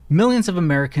Millions of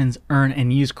Americans earn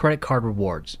and use credit card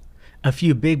rewards. A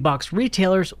few big box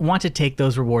retailers want to take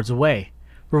those rewards away.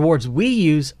 Rewards we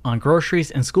use on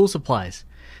groceries and school supplies.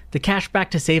 The cash back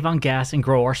to save on gas and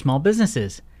grow our small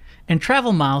businesses. And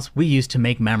travel miles we use to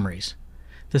make memories.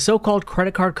 The so-called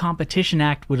Credit Card Competition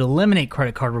Act would eliminate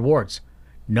credit card rewards.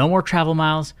 No more travel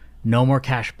miles, no more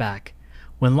cash back.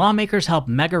 When lawmakers help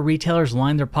mega retailers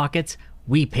line their pockets,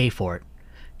 we pay for it.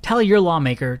 Tell your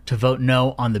lawmaker to vote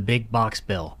no on the big box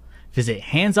bill. Visit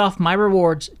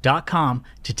handsoffmyrewards.com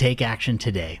to take action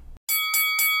today.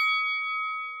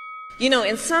 You know,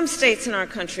 in some states in our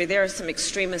country, there are some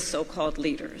extremist so-called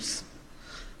leaders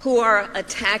who are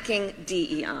attacking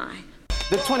DEI.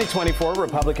 The 2024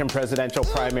 Republican presidential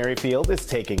primary field is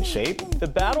taking shape. The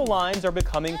battle lines are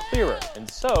becoming clearer, and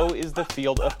so is the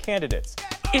field of candidates.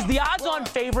 Is the odds-on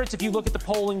favorites, if you look at the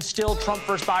polling, still Trump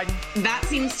versus Biden? That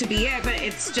seems to be it, but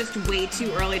it's just way too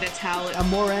early to tell. I'm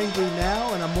more angry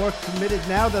now, and I'm more committed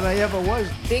now than I ever was.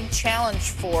 Big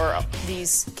challenge for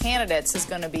these candidates is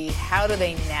going to be how do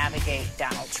they navigate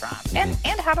Donald Trump? And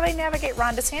how do they navigate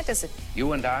Ron DeSantis?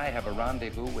 You and I have a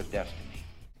rendezvous with destiny.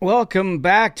 Welcome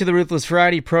back to the Ruthless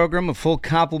Friday program. A full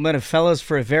complement of fellas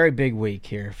for a very big week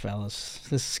here, fellas.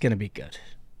 This is going to be good.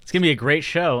 It's going to be a great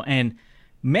show, and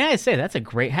may I say, that's a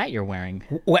great hat you're wearing.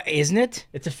 What, isn't it?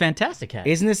 It's a fantastic hat.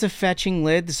 Isn't this a fetching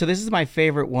lid? So this is my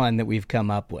favorite one that we've come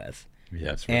up with.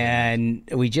 Yeah, it's really and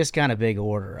nice. We just got a big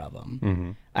order of them.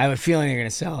 Mm-hmm. I have a feeling they're going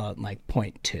to sell out in like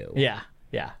 0.2. Yeah.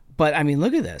 But, I mean,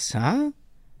 look at this, huh?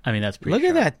 I mean, that's pretty Look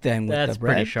sharp. at that thing with that's the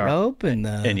red sharp. rope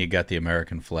and you got the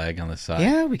American flag on the side.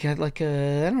 Yeah, we got like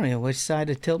a, I don't know which side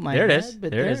to tilt my there head. It is. But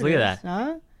there it is. Look at that.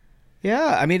 Huh?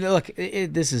 Yeah, I mean, look,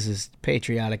 this is as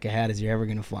patriotic a hat as you're ever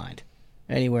going to find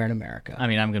anywhere in America. I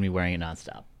mean, I'm going to be wearing it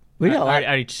nonstop. We know. I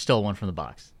already stole one from the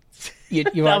box.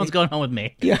 That one's going home with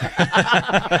me. Yeah.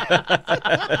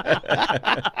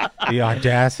 The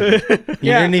audacity.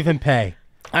 You didn't even pay.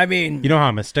 I mean, you know how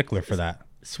I'm a stickler for that.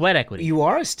 Sweat equity. You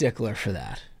are a stickler for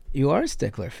that.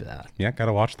 Yeah, got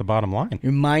to watch the bottom line.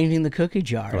 You're minding the cookie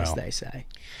jar, as they say.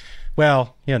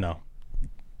 Well, you know,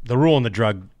 the rule in the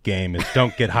drug game is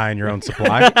don't get high on your own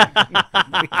supply.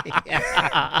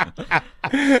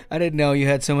 I didn't know you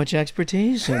had so much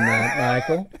expertise in that,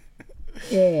 Michael.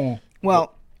 Yeah.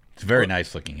 Well, it's a very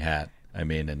nice looking hat. I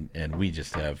mean, and we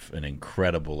just have an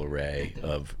incredible array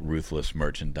of Ruthless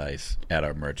merchandise at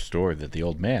our merch store that the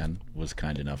old man was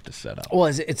kind enough to set up. Well,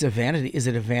 it's a vanity. Is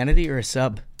it a vanity or a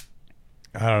sub?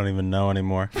 I don't even know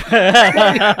anymore. It's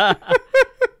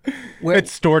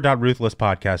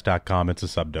store.ruthlesspodcast.com. It's a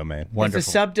subdomain. Wonderful.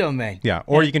 It's a subdomain. Yeah,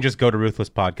 or you can just go to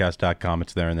ruthlesspodcast.com.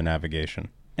 It's there in the navigation.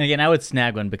 And again, I would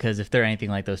snag one because if they're anything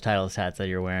like those Titleist hats that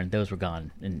you're wearing, those were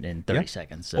gone in 30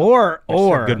 seconds. So. Or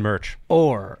good merch.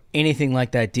 Or anything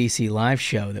like that DC live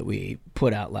show that we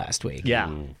put out last week.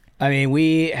 Yeah. I mean,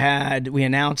 we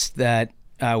announced that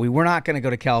we were not going to go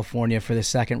to California for the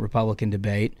second Republican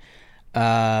debate,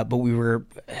 but we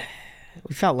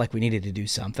felt like we needed to do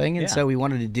something, and so we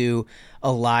wanted to do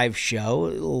a live show, a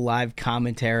little live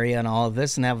commentary on all of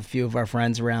this, and have a few of our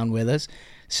friends around with us.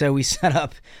 So we set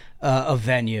up a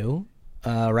venue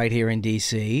right here in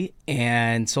D.C.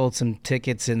 and sold some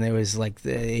tickets, and there was like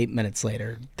 8 minutes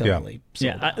later, totally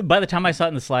sold out. By the time I saw it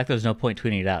in the Slack, there was no point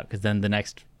tweeting it out because then the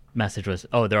next message was,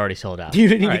 "Oh, they're already sold out." You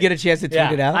didn't even get a chance to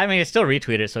tweet it out? I mean, I still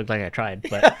retweeted it, so it looked like I tried.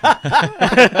 But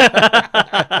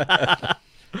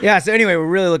Yeah, so anyway, we're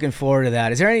really looking forward to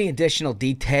that. Is there any additional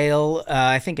detail?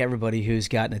 I think everybody who's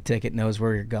gotten a ticket knows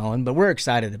where you're going, but we're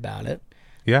excited about it.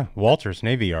 Yeah, Walters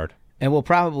Navy Yard. And we'll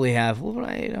probably have,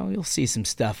 you'll see some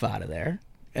stuff out of there,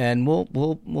 and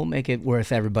we'll make it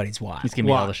worth everybody's while. It's gonna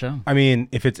be all the show. I mean,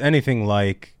 if it's anything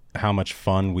like how much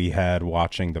fun we had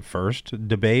watching the first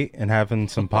debate and having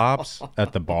some pops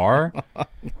at the bar.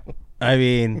 I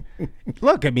mean,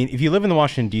 look, if you live in the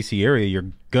Washington, D.C. area, you're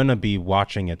going to be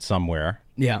watching it somewhere.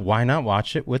 Yeah. Why not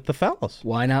watch it with the fellas?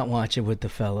 Why not watch it with the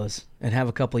fellas and have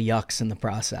a couple yucks in the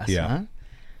process, yeah.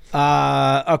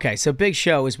 huh? Okay, so big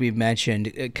show, as we've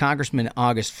mentioned. Congressman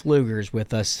August Pfluger is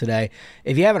with us today.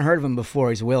 If you haven't heard of him before,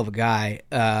 he's a whale of a guy,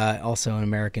 also an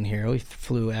American hero. He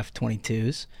flew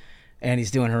F-22s, and he's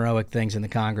doing heroic things in the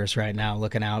Congress right now,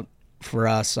 looking out for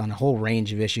us on a whole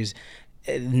range of issues.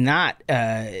 Not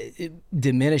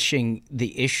diminishing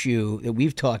the issue that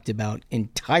we've talked about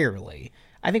entirely.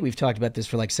 I think we've talked about this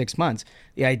for like 6 months,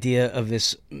 the idea of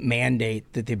this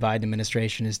mandate that the Biden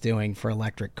administration is doing for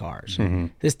electric cars. Mm-hmm.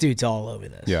 This dude's all over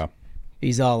this. Yeah.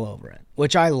 He's all over it,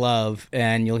 which I love,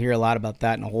 and you'll hear a lot about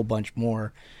that and a whole bunch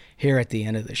more here at the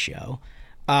end of the show.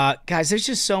 Guys, there's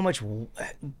just so much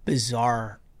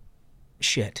bizarre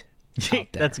shit out there.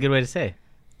 That's a good way to say.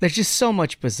 There's just so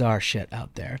much bizarre shit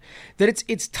out there that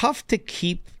it's tough to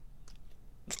keep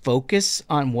focus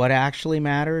on what actually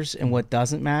matters and what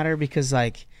doesn't matter because,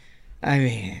 like, I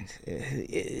mean,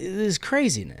 there's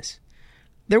craziness.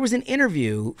 There was an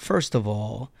interview, first of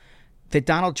all, that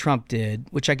Donald Trump did,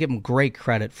 which I give him great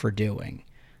credit for doing.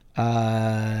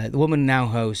 The woman now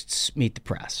hosts Meet the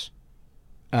Press.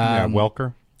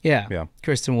 Welker. Yeah,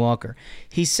 Kristen Walker.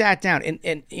 He sat down,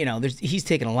 and you know, he's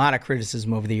taken a lot of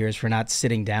criticism over the years for not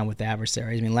sitting down with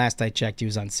adversaries. I mean, last I checked, he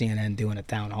was on CNN doing a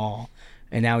town hall,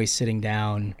 and now he's sitting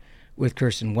down with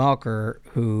Kristen Walker,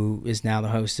 who is now the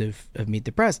host of Meet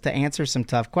the Press, to answer some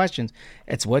tough questions.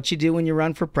 It's what you do when you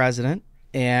run for president,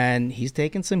 and he's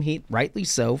taken some heat, rightly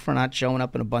so, for not showing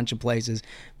up in a bunch of places.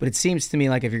 But it seems to me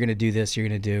like if you're going to do this, you're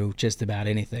going to do just about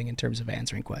anything in terms of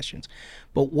answering questions.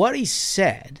 But what he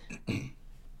said,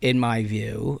 in my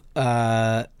view,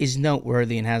 is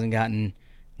noteworthy and hasn't gotten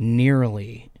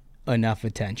nearly enough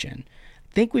attention.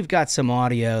 I think we've got some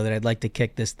audio that I'd like to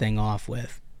kick this thing off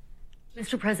with.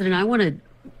 Mr. President, I want to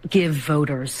give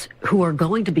voters who are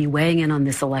going to be weighing in on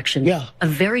this election a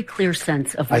very clear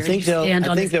sense of where you stand on this.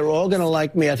 I think they're all going to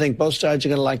like me. I think both sides are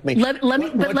going to like me.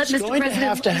 What's going to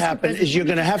have to happen is you're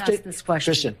going to have to ask this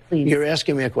question. Listen, please. You're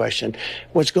asking me a question.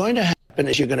 What's going to happen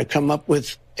is you're going to come up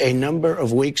with a number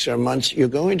of weeks or months. You're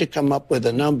going to come up with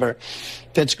a number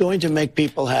that's going to make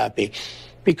people happy,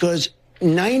 because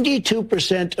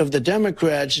 92% of the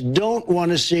Democrats don't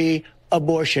want to see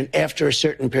abortion after a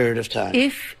certain period of time.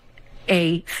 If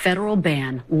a federal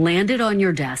ban landed on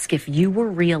your desk, if you were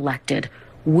reelected,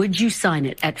 would you sign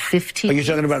it at 15 Are you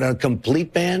talking about a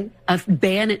complete ban? A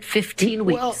ban at 15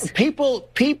 weeks? Well,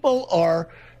 people are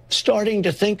starting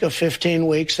to think of 15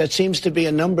 weeks. That seems to be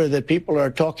a number that people are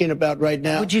talking about right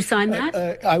now. Would you sign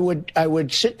that? I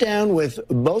would sit down with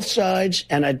both sides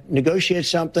and I'd negotiate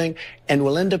something, and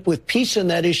we'll end up with peace on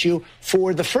that issue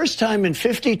for the first time in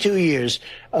 52 years.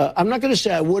 I'm not going to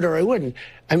say I would or I wouldn't.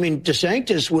 I mean,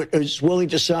 DeSantis is willing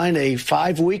to sign a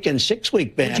 5-week and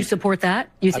 6-week ban. Would you support that?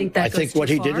 You think that I think what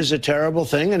he did is a terrible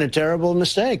thing and a terrible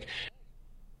mistake.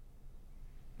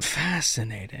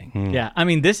 Fascinating. Yeah, I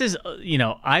mean, this is, you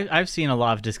know, I've seen a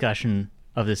lot of discussion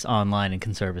of this online in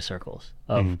conservative circles.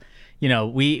 You know,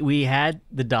 we had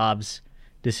the Dobbs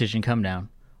decision come down,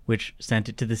 which sent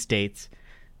it to the states.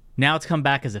 Now it's come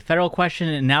back as a federal question,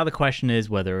 and now the question is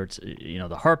whether it's, you know,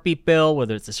 the heartbeat bill,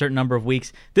 whether it's a certain number of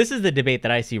weeks. This is the debate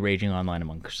that I see raging online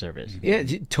among conservatives. Yeah,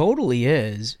 it totally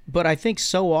is. But I think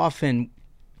so often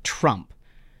Trump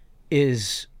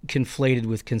is conflated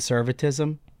with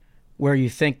conservatism, where you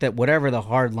think that whatever the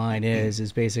hard line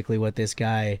is basically what this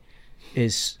guy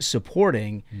is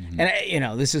supporting. And, you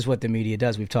know, this is what the media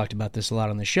does. We've talked about this a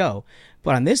lot on the show.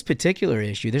 But on this particular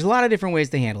issue, there's a lot of different ways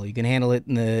to handle it. You can handle it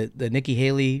in the Nikki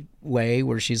Haley way,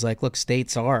 where she's like, look,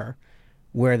 states are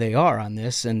where they are on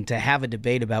this. And to have a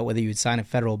debate about whether you would sign a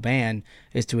federal ban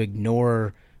is to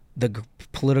ignore the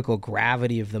political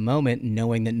gravity of the moment,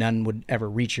 knowing that none would ever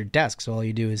reach your desk. So all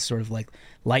you do is sort of like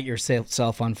light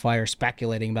yourself on fire,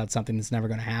 speculating about something that's never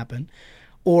going to happen.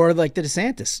 Or like the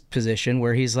DeSantis position,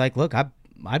 where he's like, look, I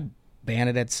ban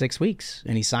it at 6 weeks.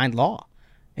 And he signed law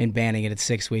in banning it at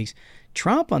 6 weeks.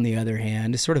 Trump, on the other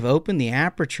hand, has sort of opened the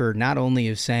aperture, not only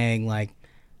of saying, like,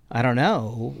 I don't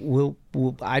know,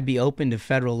 I'd be open to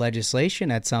federal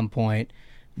legislation at some point,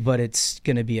 but it's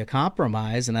going to be a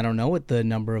compromise, and I don't know what the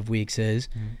number of weeks is.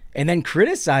 And then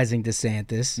criticizing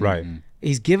DeSantis. Right.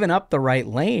 He's given up the right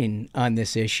lane on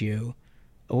this issue.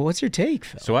 What's your take,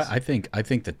 Phil? So I think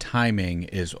the timing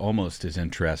is almost as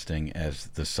interesting as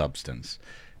the substance.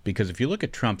 Because if you look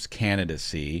at Trump's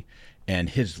candidacy and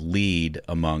his lead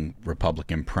among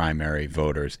Republican primary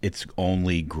voters, it's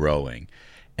only growing.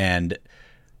 And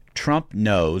Trump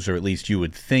knows, or at least you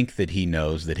would think that he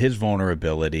knows, that his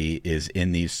vulnerability is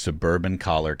in these suburban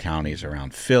collar counties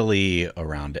around Philly,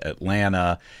 around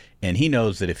Atlanta. And he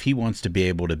knows that if he wants to be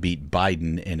able to beat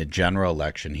Biden in a general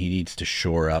election, he needs to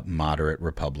shore up moderate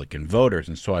Republican voters.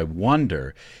 And so I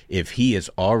wonder if he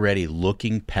is already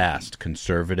looking past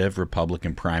conservative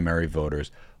Republican primary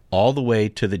voters all the way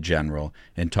to the general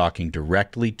and talking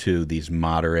directly to these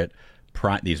moderate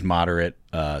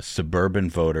suburban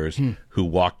voters who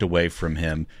walked away from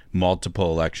him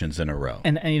multiple elections in a row.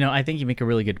 And you know, I think you make a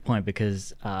really good point,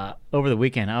 because over the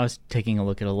weekend I was taking a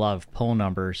look at a lot of poll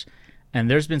numbers, and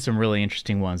there's been some really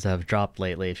interesting ones that have dropped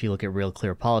lately. If you look at Real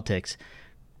Clear Politics,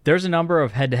 there's a number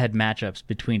of head-to-head matchups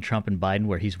between Trump and Biden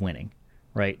where he's winning,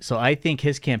 right? So I think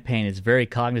his campaign is very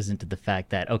cognizant of the fact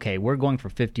that, okay, we're going for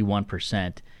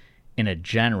 51% in a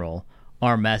general.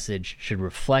 Our message should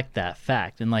reflect that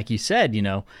fact. And like you said, you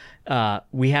know,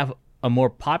 we have a more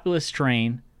populist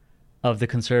strain of the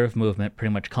conservative movement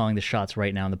pretty much calling the shots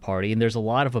right now in the party. And there's a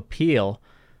lot of appeal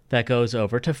that goes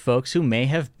over to folks who may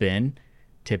have been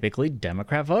typically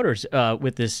Democrat voters.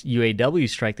 With this UAW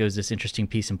strike, there was this interesting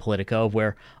piece in Politico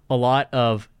where a lot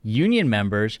of union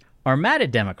members are mad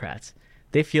at Democrats.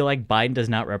 They feel like Biden does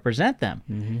not represent them.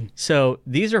 Mm-hmm. So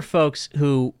these are folks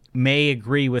who may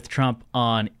agree with Trump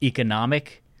on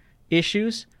economic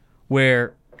issues,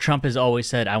 where Trump has always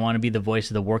said, I want to be the voice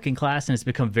of the working class, and it's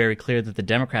become very clear that the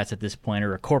Democrats at this point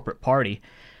are a corporate party.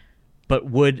 But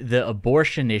would the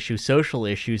abortion issue, social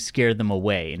issues, scare them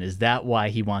away? And is that why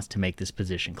he wants to make this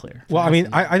position clear? Well, I mean,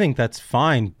 I think that's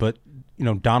fine, but,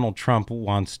 Donald Trump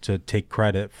wants to take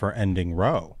credit for ending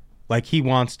Roe. Like, he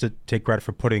wants to take credit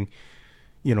for putting,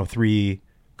 3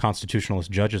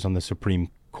 constitutionalist judges on the Supreme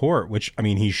Court, which, I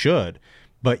mean, he should.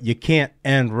 But you can't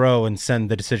end Roe and send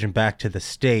the decision back to the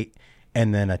state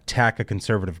and then attack a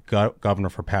conservative governor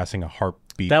for passing a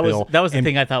heartbeat bill. That was the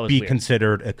thing I thought was be weird.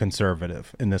 Considered a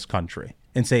conservative in this country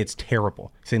and say it's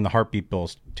terrible, saying the heartbeat bill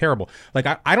is terrible. Like,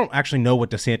 I don't actually know what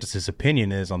DeSantis'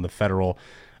 opinion is on the federal,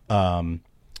 on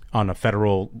a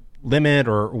federal limit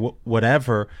or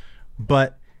whatever.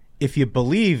 But if you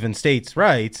believe in states'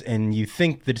 rights and you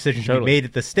think the decision should be made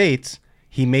at the states,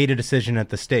 he made a decision at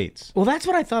the states. Well, that's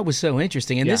what I thought was so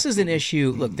interesting. And this is an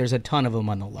issue. Look, there's a ton of them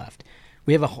on the left.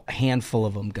 We have a handful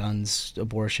of them, guns,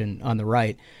 abortion, on the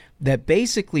right, that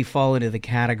basically fall into the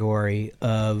category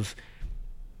of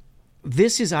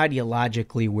this is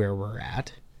ideologically where we're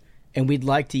at, and we'd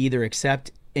like to either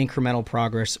accept incremental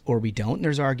progress or we don't. And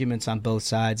there's arguments on both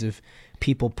sides of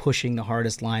people pushing the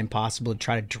hardest line possible to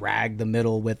try to drag the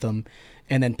middle with them,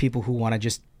 and then people who want to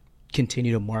just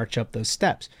continue to march up those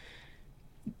steps.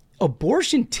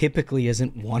 Abortion typically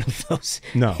isn't one of those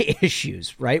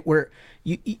issues, right? Where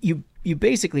you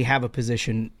basically have a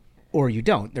position or you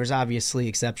don't. There's obviously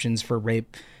exceptions for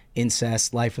rape,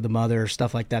 incest, life of the mother,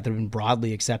 stuff like that have been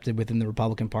broadly accepted within the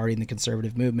Republican Party and the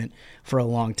conservative movement for a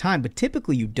long time. But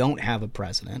typically you don't have a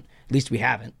president, at least we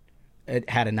haven't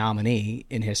had a nominee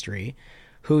in history,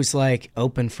 who's like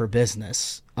open for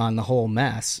business on the whole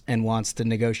mess and wants to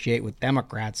negotiate with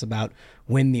Democrats about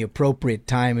when the appropriate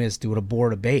time is to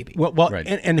abort a baby. Well, right.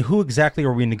 and who exactly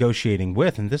are we negotiating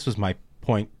with? And this was my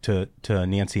point to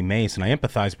Nancy Mace, and I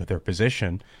empathize with her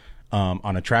position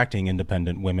on attracting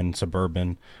independent women,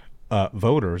 suburban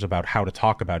voters about how to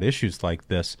talk about issues like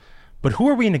this. But who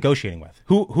are we negotiating with?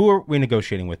 Who are we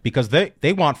negotiating with? Because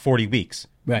they want 40 weeks.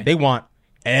 Right. They want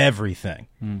everything.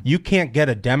 You can't get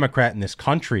a Democrat in this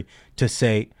country to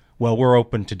say, well, we're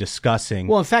open to discussing.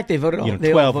 Well, in fact, they voted.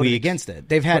 They all voted against it.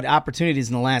 They've had opportunities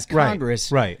in the last Congress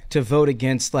to vote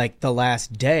against like the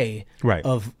last day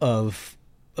of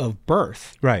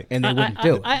birth, and they wouldn't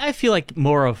do it. I feel like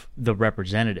more of the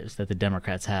representatives that the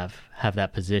Democrats have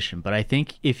that position. But I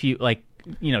think if you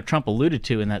Trump alluded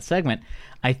to in that segment,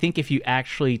 I think if you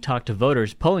actually talk to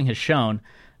voters, polling has shown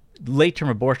late-term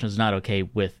abortion is not okay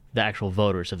with the actual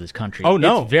voters of this country. Oh,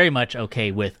 no. It's very much okay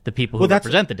with the people who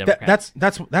represent the Democrats.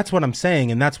 That's what I'm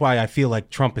saying, and that's why I feel like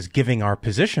Trump is giving our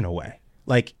position away.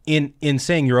 Like in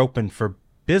saying you're open for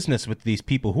business with these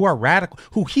people who are radical,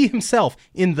 who he himself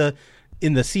in the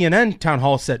CNN town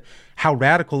hall said how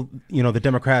radical, the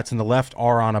Democrats and the left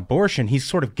are on abortion. He's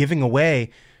sort of giving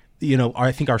away,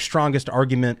 I think our strongest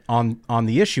argument on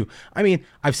the issue. I mean,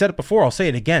 I've said it before, I'll say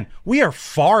it again. We are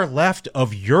far left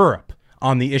of Europe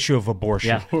on the issue of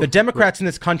abortion. Yeah. The Democrats in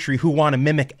this country who want to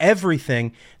mimic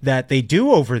everything that they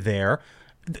do over there,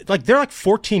 they're like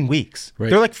 14 weeks. Right.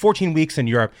 They're like 14 weeks in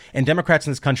Europe, and Democrats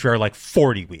in this country are like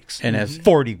 40 weeks. And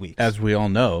 40 weeks. As we all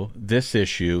know, this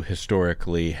issue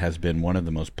historically has been one of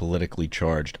the most politically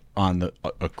charged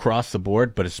across the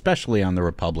board, but especially on the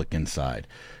Republican side.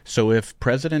 So if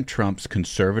President Trump's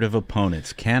conservative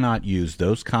opponents cannot use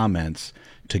those comments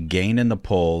to gain in the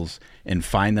polls and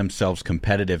find themselves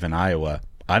competitive in Iowa,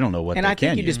 I don't know what they can use. And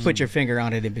I think you just put your finger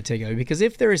on it in particular, because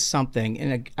if there is something,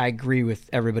 and I agree with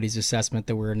everybody's assessment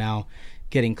that we're now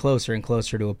getting closer and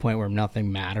closer to a point where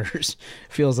nothing matters.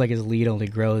 Feels like his lead only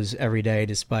grows every day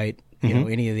despite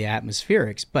any of the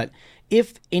atmospherics. But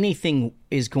if anything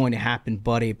is going to happen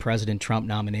but a President Trump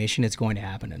nomination, it's going to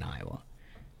happen in Iowa.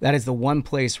 That is the one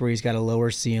place where he's got a lower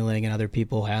ceiling and other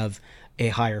people have a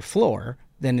higher floor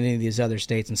than in any of these other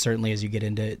states, and certainly as you get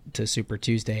into Super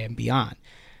Tuesday and beyond.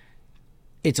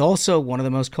 It's also one of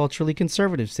the most culturally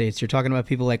conservative states. You're talking about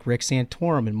people like Rick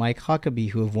Santorum and Mike Huckabee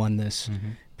who have won this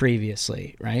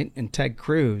previously, right? And Ted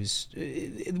Cruz.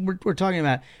 We're talking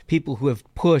about people who have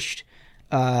pushed,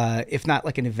 if not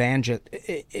like an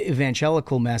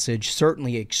evangelical message,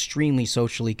 certainly extremely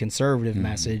socially conservative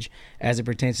message as it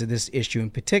pertains to this issue in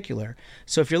particular.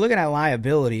 So if you're looking at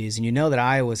liabilities and you know that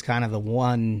Iowa is kind of the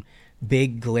one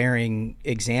big glaring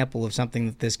example of something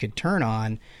that this could turn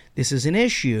on. This is an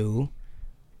issue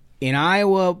in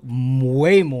Iowa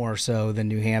way more so than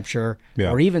New Hampshire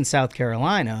or even South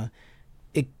Carolina.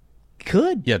 It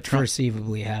could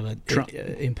perceivably have an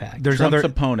impact.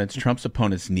 Trump's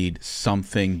opponents need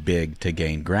something big to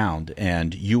gain ground,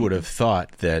 and you would have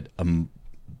thought that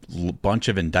bunch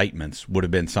of indictments would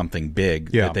have been something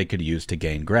big that they could use to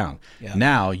gain ground.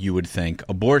 Now you would think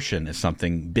abortion is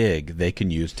something big they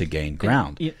can use to gain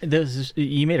ground.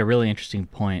 You made a really interesting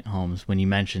point, Holmes, when you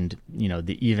mentioned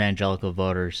the evangelical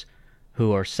voters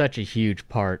who are such a huge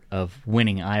part of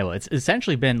winning Iowa. It's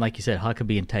essentially been, like you said,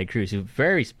 Huckabee and Ted Cruz, who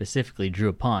very specifically drew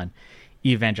upon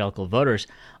evangelical voters.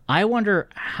 I wonder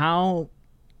how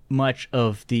much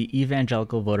of the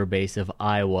evangelical voter base of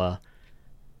Iowa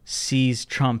sees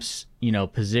Trump's,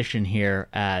 position here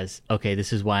as, okay,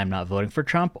 this is why I'm not voting for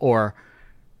Trump, or,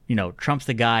 Trump's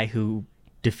the guy who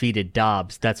defeated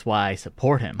Dobbs, that's why I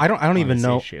support him. I don't even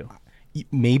know. Issue.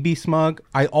 Maybe Smug.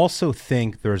 I also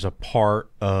think there's a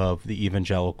part of the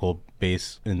evangelical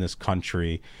base in this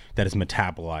country that has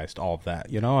metabolized all of that.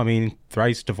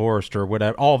 Thrice divorced or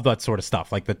whatever, all of that sort of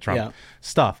stuff, like the Trump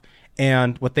stuff.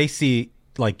 And what they see,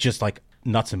 just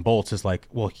nuts and bolts, is like,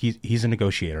 well, he's a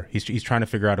negotiator. He's trying to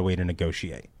figure out a way to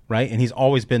negotiate, right? And he's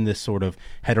always been this sort of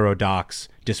heterodox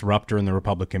disruptor in the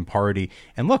Republican Party.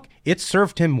 And look, it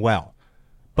served him well.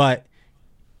 But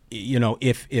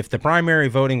if the primary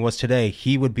voting was today,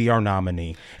 he would be our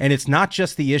nominee. And it's not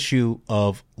just the issue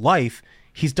of life.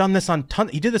 He's done this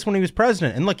he did this when he was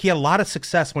president. And look, he had a lot of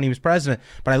success when he was president.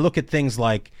 But I look at things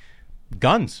like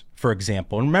guns, for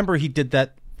example. And remember, he did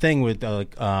that thing with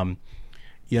a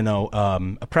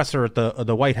presser at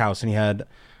the White House, and he had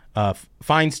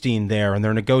Feinstein there, and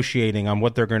they're negotiating on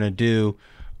what they're going to do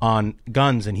on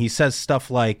guns. And he says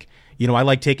stuff like, I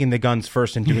like taking the guns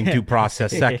first and doing due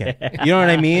process second. You know what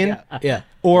I mean? Yeah.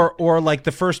 Or like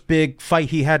the first big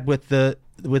fight he had with the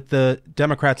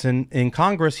Democrats in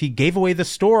Congress, he gave away the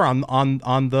store on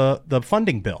the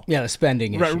funding bill. Yeah, the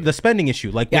spending issue. Right, the spending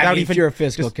issue. If you're a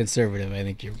fiscal conservative, I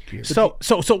think you're so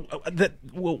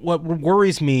what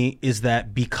worries me is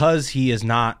that because he is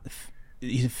not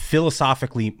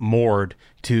philosophically moored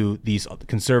to these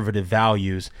conservative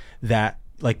values, that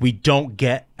we don't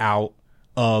get out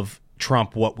of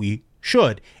Trump what we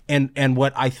should. And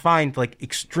what I find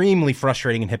extremely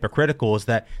frustrating and hypocritical is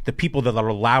that the people that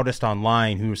are loudest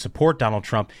online who support Donald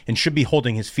Trump and should be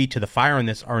holding his feet to the fire on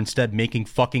this are instead making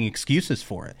fucking excuses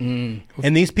for it.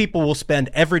 And these people will spend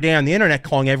every day on the internet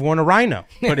calling everyone a rhino.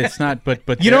 But it's not.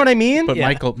 But you know what I mean? But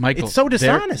Michael, it's so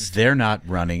dishonest. They're not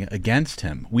running against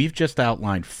him. We've just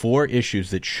outlined 4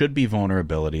 issues that should be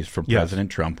vulnerabilities for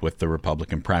President Trump with the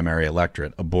Republican primary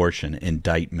electorate: abortion,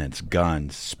 indictments,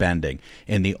 guns, spending,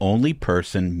 and the only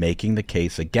person making the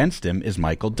case against him is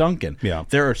Michael Duncan.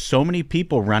 There are so many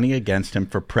people running against him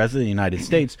for president of the United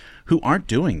States who aren't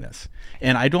doing this.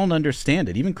 And I don't understand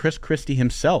it. Even Chris Christie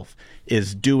himself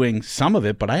is doing some of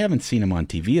it, but I haven't seen him on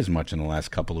TV as much in the last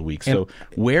couple of weeks. So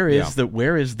where is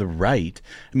the right?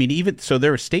 I mean, even so,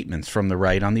 there are statements from the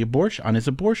right on his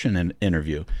abortion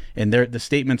interview, and the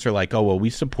statements are like, "Oh, well,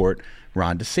 we support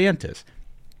Ron DeSantis."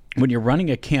 When you're running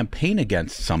a campaign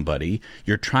against somebody,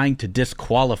 you're trying to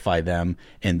disqualify them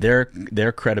and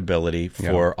their credibility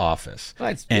for office. Well,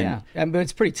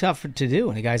 it's pretty tough to do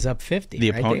when a guy's up 50.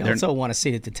 They also want a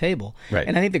seat at the table. Right.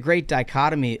 And I think the great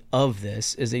dichotomy of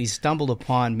this is that he stumbled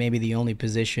upon maybe the only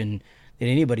position that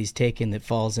anybody's taken that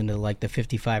falls into the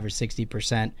 55 or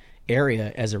 60%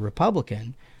 area as a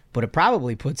Republican. But it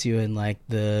probably puts you in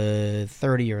the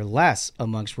 30 or less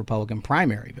amongst Republican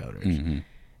primary voters. Mm-hmm.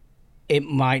 It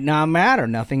might not matter.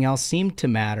 Nothing else seemed to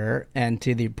matter. And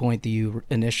to the point that you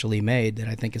initially made that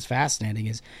I think is fascinating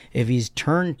is if he's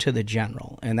turned to the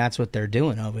general, and that's what they're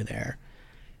doing over there,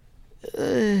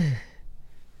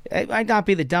 it might not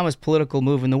be the dumbest political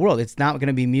move in the world. It's not going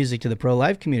to be music to the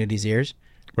pro-life community's ears.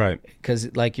 Right. Because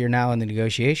you're now on the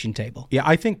negotiation table. Yeah,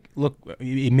 I think, look,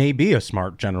 it may be a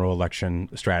smart general election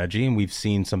strategy, and we've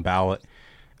seen some ballot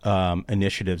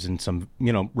initiatives in some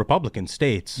Republican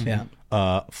states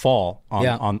fall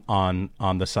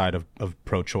on the side of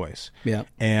pro-choice. Yeah.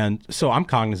 And so I'm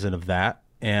cognizant of that,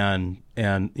 and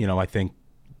I think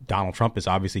Donald Trump is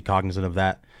obviously cognizant of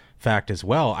that fact as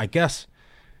well. I guess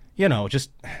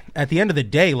just at the end of the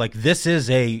day, this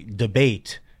is a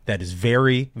debate that is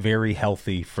very, very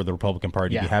healthy for the Republican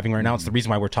Party to be having right now. It's the reason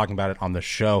why we're talking about it on the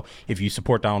show. If you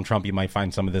support Donald Trump, you might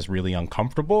find some of this really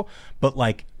uncomfortable. But,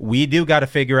 like, we do got to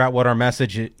figure out what our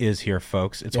message is here,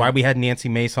 folks. It's why we had Nancy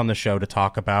Mace on the show to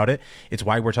talk about it. It's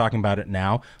why we're talking about it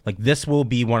now. Like, this will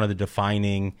be one of the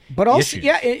defining issues.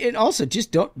 And also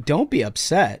just don't be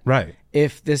upset. Right.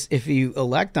 If you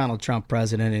elect Donald Trump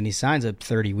president and he signs a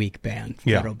 30-week ban,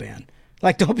 federal ban.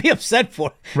 Like, don't be upset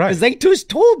for it. Right. Because they just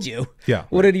told you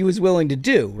what he was willing to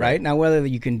do, right? Right. Now, whether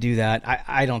you can do that,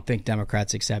 I don't think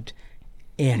Democrats accept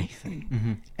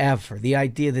anything, ever. The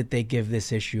idea that they give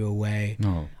this issue away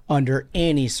under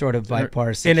any sort of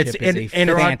bipartisanship is a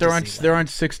fantasy. There aren't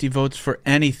 60 votes for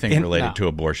anything related to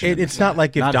abortion. It's not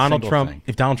like if Donald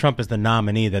Trump is the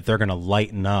nominee that they're going to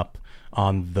lighten up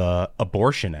on the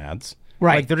abortion ads.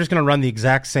 Right. Like, they're just going to run the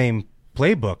exact same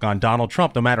playbook on Donald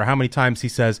Trump, no matter how many times he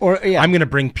says, I'm going to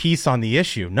bring peace on the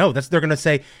issue. No, they're going to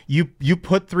say, you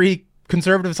put 3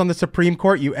 conservatives on the Supreme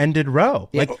Court, you ended Roe.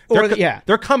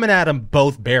 They're coming at him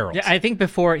both barrels. Yeah, I think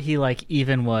before he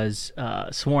even was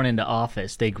sworn into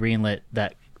office, they greenlit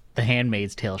that The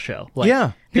Handmaid's Tale show.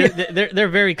 They're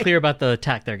very clear about the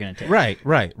attack they're going to take.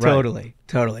 Right. Totally.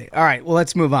 All right, well,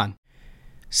 let's move on.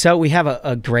 So we have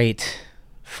a great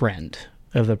friend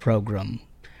of the program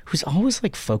who's always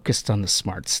focused on the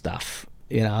smart stuff.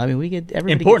 I mean, we get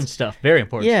important stuff, very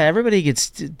important. Yeah, everybody gets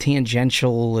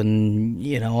tangential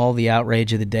and all the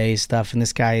outrage of the day stuff, and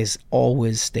this guy has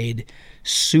always stayed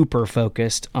super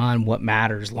focused on what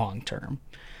matters long term.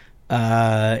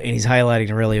 And he's highlighting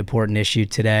a really important issue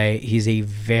today. He's a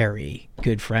very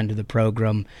good friend of the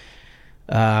program.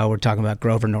 We're talking about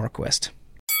Grover Norquist.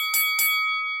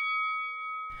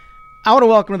 I want to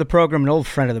welcome to the program an old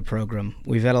friend of the program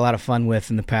we've had a lot of fun with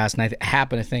in the past, and I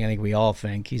think we all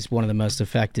think he's one of the most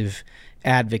effective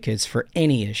advocates for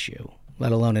any issue,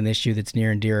 let alone an issue that's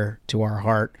near and dear to our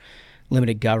heart: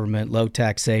 limited government, low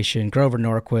taxation. Grover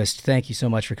Norquist, thank you so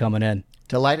much for coming in.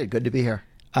 Delighted. Good to be here.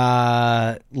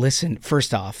 Listen,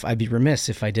 first off, I'd be remiss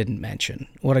if I didn't mention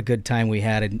what a good time we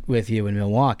had with you in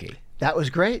Milwaukee. That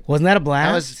was great. Wasn't that a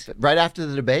blast? That was right after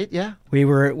the debate, yeah.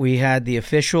 We had the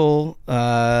official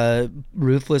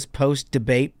Ruthless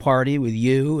post-debate party with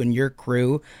you and your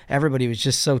crew. Everybody was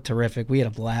just so terrific. We had a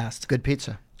blast. Good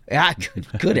pizza. Yeah,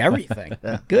 good everything.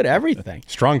 Yeah. Good everything.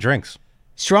 Strong drinks.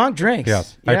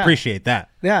 Yes. I appreciate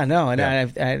that. Yeah, no, and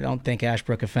I don't think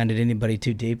Ashbrook offended anybody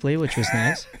too deeply, which was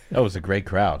nice. That was a great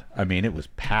crowd. I mean, it was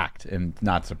packed, and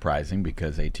not surprising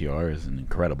because ATR is an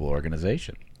incredible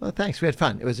organization. Well, thanks. We had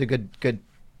fun. It was a good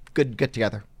get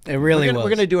together. It really was. We're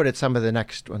going to do it at some of the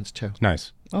next ones too.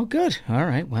 Nice. Oh, good. All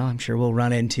right. Well, I'm sure we'll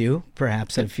run into you,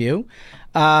 perhaps at a few.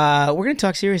 We're going to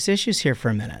talk serious issues here for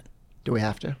a minute. Do we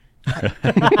have to?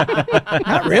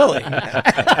 Not really.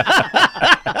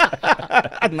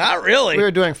 Not really. We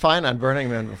were doing fine on Burning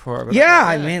Man before. But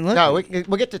I mean, look. No,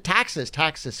 we'll get to taxes,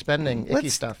 spending, icky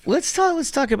stuff. Let's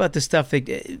talk about the stuff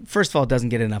that, first of all, doesn't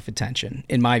get enough attention,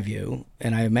 in my view.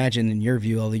 And I imagine in your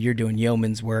view, although you're doing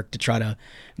yeoman's work to try to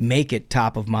make it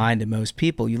top of mind to most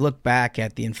people. You look back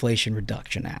at the Inflation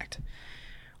Reduction Act,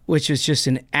 which was just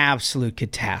an absolute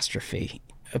catastrophe,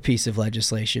 a piece of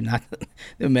legislation, not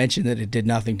to mention that it did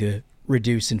nothing to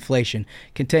reduce inflation,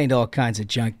 contained all kinds of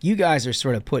junk. You guys are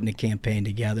sort of putting a campaign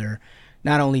together,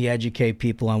 not only educate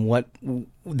people on what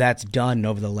that's done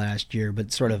over the last year,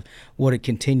 but sort of what it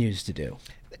continues to do.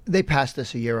 They passed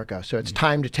this a year ago, so it's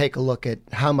time to take a look at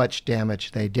how much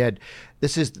damage they did.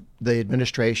 This is the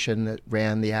administration that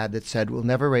ran the ad that said, we'll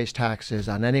never raise taxes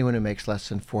on anyone who makes less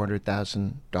than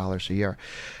 $400,000 a year.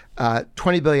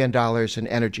 $20 billion in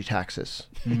energy taxes.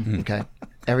 Okay,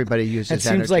 everybody uses energy.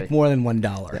 That seems like more than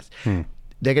 $1. Yes.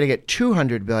 They're going to get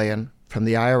 $200 billion from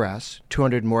the IRS,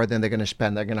 200 more than they're going to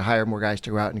spend. They're going to hire more guys to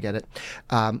go out and get it.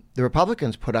 The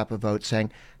Republicans put up a vote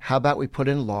saying, how about we put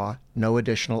in law no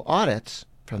additional audits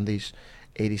from these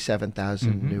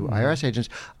 87,000 new IRS agents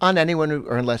on anyone who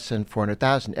earned less than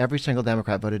 $400,000. Every single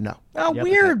Democrat voted no. Oh,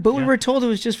 weird. But we were told it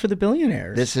was just for the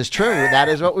billionaires. This is true. That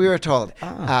is what we were told.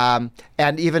 And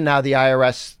even now the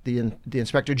IRS, the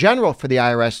Inspector General for the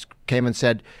IRS came and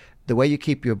said, the way you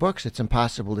keep your books, it's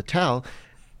impossible to tell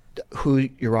who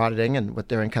you're auditing and what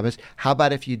their income is. How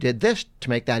about if you did this to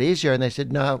make that easier? And they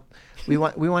said, no, we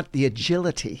want the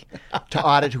agility to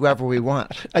audit whoever we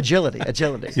want. Agility.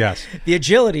 Yes. The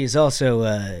agility is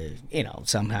also,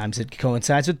 sometimes it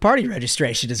coincides with party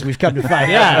registration, as we've come to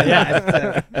find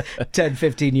out. 10,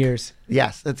 15 years.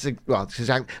 Yes, that's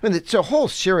exactly. I mean, it's a whole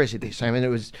series of these. I mean, it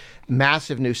was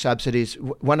massive new subsidies.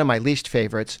 One of my least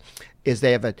favorites is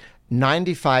they have a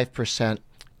 95%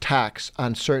 tax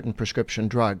on certain prescription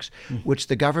drugs, which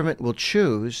the government will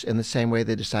choose in the same way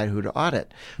they decide who to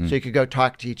audit. So you could go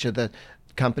talk to each of the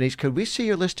companies. Could we see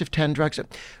your list of 10 drugs?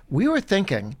 We were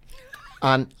thinking,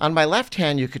 on my left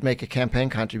hand, you could make a campaign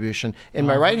contribution. In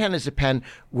my right hand is a pen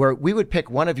where we would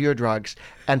pick one of your drugs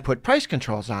and put price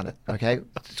controls on it. Okay,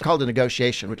 it's called a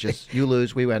negotiation, which is you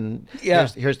lose, we win. Yeah.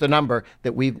 Here's the number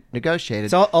that we've negotiated.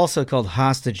 It's also called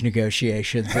hostage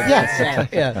negotiations.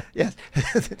 Yes. Yeah. Yes.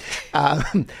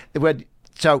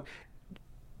 So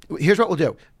here's what we'll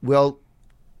do. We'll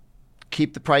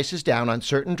keep the prices down on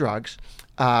certain drugs,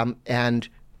 and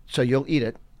so you'll eat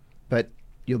it, but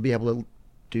you'll be able to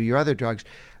do your other drugs.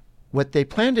 What they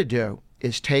plan to do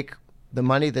is take the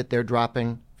money that they're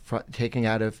taking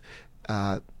out of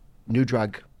new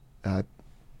drug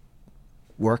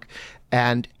work,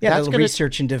 and that's the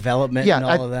research and development and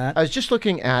all of that. I was just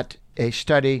looking at a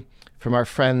study from our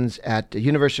friends at the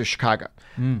University of Chicago.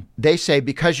 They say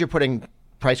because you're putting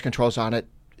price controls on it,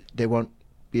 there won't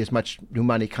be as much new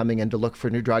money coming in to look for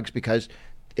new drugs because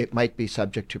it might be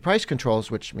subject to price controls,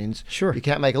 which means you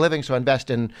can't make a living, so invest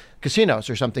in casinos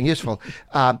or something useful.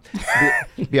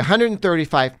 Be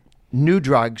 135 new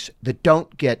drugs that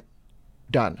don't get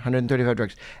done, 135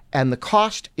 drugs. And the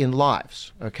cost in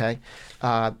lives,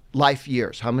 life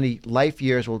years, how many life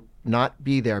years will not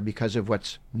be there because of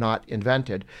what's not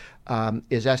invented,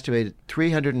 is estimated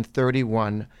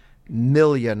 331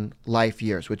 million life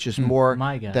years, which is more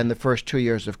than the first 2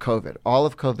 years of COVID. All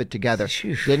of COVID together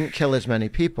didn't kill as many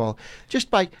people. Just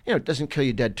by, it doesn't kill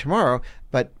you dead tomorrow,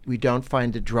 but we don't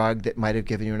find a drug that might have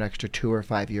given you an extra 2 or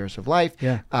 5 years of life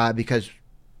because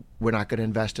we're not going to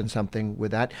invest in something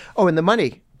with that. Oh, and the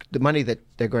money that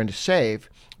they're going to save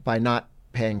by not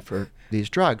paying for these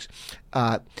drugs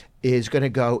is going to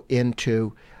go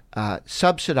into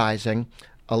subsidizing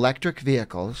electric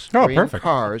vehicles, green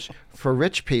cars for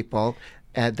rich people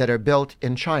that are built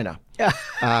in China.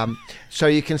 So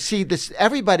you can see this,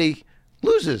 everybody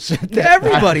loses.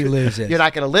 Everybody loses. You're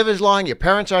not going to live as long. Your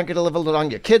parents aren't going to live as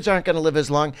long. Your kids aren't going to live as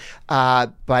long.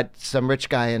 But some rich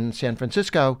guy in San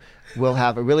Francisco will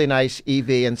have a really nice EV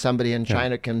and somebody in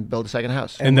China can build a second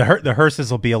house. And the hearses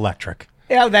will be electric.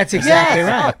 Yeah, that's exactly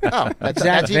right.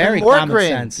 That's very even more common green.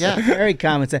 sense. Yeah. Very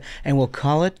common sense. And we'll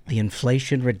call it the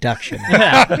Inflation Reduction.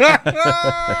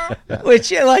 Which,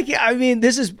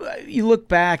 this is, you look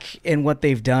back in what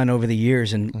they've done over the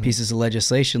years and pieces of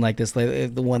legislation like this, the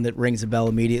one that rings a bell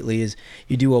immediately is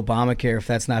you do Obamacare. If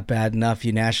that's not bad enough,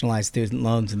 you nationalize student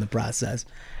loans in the process.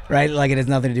 Right? Like it has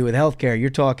nothing to do with healthcare. You're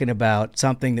talking about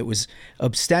something that was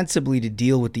ostensibly to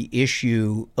deal with the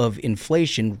issue of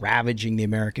inflation ravaging the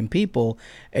American people,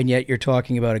 and yet you're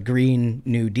talking about a Green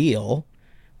New Deal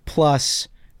plus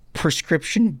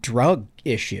prescription drug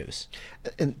issues.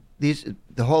 And the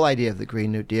whole idea of the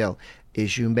Green New Deal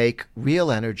is you make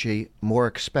real energy more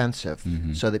expensive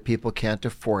so that people can't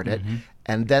afford it,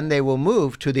 and then they will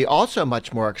move to the also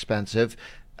much more expensive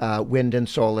wind and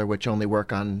solar, which only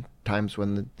work on times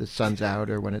when the sun's out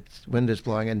or when wind is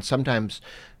blowing, and sometimes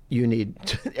you need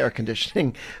air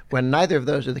conditioning when neither of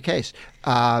those are the case.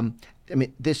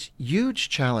 This huge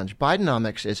challenge,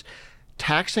 Bidenomics, is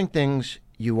taxing things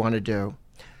you want to do,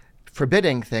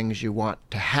 forbidding things you want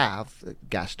to have,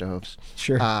 gas stoves,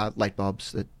 light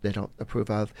bulbs that they don't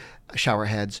approve of, shower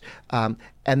heads, and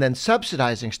then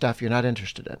subsidizing stuff you're not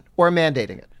interested in or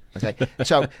mandating it. Okay,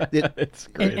 so it's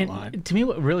great line. To me,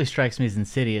 what really strikes me as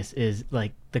insidious is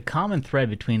like the common thread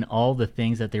between all the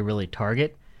things that they really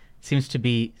target seems to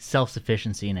be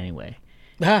self-sufficiency in any way.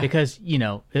 Because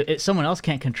someone else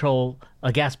can't control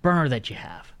a gas burner that you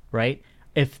have, right?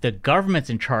 If the government's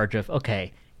in charge of,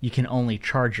 you can only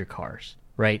charge your cars,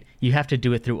 right? You have to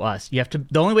do it through us. The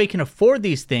only way you can afford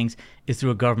these things is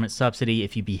through a government subsidy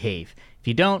if you behave. If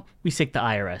you don't, we stick the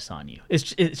IRS on you.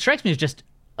 It strikes me as just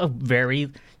a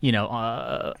very,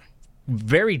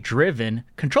 very driven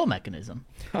control mechanism.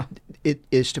 It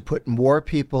is to put more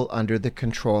people under the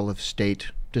control of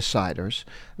state deciders.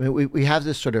 We have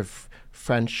this sort of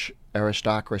French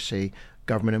aristocracy.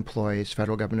 Government employees,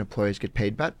 federal government employees get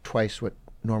paid about twice what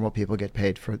normal people get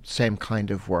paid for the same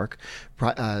kind of work.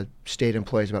 State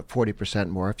employees about 40%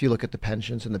 more. If you look at the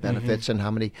pensions and the benefits and how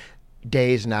many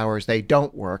days and hours they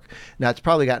don't work. Now, it's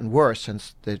probably gotten worse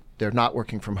since they're not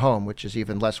working from home, which is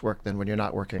even less work than when you're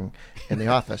not working in the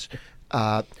office.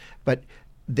 But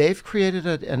they've created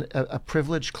a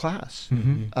privileged class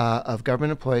of government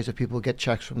employees, of people who get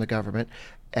checks from the government,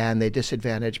 and they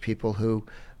disadvantage people who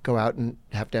go out and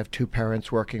have to have two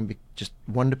parents working, just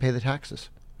one to pay the taxes.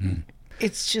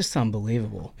 It's just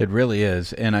unbelievable. It really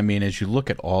is. And as you look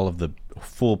at all of the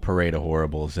full parade of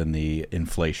horribles in the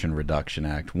Inflation Reduction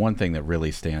Act. One thing that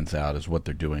really stands out is what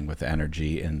they're doing with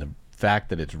energy and the fact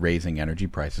that it's raising energy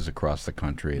prices across the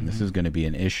country. And this is going to be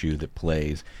an issue that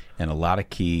plays in a lot of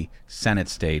key Senate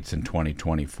states in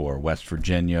 2024. West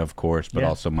Virginia, of course, but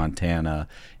also Montana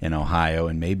and Ohio,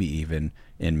 and maybe even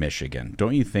in Michigan.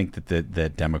 Don't you think that the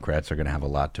Democrats are going to have a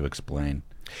lot to explain?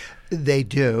 They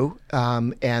do.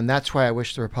 And that's why I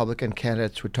wish the Republican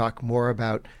candidates would talk more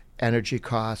about energy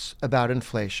costs, about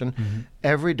inflation.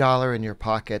 Every dollar in your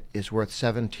pocket is worth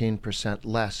 17%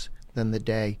 less than the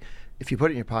day. If you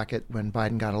put it in your pocket when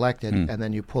Biden got elected and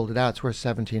then you pulled it out, it's worth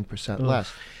 17%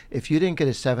 less. If you didn't get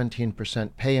a 17%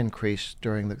 pay increase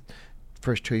during the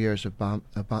first 2 years of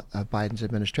Biden's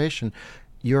administration,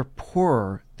 you're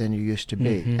poorer than you used to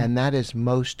be. And that is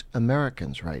most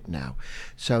Americans right now.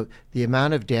 So the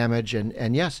amount of damage,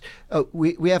 and yes,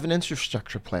 we have an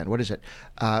infrastructure plan. What is it?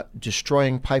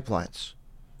 Destroying pipelines.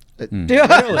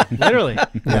 Literally.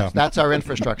 That's our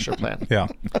infrastructure plan. Yeah.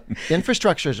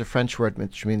 Infrastructure is a French word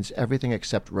which means everything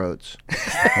except roads.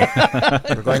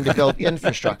 We're going to build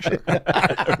infrastructure,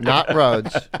 not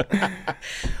roads.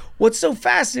 What's so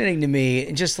fascinating to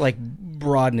me, just like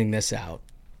broadening this out,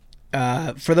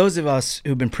 for those of us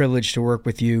who've been privileged to work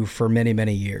with you for many,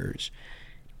 many years,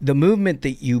 the movement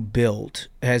that you built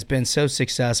has been so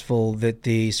successful that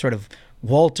the sort of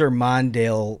Walter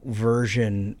Mondale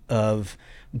version of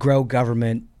grow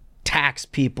government, tax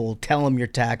people, tell them you're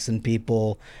taxing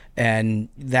people, and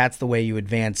that's the way you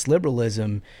advance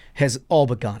liberalism has all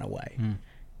but gone away.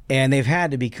 And they've had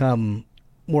to become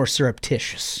more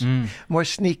surreptitious. More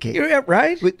sneaky. Yeah,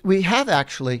 right? We have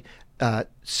actually,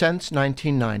 since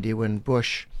 1990, when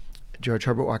George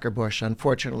Herbert Walker Bush,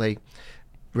 unfortunately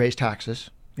raised taxes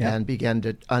and began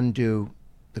to undo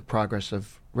the progress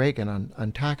of Reagan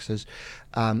on taxes,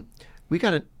 we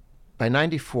got it. By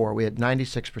 94, we had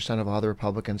 96% of all the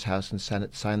Republicans, House and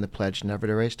Senate, signed the pledge never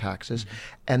to raise taxes,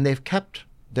 and they've kept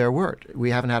their word. We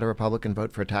haven't had a Republican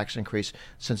vote for a tax increase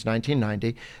since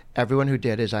 1990. Everyone who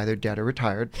did is either dead or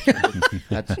retired.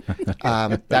 That's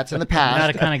in the past. Not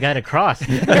a kind of guy to cross.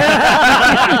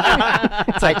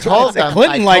 I told them.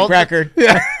 Clinton-like record.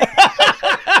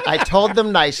 I told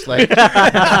them nicely,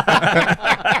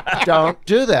 don't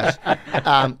do this.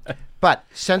 But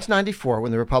since 94,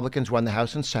 when the Republicans won the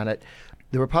House and Senate,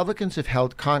 the Republicans have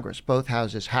held Congress, both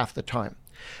houses, half the time.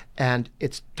 And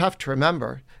it's tough to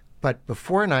remember, but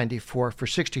before 94, for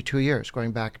 62 years,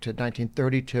 going back to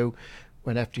 1932,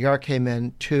 when FDR came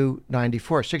in, to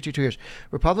 94, 62 years,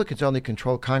 Republicans only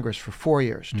controlled Congress for 4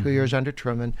 years, 2 years under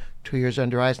Truman, 2 years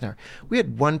under Eisenhower. We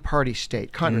had one-party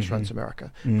state. Congress runs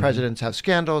America. Presidents have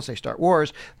scandals, they start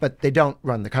wars, but they don't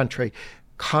run the country.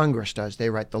 Congress does. They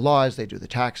write the laws, they do the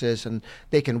taxes, and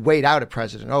they can wait out a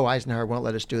president. Oh, Eisenhower won't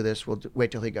let us do this. We'll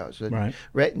wait till he goes.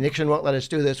 Right. Nixon won't let us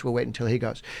do this. We'll wait until he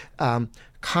goes.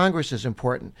 Congress is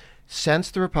important.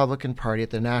 Since the Republican Party at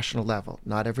the national level,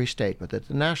 not every state, but at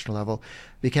the national level,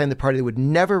 became the party that would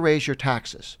never raise your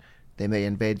taxes. They may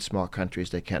invade small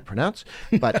countries they can't pronounce,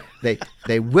 but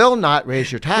they will not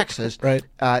raise your taxes.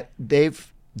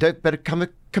 They've become a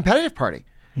competitive party.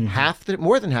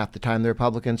 More than half the time, the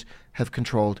Republicans have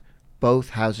controlled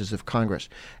both houses of Congress.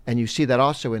 And you see that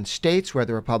also in states where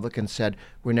the Republicans said,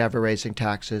 we're never raising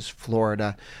taxes,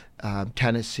 Florida,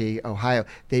 Tennessee, Ohio.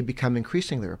 They become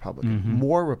increasingly Republican,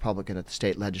 more Republican at the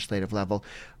state legislative level,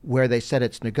 where they said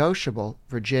it's negotiable.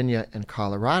 Virginia and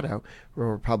Colorado, where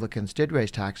Republicans did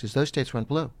raise taxes, those states went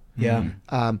blue.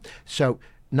 So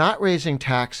not raising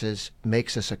taxes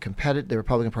makes us the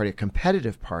Republican Party a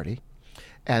competitive party.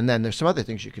 And then there's some other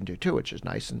things you can do, too, which is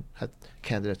nice, and have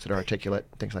candidates that are articulate,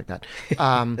 things like that.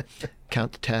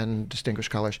 Count to 10, distinguish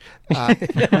colors. So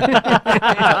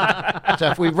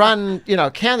if we run,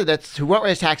 candidates who won't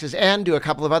raise taxes and do a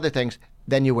couple of other things,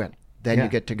 then you win. Then you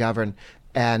get to govern.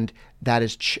 And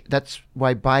that's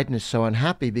why Biden is so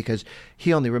unhappy, because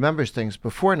he only remembers things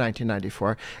before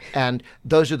 1994, and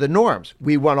those are the norms.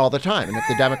 We won all the time, and if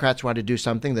the Democrats wanted to do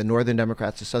something, the Northern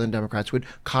Democrats, the Southern Democrats would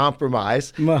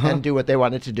compromise and do what they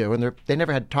wanted to do, and they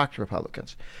never had to talk to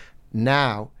Republicans.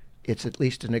 Now it's at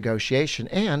least a negotiation,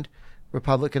 and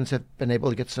Republicans have been able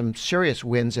to get some serious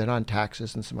wins in on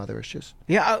taxes and some other issues.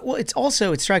 Yeah, well, it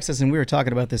strikes us, and we were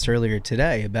talking about this earlier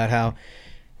today, about how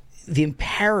the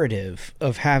imperative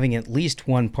of having at least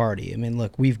one party. I mean,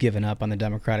 look, we've given up on the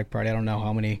Democratic Party. I don't know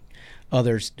how many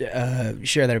others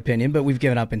share that opinion, but we've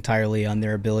given up entirely on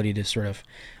their ability to sort of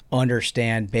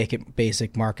understand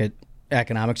basic market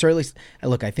economics, or at least,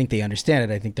 look, I think they understand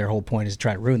it. I think their whole point is to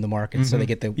try to ruin the market so they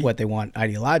get what they want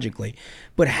ideologically.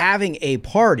 But having a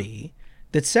party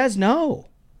that says no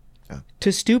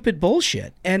to stupid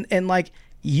bullshit and like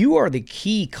you are the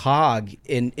key cog,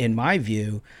 in my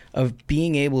view, of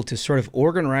being able to sort of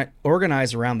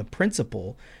organize around the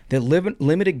principle that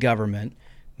limited government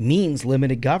means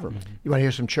limited government. You want to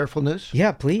hear some cheerful news?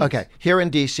 Yeah, please. Okay. Here in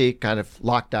D.C., kind of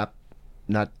locked up,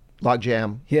 not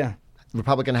logjam. Yeah.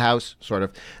 Republican House, sort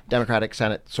of. Democratic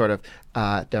Senate, sort of.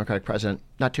 Democratic President.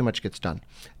 Not too much gets done.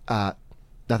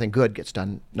 Nothing good gets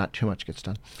done. Not too much gets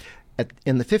done.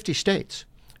 In the 50 states,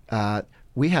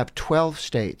 we have 12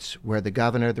 states where the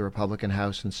governor, the Republican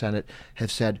House, and Senate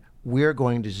have said, we're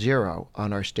going to zero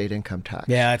on our state income tax.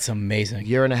 Yeah, that's amazing. A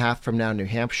year and a half from now, New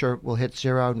Hampshire will hit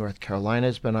zero. North Carolina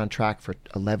has been on track for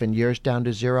 11 years down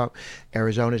to zero.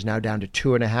 Arizona is now down to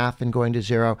 2.5 and going to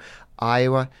zero.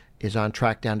 Iowa is on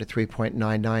track down to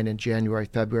 3.99 in January,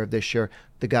 February of this year.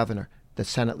 The governor, the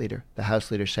Senate leader, the House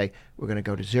leader say we're going to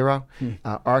go to zero.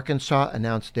 Arkansas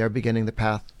announced they're beginning the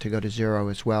path to go to zero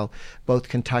as well. Both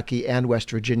Kentucky and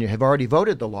West Virginia have already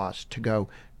voted the laws to go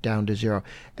down to zero.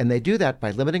 And they do that by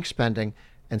limiting spending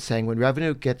and saying when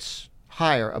revenue gets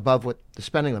higher above what the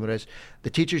spending limit is,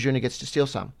 the teachers union gets to steal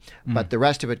some, but the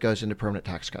rest of it goes into permanent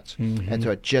tax cuts. And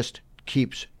so it just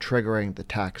keeps triggering the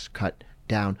tax cut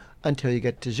down until you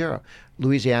get to zero.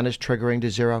 Louisiana's triggering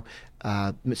to zero.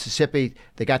 Mississippi,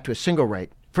 they got to a single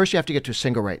rate. First, you have to get to a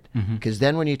single rate, because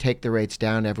then when you take the rates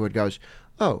down, everyone goes,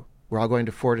 oh, we're all going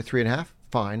to 4 to 3.5?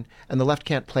 Fine. And the left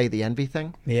can't play the envy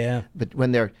thing. Yeah. But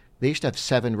when they used to have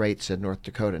 7 rates in North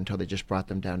Dakota until they just brought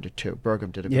them down to 2.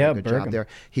 Progrum did a very good job there.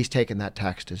 He's taken that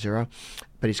tax to zero.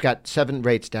 But he's got 7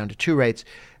 rates down to 2 rates.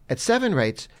 At 7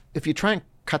 rates, if you try and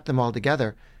cut them all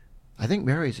together, I think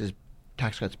Mary's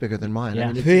tax cut's bigger than mine. Yeah.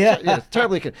 I mean, it's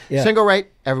terribly single rate,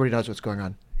 everybody knows what's going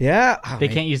on. Yeah. They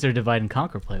can't use their divide and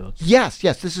conquer playbook. Yes.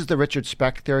 This is the Richard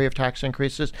Speck theory of tax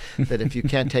increases, that if you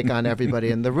can't take on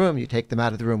everybody in the room, you take them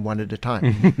out of the room one at a time.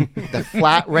 The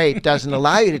flat rate doesn't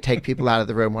allow you to take people out of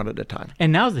the room one at a time.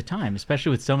 And now's the time, especially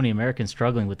with so many Americans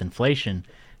struggling with inflation,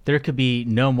 there could be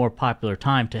no more popular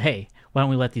time to, hey, why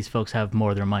don't we let these folks have more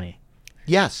of their money?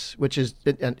 Yes, which is,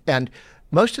 and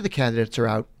most of the candidates are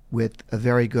out with a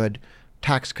very good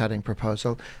tax cutting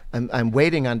proposal. I'm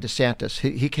waiting on DeSantis.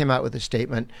 He came out with a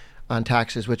statement on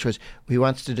taxes, which was he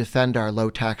wants to defend our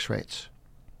low tax rates.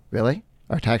 Really?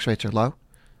 Our tax rates are low?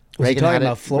 Was he talking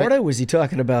about Florida? Was he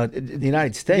talking about the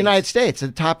United States? The United States.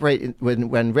 The top rate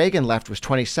when Reagan left was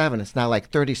 27. It's now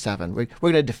like 37. We're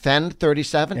going to defend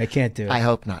 37? I can't do it. I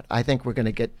hope not. I think we're going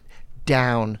to get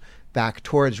down back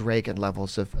towards Reagan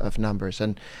levels of numbers.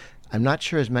 And I'm not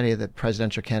sure as many of the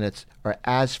presidential candidates are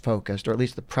as focused, or at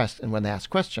least the press, and when they ask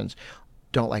questions,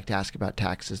 don't like to ask about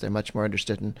taxes. They're much more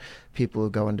interested in people who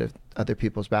go into other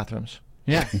people's bathrooms.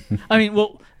 Yeah. I mean,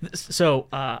 well, so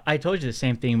I told you the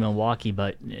same thing in Milwaukee,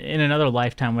 but in another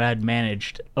lifetime when I had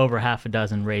managed over half a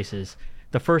dozen races,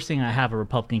 the first thing I have a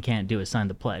Republican candidate do is sign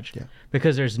the pledge. Yeah.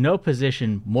 Because there's no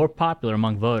position more popular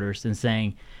among voters than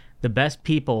saying the best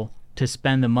people to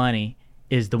spend the money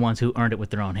is the ones who earned it with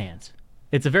their own hands.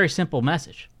 It's a very simple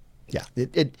message. Yeah,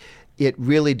 it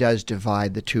really does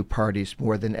divide the two parties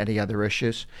more than any other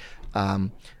issues. There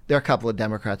are a couple of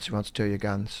Democrats who won't steal your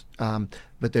guns,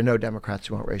 but there are no Democrats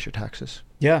who won't raise your taxes.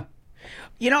 Yeah.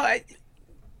 You know,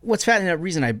 what's fascinating, the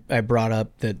reason I brought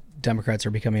up that Democrats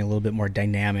are becoming a little bit more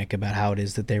dynamic about how it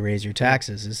is that they raise your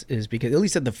taxes is because, at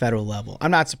least at the federal level,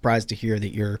 I'm not surprised to hear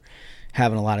that you're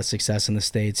having a lot of success in the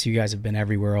States. You guys have been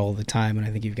everywhere all the time, and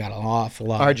I think you've got an awful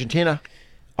lot. Argentina?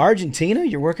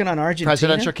 You're working on Argentina?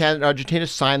 Presidential candidate Argentina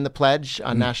signed the pledge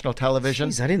on national television.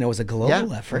 Jeez, I didn't know it was a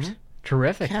global effort. Mm-hmm.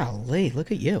 Terrific. Golly,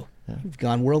 look at you. Yeah. You've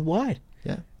gone worldwide.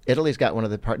 Yeah. Italy's got one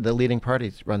of the leading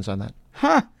parties runs on that.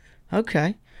 Huh.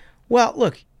 Okay. Well,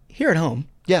 look, here at home.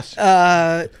 Yes.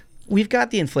 We've got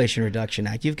the Inflation Reduction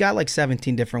Act. You've got like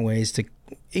 17 different ways to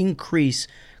increase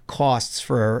costs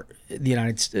for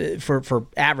the for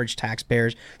average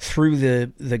taxpayers through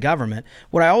the government.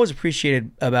 What I always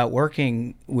appreciated about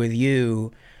working with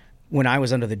you when I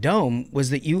was under the dome was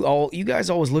that you guys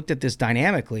always looked at this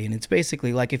dynamically, and it's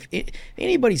basically like if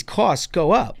anybody's costs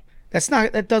go up,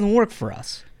 that doesn't work for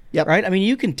us. Yep. Right? I mean,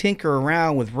 you can tinker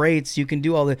around with rates, you can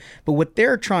do all that, but what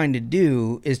they're trying to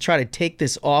do is try to take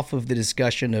this off of the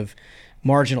discussion of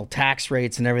marginal tax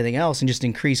rates and everything else and just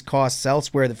increase costs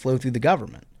elsewhere that flow through the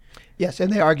government. Yes,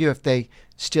 and they argue if they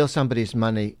steal somebody's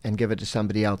money and give it to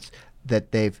somebody else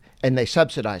and they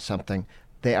subsidize something,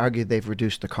 they argue they've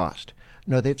reduced the cost.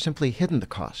 No, they've simply hidden the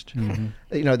cost.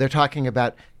 Mm-hmm. You know, they're talking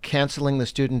about canceling the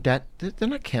student debt. They're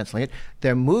not canceling it.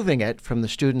 They're moving it from the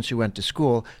students who went to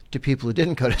school to people who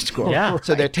didn't go to school. Yeah,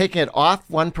 so they're taking it off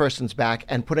one person's back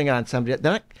and putting it on somebody else.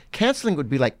 They're not canceling would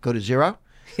be like go to zero,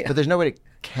 but there's no way to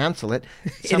cancel it.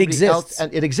 It exists.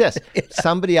 It exists.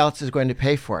 Somebody else is going to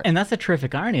pay for it. And that's the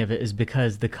terrific irony of it, is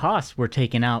because the costs were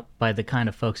taken out by the kind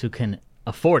of folks who can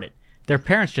afford it. Their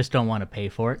parents just don't want to pay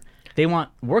for it. They want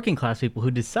working class people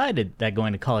who decided that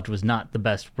going to college was not the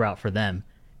best route for them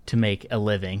to make a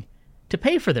living, to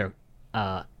pay for their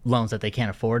loans that they can't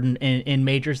afford in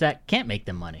majors that can't make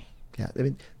them money. Yeah, I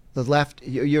mean, the left,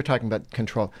 you're talking about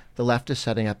control. The left is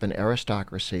setting up an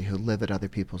aristocracy who live at other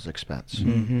people's expense.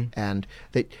 Mm-hmm. And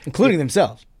including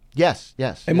themselves. Yes,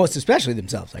 yes. And most especially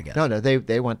themselves, I guess. No,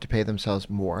 they want to pay themselves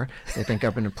more. They think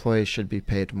government employees should be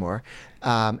paid more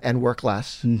and work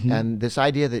less. Mm-hmm. And this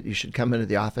idea that you should come into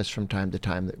the office from time to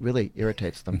time, that really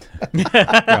irritates them.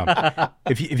 Yeah.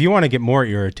 If you want to get more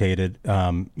irritated,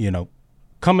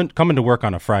 coming to work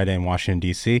on a Friday in Washington,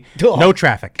 D.C., no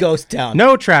traffic. Ghost town.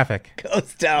 No traffic.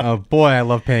 Ghost town. Oh, boy, I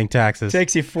love paying taxes.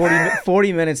 Takes you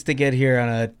 40 minutes to get here on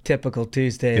a typical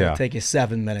Tuesday. Yeah. It'll take you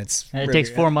 7 minutes. And it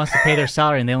takes 4 months to pay their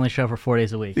salary, and they only show up for 4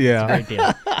 days a week. Yeah. It's a great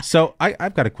deal. So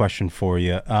I've got a question for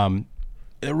you.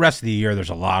 The rest of the year, there's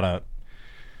a lot of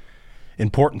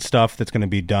important stuff that's going to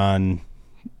be done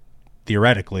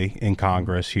theoretically in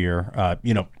Congress here,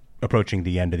 approaching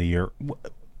the end of the year.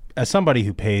 As somebody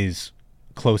who pays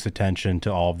close attention to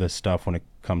all of this stuff when it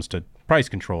comes to price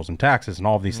controls and taxes and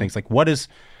all of these things, like what is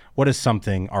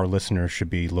something our listeners should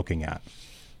be looking at?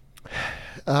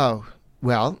 Oh,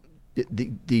 well,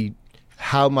 the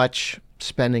how much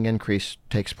spending increase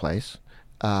takes place,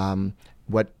 how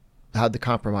the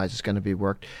compromise is going to be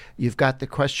worked. You've got the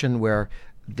question where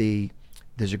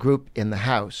there's a group in the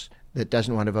House that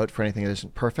doesn't want to vote for anything that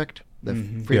isn't perfect. The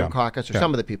Freedom Caucus, or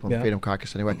some of the people in the Freedom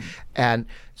Caucus anyway. And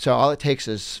so all it takes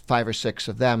is 5 or 6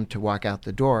 of them to walk out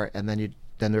the door, and then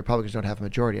the Republicans don't have a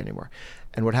majority anymore.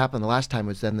 And what happened the last time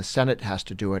was then the Senate has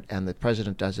to do it, and the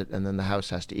president does it, and then the House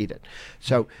has to eat it.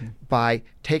 So by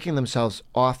taking themselves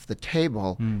off the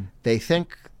table, they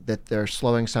think that they're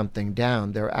slowing something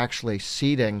down. They're actually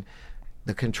ceding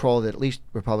the control that at least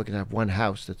Republicans have one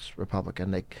House that's Republican.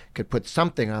 They could put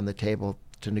something on the table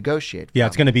to negotiate. Yeah,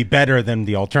 it's going to be better than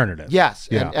the alternative. Yes,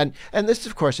 yeah. and this,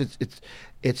 of course,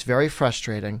 it's very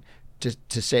frustrating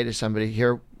to say to somebody,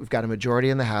 here we've got a majority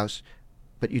in the House,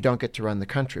 but you don't get to run the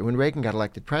country. When Reagan got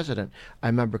elected president, I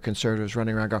remember conservatives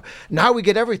running around going, now we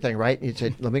get everything, right? And he'd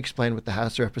say, let me explain what the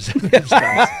House of Representatives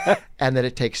does. And that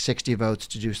it takes 60 votes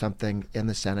to do something in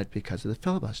the Senate because of the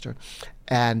filibuster.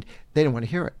 And they didn't want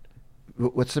to hear it.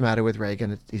 What's the matter with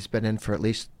Reagan? He's been in for at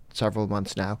least several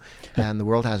months now, and the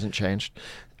world hasn't changed.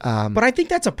 But I think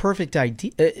that's a perfect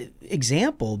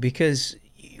example, because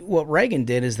what Reagan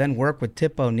did is then work with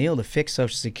Tip O'Neill to fix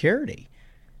Social Security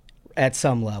at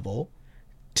some level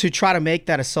to try to make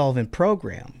that a solvent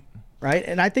program, right?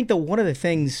 And I think that one of the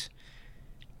things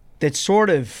that sort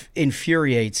of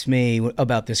infuriates me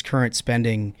about this current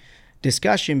spending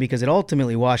discussion, because it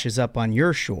ultimately washes up on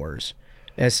your shores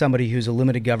as somebody who's a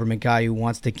limited government guy who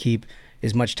wants to keep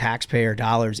as much taxpayer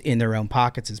dollars in their own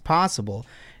pockets as possible,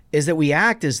 is that we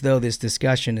act as though this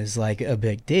discussion is like a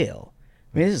big deal.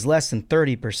 I mean, this is less than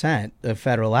 30% of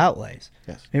federal outlays.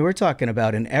 Yes. I mean, we're talking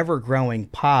about an ever-growing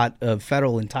pot of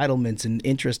federal entitlements and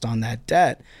interest on that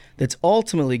debt that's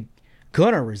ultimately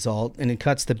going to result in it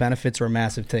cuts to benefits or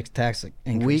massive tax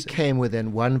increases. We came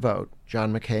within one vote,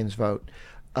 John McCain's vote,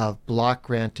 of block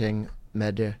granting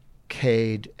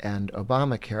Medicaid and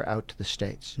Obamacare out to the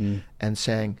states and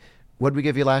saying, what did we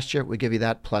give you last year? We give you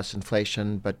that plus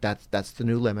inflation, but that's the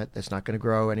new limit. It's not going to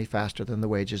grow any faster than the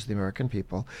wages of the American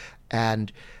people.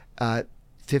 And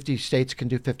 50 states can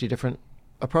do 50 different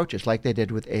approaches, like they did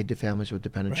with aid to families with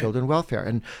dependent children welfare.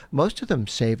 And most of them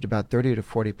saved about 30 to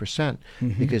 40%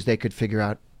 because they could figure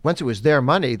out, once it was their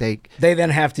money, they then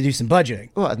have to do some budgeting.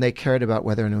 Well, and they cared about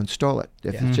whether anyone stole it.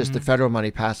 If it's just the federal money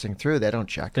passing through, they don't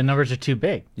check. The numbers are too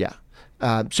big. Yeah.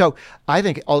 So I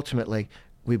think ultimately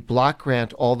we block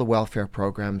grant all the welfare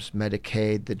programs,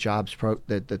 Medicaid, the jobs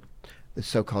the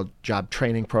so-called job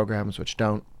training programs, which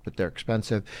don't, but they're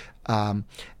expensive,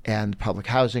 and public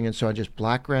housing and so on. Just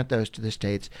block grant those to the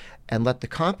states and let the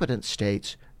competent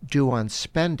states do on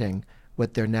spending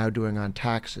what they're now doing on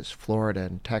taxes. Florida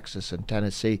and Texas and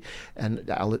Tennessee and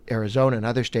Arizona and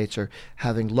other states are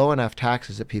having low enough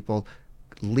taxes that people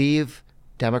leave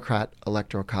Democrat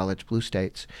electoral college blue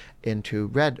states into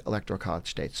red electoral college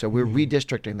states. So we're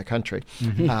redistricting the country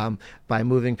by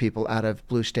moving people out of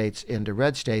blue states into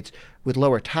red states with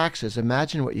lower taxes.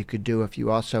 Imagine what you could do if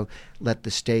you also let the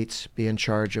states be in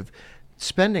charge of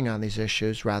spending on these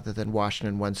issues rather than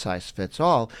Washington one size fits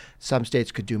all. Some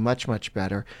states could do much, much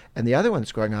better. And the other one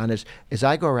that's going on is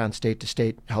I go around state to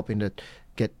state helping to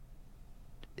get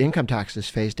income tax is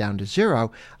phased down to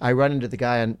zero, I run into the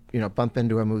guy and bump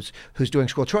into him who's doing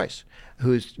school choice,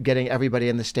 who's getting everybody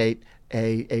in the state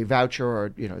a voucher,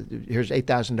 or here's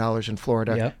 $8,000 in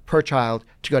Florida per child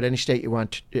to go to any state you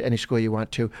want, any school you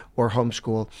want to, or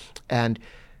homeschool. And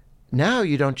now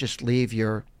you don't just leave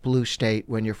your blue state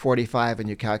when you're 45 and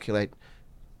you calculate,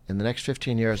 in the next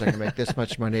 15 years I can make this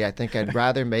much money. I think I'd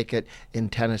rather make it in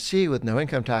Tennessee with no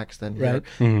income tax than here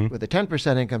with a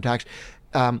 10% income tax.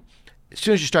 As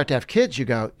soon as you start to have kids, you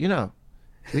go, we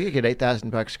could get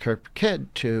 $8,000 per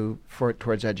kid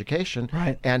towards education,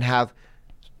 and have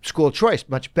school choice,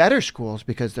 much better schools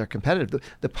because they're competitive.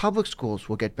 The public schools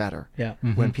will get better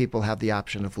when people have the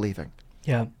option of leaving.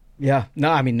 Yeah. Yeah. No,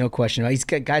 I mean, no question.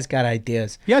 Guy's got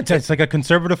ideas. Yeah, it's like a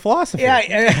conservative philosophy.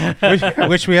 Yeah. I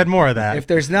wish we had more of that. If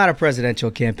there's not a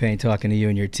presidential campaign talking to you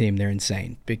and your team, they're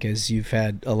insane, because you've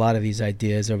had a lot of these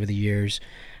ideas over the years.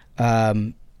 I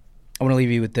want to leave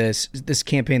you with this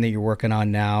campaign that you're working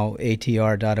on now,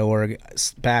 atr.org/IRA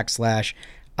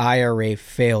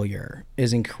failure,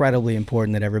 is incredibly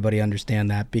important that everybody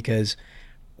understand that, because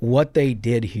what they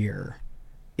did here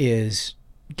is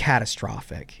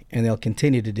catastrophic, and they'll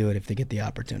continue to do it if they get the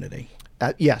opportunity.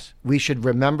 Yes, we should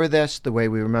remember this the way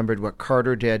we remembered what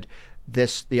Carter did.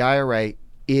 The IRA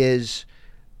is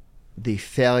the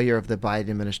failure of the Biden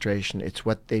administration. It's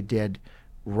what they did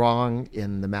wrong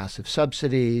in the massive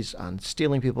subsidies, on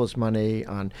stealing people's money,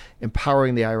 on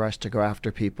empowering the IRS to go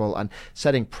after people, on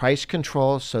setting price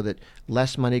controls so that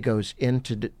less money goes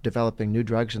into developing new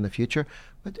drugs in the future.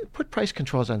 But put price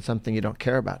controls on something you don't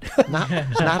care about, not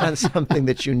on something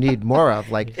that you need more of,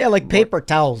 like paper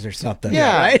towels or something.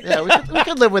 Yeah, right? We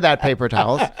could live without paper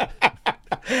towels.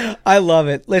 I love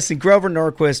it. Listen, Grover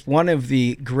Norquist, one of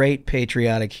the great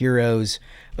patriotic heroes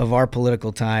of our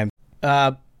political time.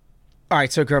 All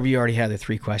right, so Grover, you already had the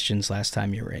 3 questions last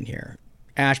time you were in here.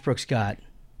 Ashbrook's got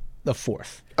the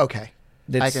 4th. Okay.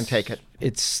 I can take it.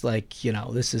 It's like,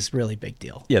 this is really big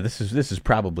deal. Yeah, this is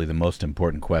probably the most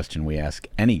important question we ask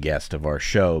any guest of our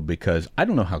show, because I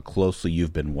don't know how closely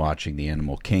you've been watching the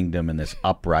animal kingdom and this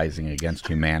uprising against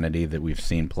humanity that we've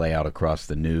seen play out across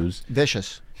the news.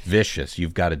 Vicious.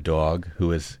 You've got a dog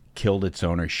who has killed its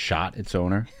owner, shot its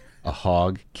owner. A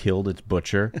hog killed its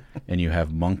butcher. And you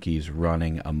have monkeys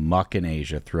running amok in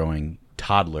Asia, throwing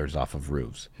toddlers off of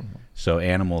roofs. Mm-hmm. So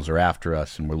animals are after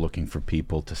us, and we're looking for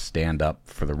people to stand up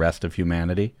for the rest of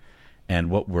humanity. And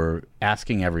what we're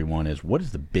asking everyone is, what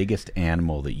is the biggest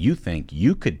animal that you think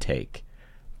you could take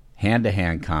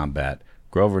hand-to-hand combat?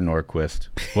 Grover Norquist,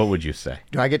 what would you say?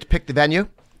 Do I get to pick the venue?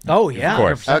 Oh, yeah. Of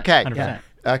course. 100%. Okay. 100%. Yeah.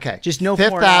 Okay. Just no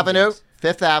Fifth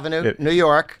Avenue, New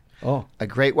York. Oh. A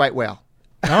great white whale.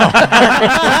 Oh.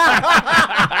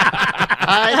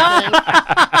 I think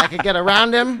I could get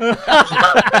around him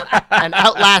and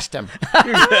outlast him.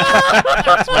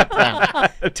 That's my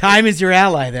plan. Time is your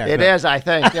ally there. It is, I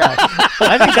think. Yeah.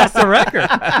 I think that's the record.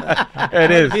 It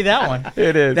is. Be that one.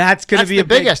 It is. That's going to be the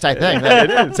biggest, I think.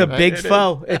 It is. It's a big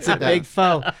foe. It's a big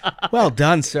foe. Well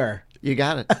done, sir. You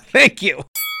got it. Thank you.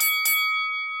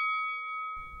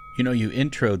 You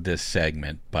introed this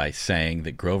segment by saying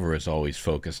that Grover is always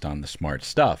focused on the smart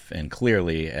stuff, and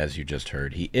clearly, as you just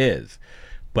heard, he is.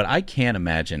 But I can't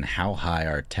imagine how high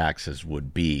our taxes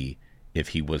would be if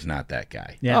he was not that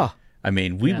guy. Yeah. Oh. I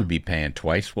mean, we would be paying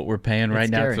twice what we're paying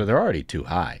right now, so they're already too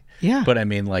high. Yeah. But I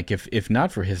mean, like, if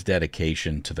not for his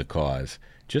dedication to the cause,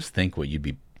 just think what you'd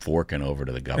be forking over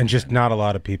to the government. And just not a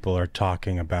lot of people are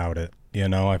talking about it.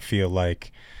 I feel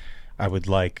like I would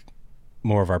like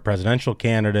more of our presidential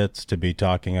candidates to be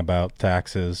talking about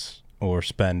taxes or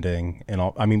spending and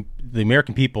all. I mean, the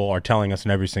American people are telling us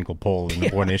in every single poll the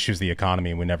number one issue is the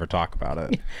economy, and we never talk about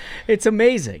it. It's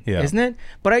amazing, isn't it?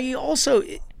 But he also,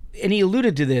 and he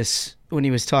alluded to this when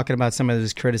he was talking about some of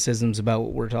his criticisms about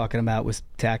what we're talking about with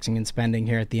taxing and spending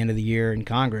here at the end of the year in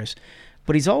Congress.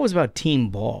 But he's always about team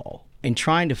ball and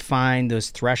trying to find those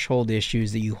threshold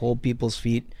issues that you hold people's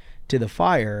feet to the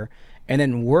fire and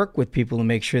then work with people to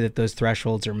make sure that those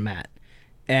thresholds are met.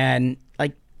 And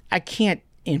I can't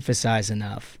emphasize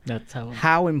enough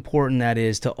how important that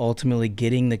is to ultimately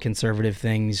getting the conservative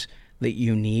things that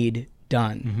you need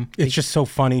done. Mm-hmm. It's just so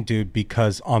funny, dude,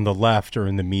 because on the left or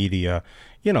in the media,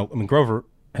 Grover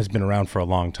has been around for a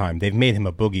long time. They've made him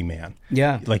a boogeyman.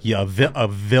 Yeah. A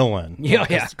villain.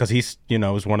 Yeah. Because he's,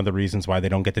 is one of the reasons why they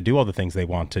don't get to do all the things they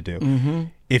want to do. Mm-hmm.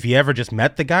 If you ever just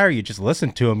met the guy or you just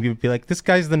listened to him, you'd be like, this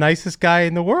guy's the nicest guy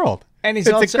in the world. And it's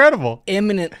also incredible.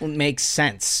 Eminently makes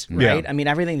sense, right? Yeah. I mean,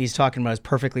 everything he's talking about is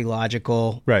perfectly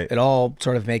logical. Right. It all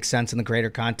sort of makes sense in the greater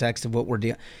context of what we're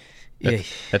dealing.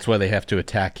 That's why they have to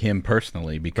attack him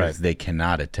personally, because they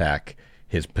cannot attack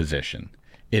his position.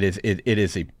 It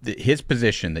is his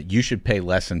position that you should pay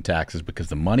less in taxes because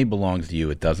the money belongs to you.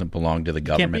 It doesn't belong to the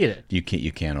government. You can't beat it.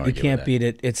 You can't argue. You can't with beat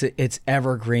it. It's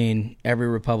evergreen. Every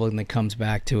Republican that comes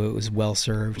back to it was well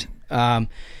served. All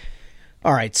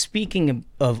right. Speaking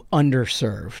of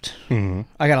underserved,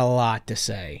 I got a lot to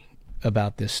say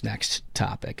about this next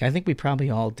topic. I think we probably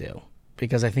all do,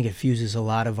 because I think it fuses a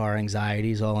lot of our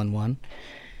anxieties all in one.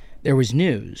 There was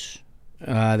news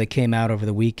that came out over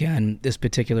the weekend. This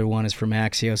particular one is from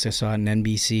Axios. I saw it on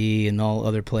NBC and all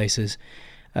other places.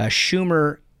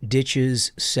 Schumer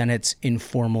ditches Senate's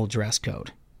informal dress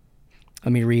code.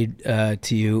 Let me read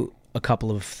to you a couple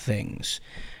of things.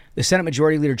 The Senate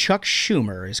Majority Leader Chuck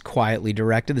Schumer has quietly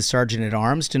directed the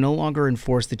Sergeant-at-Arms to no longer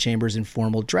enforce the chamber's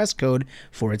informal dress code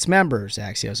for its members,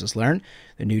 Axios has learned.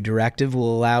 The new directive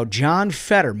will allow John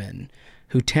Fetterman,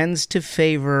 who tends to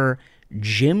favor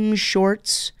gym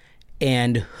shorts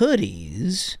and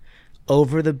hoodies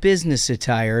over the business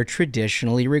attire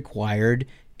traditionally required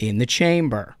in the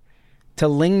chamber, to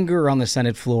linger on the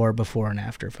Senate floor before and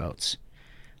after votes.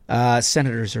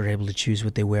 Senators are able to choose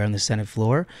what they wear on the Senate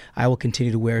floor. I will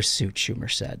continue to wear a suit, Schumer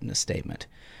said in a statement.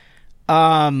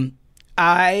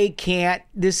 I can't.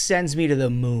 This sends me to the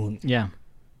moon. Yeah.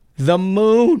 The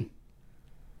moon.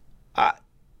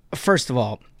 First of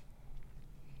all,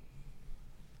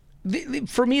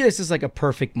 for me, this is like a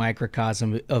perfect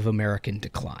microcosm of American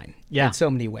decline. Yeah. In so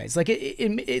many ways. Like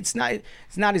it's not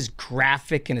as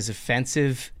graphic and as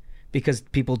offensive because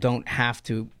people don't have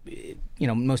to,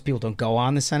 most people don't go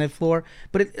on the Senate floor.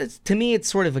 But it's, to me, it's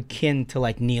sort of akin to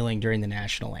like kneeling during the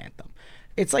national anthem.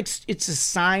 It's like, it's a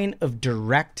sign of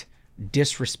direct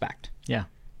disrespect. Yeah.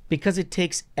 Because it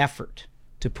takes effort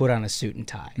to put on a suit and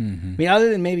tie. I mean, other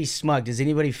than maybe smug, does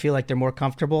anybody feel like they're more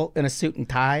comfortable in a suit and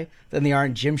tie than they are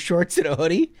in gym shorts and a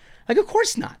hoodie? Like, of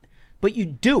course not. But you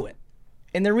do it.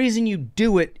 And the reason you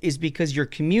do it is because you're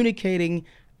communicating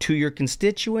to your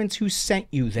constituents who sent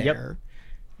you there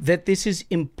that this is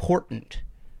important.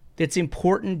 That's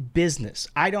important business.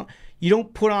 You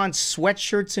don't put on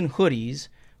sweatshirts and hoodies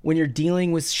when you're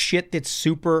dealing with shit that's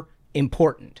super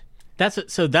important. That's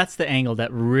the angle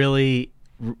that really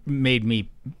made me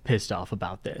pissed off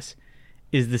about this,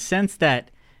 is the sense that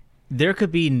there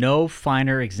could be no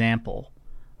finer example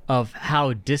of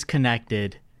how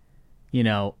disconnected,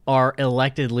 our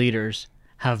elected leaders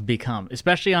have become,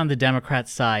 especially on the Democrat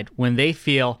side, when they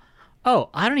feel,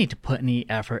 oh, I don't need to put any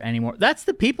effort anymore. That's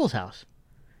the people's house.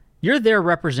 You're there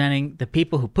representing the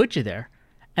people who put you there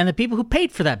and the people who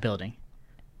paid for that building.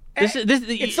 Show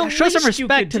some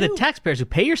respect to the taxpayers who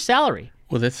pay your salary.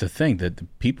 Well, that's the thing, that the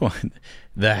people,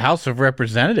 the House of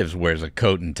Representatives wears a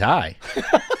coat and tie.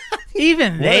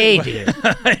 Even they do.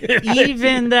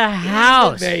 Even the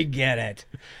House. They get it.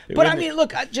 But I mean,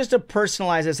 look, just to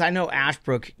personalize this, I know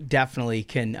Ashbrook definitely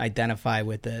can identify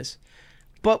with this.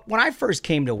 But when I first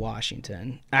came to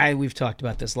Washington, we've talked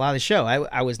about this a lot of the show.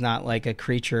 I was not like a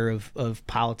creature of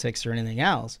politics or anything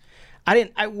else.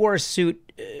 I wore a suit,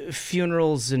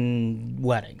 funerals and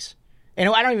weddings. And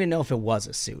I don't even know if it was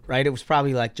a suit, right? It was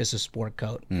probably like just a sport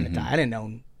coat and a tie. I didn't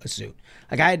own a suit.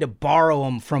 Like, I had to borrow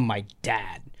them from my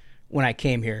dad when I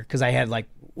came here because I had, like,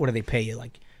 what do they pay you,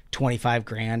 like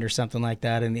 $25,000 or something like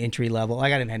that in the entry level.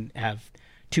 Like, I didn't have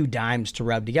 2 dimes to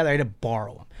rub together. I had to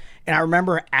borrow them. And I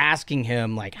remember asking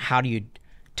him, like, how do you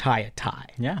tie a tie?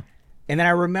 Yeah. And then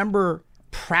I remember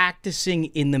practicing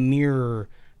in the mirror,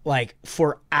 like,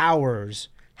 for hours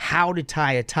how to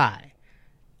tie a tie.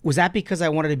 Was that because I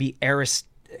wanted to be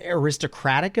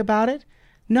aristocratic about it?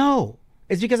 No.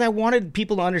 It's because I wanted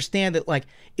people to understand that, like,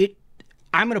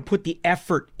 I'm going to put the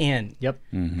effort in. Yep.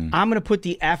 I'm going to put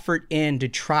the effort in to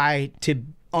try to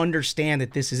understand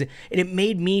that this is it. And it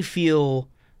made me feel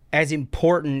as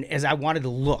important as I wanted to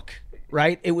look,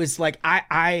 right? It was like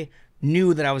I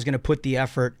knew that I was going to put the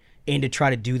effort in to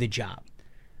try to do the job.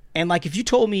 And, like, if you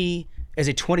told me as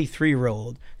a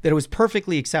 23-year-old that it was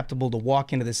perfectly acceptable to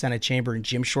walk into the Senate chamber in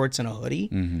gym shorts and a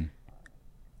hoodie,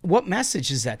 what message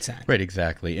does that send? Right,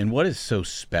 exactly. And what is so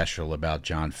special about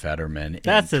John Fetterman in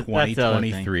that's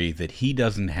 2023 that he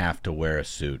doesn't have to wear a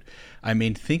suit? I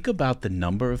mean, think about the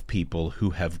number of people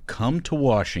who have come to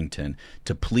Washington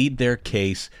to plead their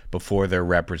case before their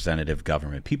representative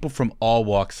government, people from all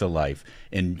walks of life.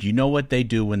 And you know what they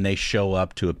do when they show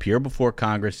up to appear before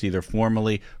Congress, either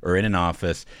formally or in an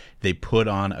office? They put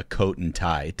on a coat and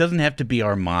tie. It doesn't have to be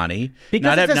Armani.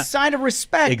 Because it's a sign of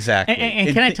respect. Exactly.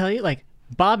 And can I tell you, like,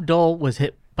 Bob Dole was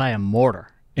hit by a mortar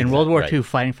in World War II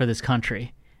fighting for this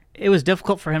country. It was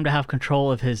difficult for him to have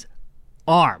control of his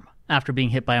arm. after being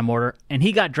hit by a mortar, and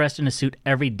he got dressed in a suit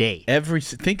every day.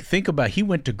 Think about, he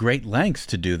went to great lengths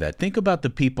to do that. Think about the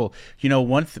people.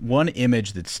 One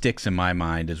image that sticks in my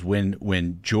mind is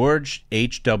when George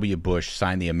H.W. Bush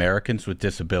signed the Americans with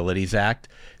Disabilities Act,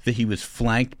 that he was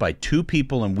flanked by 2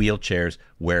 people in wheelchairs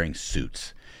wearing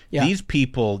suits. Yeah. These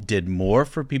people did more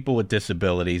for people with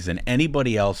disabilities than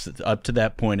anybody else up to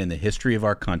that point in the history of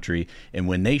our country. And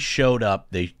when they showed up,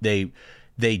 they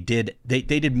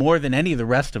did more than any of the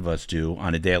rest of us do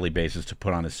on a daily basis to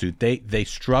put on a suit. They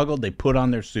struggled. They put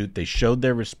on their suit. They showed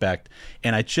their respect.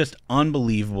 And it's just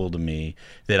unbelievable to me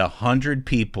that 100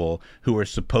 people who are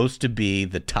supposed to be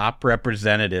the top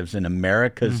representatives in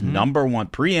America's number one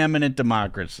preeminent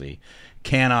democracy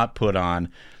cannot put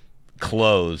on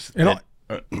clothes.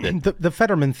 The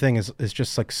Fetterman thing is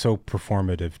just like so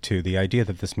performative too. The idea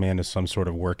that this man is some sort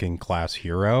of working class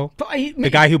hero, the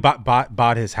guy who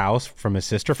bought his house from his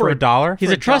sister for $1. He's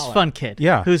a trust fund kid.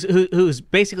 Yeah, who's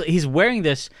basically he's wearing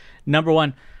this number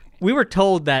one. We were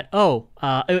told that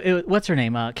what's her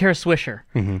name? Kara Swisher.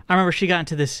 Mm-hmm. I remember she got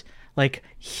into this like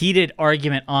heated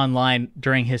argument online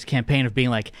during his campaign of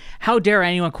being like, "How dare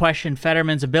anyone question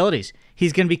Fetterman's abilities?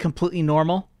 He's going to be completely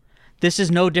normal. This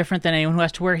is no different than anyone who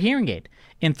has to wear a hearing aid.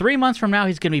 In 3 months from now,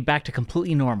 he's going to be back to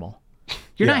completely normal."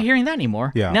 You're not hearing that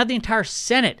anymore. Yeah. Now the entire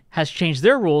Senate has changed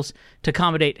their rules to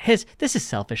accommodate his. This is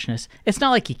selfishness. It's not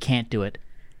like he can't do it.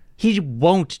 He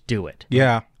won't do it.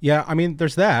 Yeah. I mean,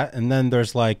 there's that, and then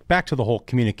there's like back to the whole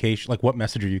communication. Like, what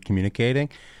message are you communicating?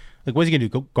 Like, what's he going to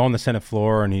do? Go on the Senate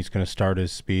floor, and he's going to start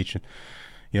his speech and,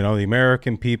 the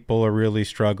American people are really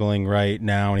struggling right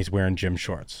now, and he's wearing gym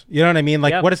shorts. You know what I mean?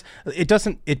 Like, what is it?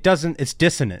 Doesn't it's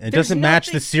dissonant. It doesn't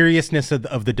match the seriousness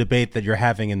of the debate that you're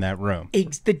having in that room.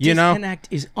 The disconnect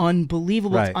is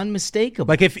unbelievable. Right. It's unmistakable.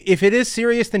 Like, if it is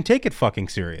serious, then take it fucking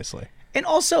seriously. And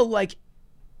also, like,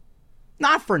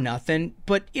 not for nothing,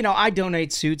 but I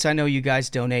donate suits. I know you guys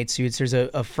donate suits. There's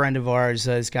a friend of ours,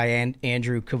 this guy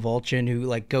Andrew Kavolchin, who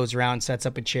like goes around, sets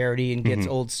up a charity, and gets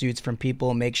old suits from people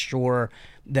and makes sure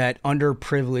that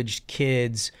underprivileged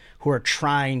kids who are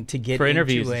trying to get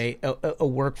into a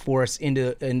workforce,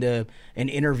 into an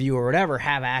interview or whatever,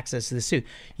 have access to the suit.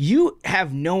 You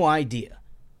have no idea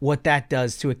what that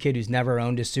does to a kid who's never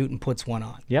owned a suit and puts one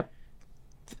on. Yep.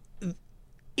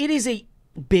 It is a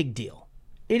big deal.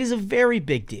 It is a very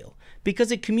big deal because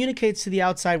it communicates to the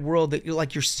outside world that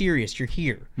you're serious. You're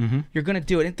here. Mm-hmm. You're going to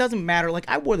do it. It doesn't matter. Like,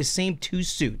 I wore the same 2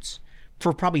 suits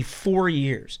for probably 4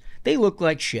 years. They looked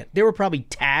like shit. They were probably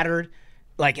tattered,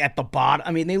 like at the bottom.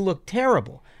 I mean, they looked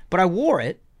terrible. But I wore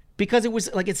it because it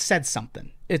was like it said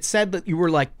something. It said that you were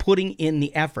like putting in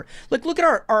the effort. Like, look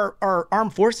at our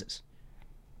armed forces.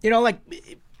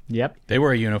 Yep. They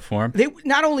wear a uniform. They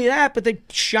not only that, but they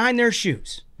shine their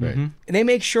shoes. Right. And they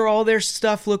make sure all their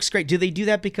stuff looks great. Do they do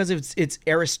that because it's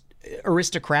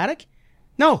aristocratic?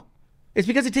 No. It's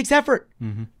because it takes effort.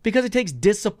 Mm-hmm. Because it takes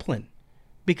discipline.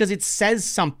 Because it says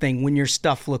something when your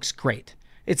stuff looks great.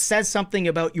 It says something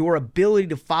about your ability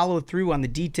to follow through on the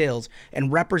details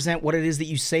and represent what it is that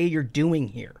you say you're doing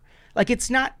here. Like, this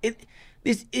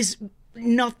is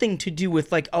nothing to do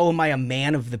with like, oh, am I a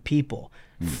man of the people?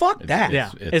 Fuck that.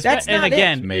 That's and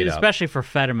again, especially for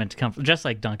Fetterman to come, just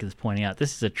like Duncan's pointing out,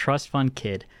 this is a trust fund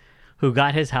kid who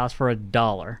got his house for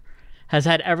 $1, has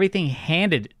had everything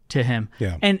handed to him,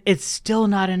 and it's still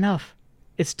not enough.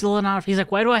 It's still not enough. He's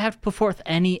like, why do I have to put forth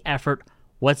any effort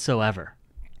whatsoever?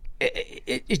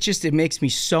 It makes me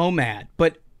so mad.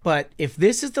 But if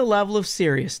this is the level of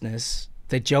seriousness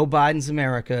that Joe Biden's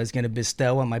America is going to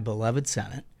bestow on my beloved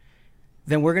Senate,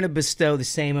 then we're going to bestow the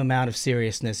same amount of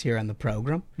seriousness here on the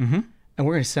program. Mm-hmm. And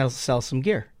we're going to sell some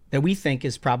gear that we think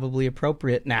is probably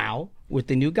appropriate now with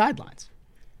the new guidelines.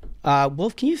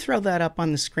 Wolf, can you throw that up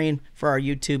on the screen for our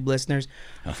YouTube listeners?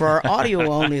 For our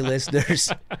audio-only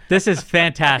listeners. This is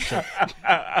fantastic.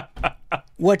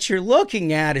 What you're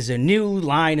looking at is a new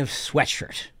line of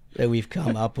sweatshirt that we've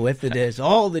come up with. It is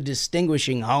all the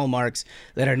distinguishing hallmarks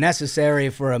that are necessary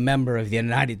for a member of the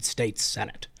United States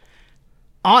Senate.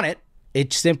 On it,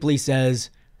 it simply says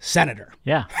senator.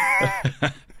 Yeah.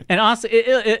 And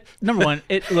honestly, number one,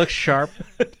 it looks sharp,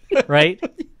 right?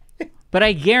 But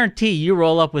I guarantee you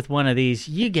roll up with one of these,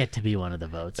 you get to be one of the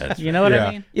votes. You know what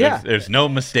I mean? Yeah. There's no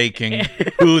mistaking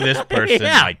who this person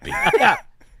might be. Yeah.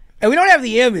 And we don't have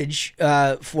the image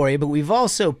for you, but we've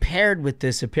also paired with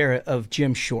this a pair of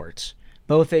gym shorts,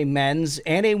 both a men's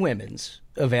and a women's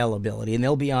availability, and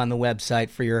they'll be on the website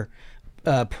for your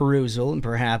perusal and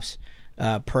perhaps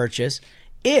purchase.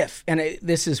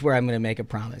 This is where I'm going to make a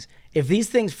promise. If these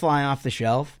things fly off the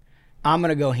shelf, I'm going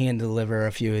to go hand deliver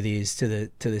a few of these to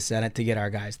the Senate to get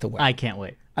our guys to wear. I can't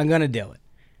wait. I'm going to do it.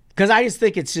 Because I just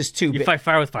think it's just too You big. fight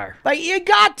fire with fire. Like, you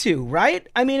got to, right?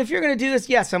 I mean, if you're going to do this,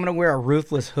 yes, I'm going to wear a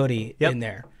Ruthless hoodie in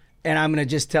there. And I'm going to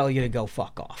just tell you to go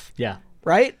fuck off. Yeah.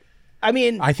 Right? I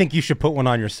mean... I think you should put one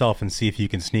on yourself and see if you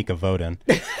can sneak a vote in.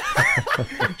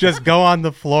 Just go on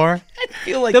the floor. I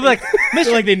feel like, They'll be like, I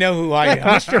feel like they know who I am.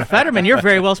 Mr. Fetterman, you're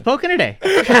very well spoken today.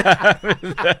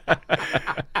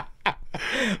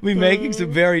 We're making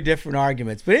some very different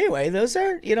arguments. But anyway, those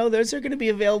are going to be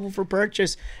available for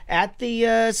purchase at the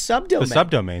subdomain. The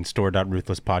subdomain,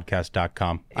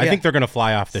 store.ruthlesspodcast.com. I think they're going to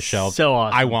fly off the shelves. So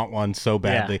awesome. I want one so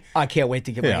badly. Yeah. I can't wait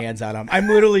to get my hands on them. I'm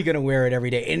literally going to wear it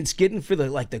every day. And it's getting for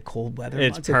the cold weather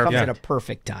It's months. It comes perfect. at a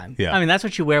perfect time. Yeah. I mean, that's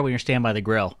what you wear when you're standing by the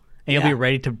grill. And you'll be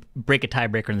ready to break a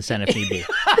tiebreaker in the Senate if need be.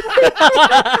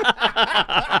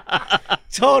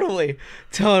 Totally.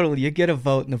 You get a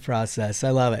vote in the process. I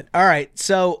love it. All right.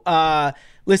 So,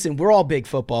 listen, we're all big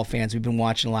football fans. We've been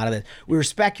watching a lot of this. We were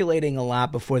speculating a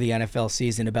lot before the NFL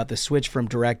season about the switch from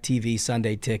DirecTV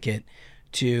Sunday Ticket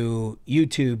to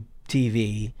YouTube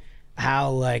TV,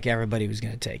 how, like, everybody was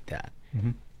going to take that.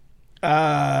 Mm-hmm.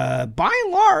 By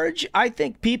and large, I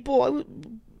think people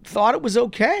thought it was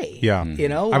okay. Yeah. You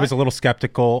know? I was a little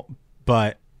skeptical,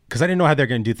 but because I didn't know how they're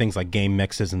going to do things like game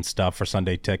mixes and stuff for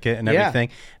Sunday Ticket and everything.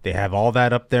 They have all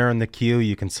that up there in the queue.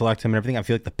 You can select them and everything. I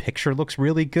feel like the picture looks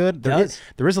really good. There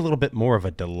is a little bit more of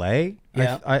a delay.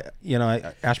 Yeah.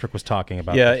 Ashbrook was talking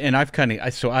about Yeah, this. and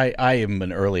I am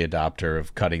an early adopter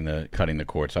of cutting the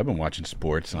cord. So I've been watching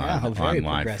sports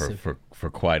online for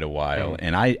quite a while.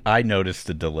 And I noticed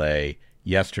the delay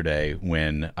yesterday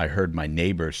when I heard my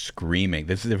neighbor screaming.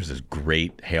 There was this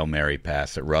great Hail Mary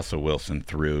pass that Russell Wilson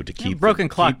threw to keep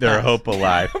their hope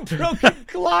alive. Broken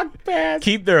clock pass.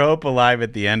 Keep their hope alive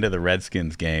at the end of the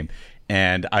Redskins game.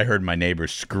 And I heard my neighbor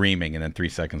screaming, and then 3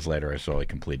 seconds later I saw he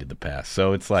completed the pass.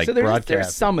 So it's like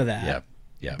there's some of that.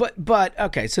 Yeah. But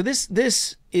okay, so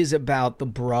this is about the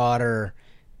broader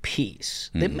piece.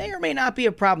 That may or may not be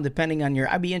a problem depending on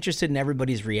I'd be interested in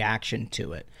everybody's reaction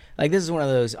to it. Like, this is one of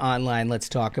those online let's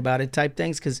talk about it type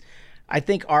things, because I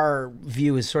think our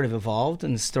view is sort of evolved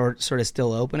and sort of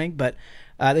still opening. But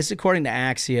this is according to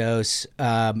Axios.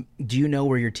 Do you know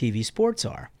where your TV sports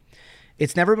are?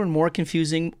 It's never been more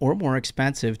confusing or more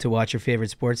expensive to watch your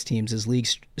favorite sports teams as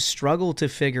leagues struggle to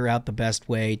figure out the best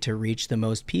way to reach the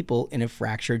most people in a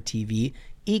fractured TV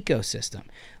ecosystem.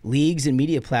 Leagues and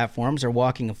media platforms are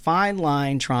walking a fine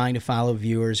line trying to follow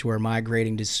viewers who are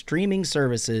migrating to streaming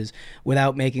services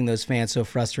without making those fans so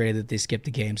frustrated that they skip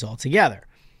the games altogether.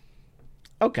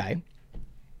 Okay.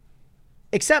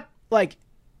 Except, like,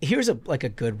 here's a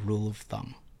good rule of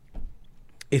thumb.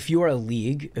 If you are a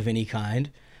league of any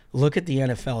kind, look at the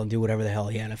NFL and do whatever the hell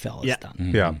the NFL has done.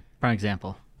 Mm-hmm. Yeah. Prime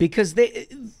example. Because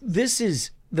this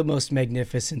is the most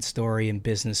magnificent story in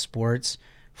business sports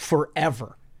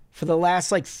forever, for the last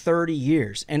 30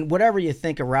 years. And whatever you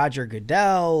think of Roger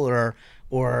Goodell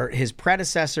or his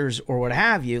predecessors or what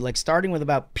have you, like starting with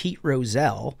about Pete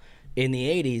Rozelle in the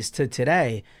 80s to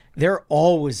today, they're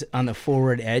always on the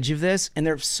forward edge of this. And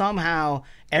they're somehow,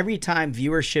 every time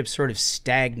viewership sort of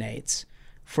stagnates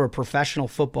for professional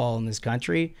football in this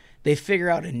country, they figure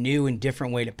out a new and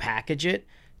different way to package it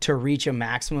to reach a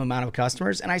maximum amount of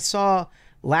customers. And I saw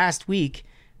last week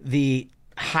the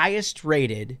highest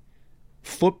rated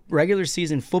regular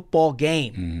season football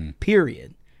game,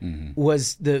 period,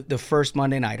 was the first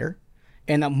Monday Nighter.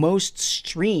 And the most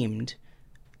streamed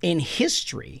in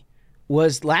history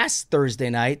was last Thursday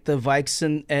night, the Vikes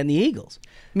and the Eagles.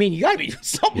 I mean, you got to be doing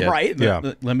something right.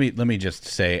 Yeah. Let me just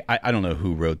say, I don't know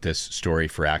who wrote this story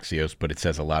for Axios, but it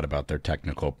says a lot about their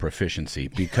technical proficiency,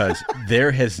 because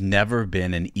there has never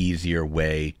been an easier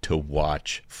way to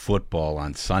watch football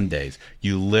on Sundays.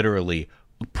 You literally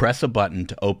press a button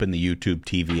to open the YouTube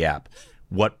TV app.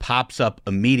 What pops up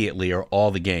immediately are all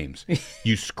the games.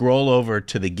 You scroll over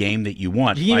to the game that you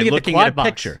want by looking at a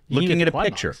picture. Or you can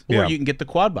get the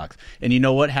quad box. And you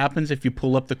know what happens if you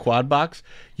pull up the quad box?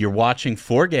 You're watching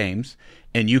 4 games,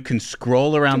 and you can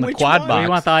scroll around the quad box you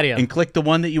want the audio. and click the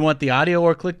one that you want the audio,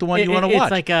 or click the one you want to watch.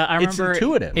 It's like I remember it's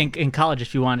intuitive. In college,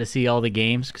 if you wanted to see all the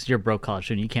games, because you're a broke college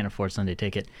student, you can't afford Sunday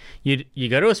Ticket. You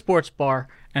go to a sports bar,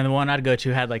 and the one I'd go to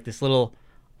had like this little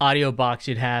audio box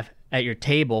you'd have at your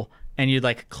table, and you'd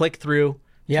click through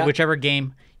to whichever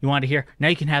game you want to hear. Now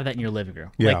you can have that in your living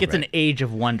room. It's an age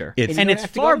of wonder. It's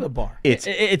far the bar.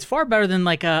 It's far better than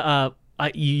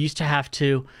you used to have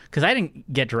to, because I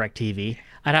didn't get DirecTV.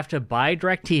 I'd have to buy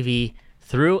DirecTV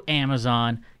through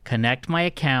Amazon, connect my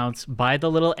accounts, buy the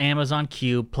little Amazon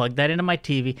Cube, plug that into my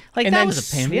TV. That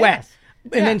was a pain in the ass.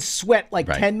 and then sweat like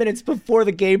 10 minutes before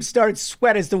the game starts,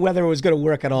 sweat as to whether it was going to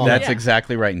work at all. That's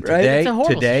exactly right. And today, It's a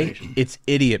horrible situation. it's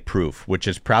idiot-proof, which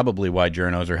is probably why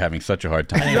journos are having such a hard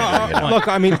time. figuring it out. Look,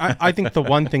 I mean, I think the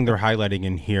one thing they're highlighting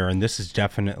in here, and this is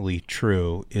definitely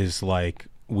true, is like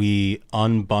we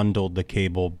unbundled the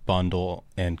cable bundle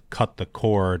and cut the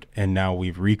cord, and now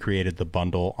we've recreated the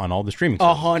bundle on all the streaming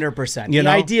services. 100%. You The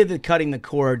know? idea that cutting the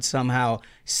cord somehow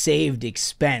saved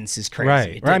expense is crazy.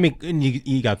 Right. It Right. I didn't. mean,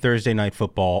 you got Thursday Night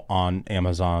Football on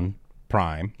Amazon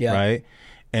Prime, Yeah. right?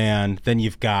 And then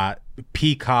you've got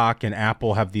Peacock and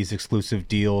Apple have these exclusive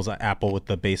deals, Apple with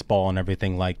the baseball and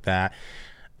everything like that.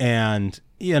 And,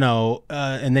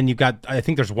 and then you've got, I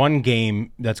think there's one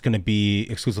game that's going to be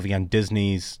exclusively on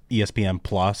Disney's ESPN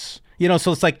Plus.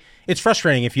 So it's like, it's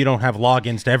frustrating if you don't have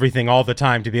logins to everything all the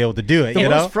time to be able to do it. The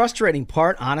most frustrating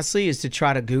part, honestly, is to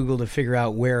try to Google to figure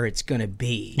out where it's going to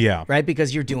be. Yeah. Right?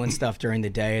 Because you're doing stuff during the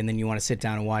day, and then you want to sit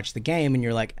down and watch the game, and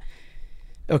you're like,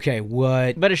 okay,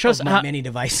 what? But it shows of my how many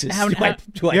devices how, do I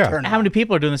turn how on? many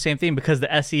people are doing the same thing because the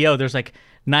SEO. There's like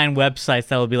 9 websites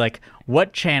that will be like,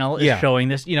 what channel is showing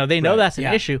this? They know that's an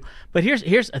issue. But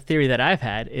here's a theory that I've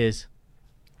had is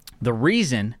the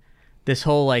reason this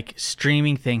whole like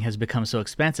streaming thing has become so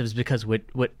expensive is because what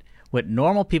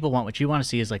normal people want, what you want to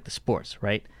see is like the sports,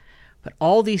 right? But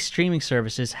all these streaming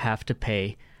services have to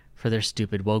pay for their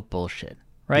stupid woke bullshit.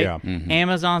 Right? Yeah. Mm-hmm.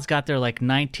 Amazon's got their like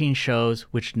 19 shows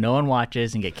which no one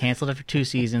watches and get canceled after 2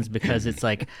 seasons because it's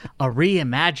like a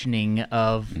reimagining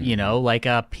of, like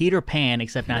a Peter Pan,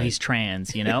 except now he's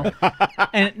trans,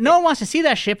 And no one wants to see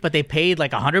that shit, but they paid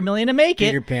like $100 million to make it.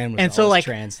 Peter Pan was and so always like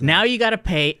trans. now you got to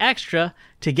pay extra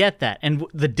to get that. And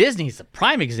the Disney's a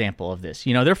prime example of this.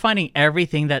 They're finding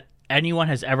everything that anyone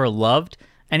has ever loved,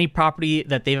 any property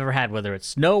that they've ever had, whether it's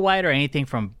Snow White or anything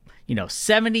from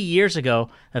 70 years ago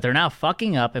that they're now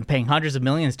fucking up and paying hundreds of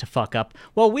millions to fuck up.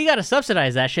 Well, we got to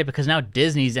subsidize that shit because now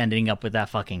Disney's ending up with that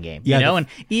fucking game. And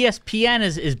ESPN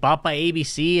is bought by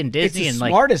ABC and Disney. It's the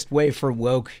and smartest way for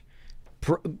woke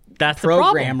that's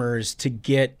programmers to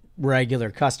get regular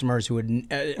customers who would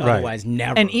otherwise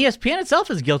never. And ESPN itself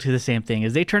is guilty of the same thing.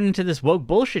 Is they turn into this woke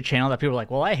bullshit channel that people are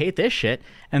like, well, I hate this shit,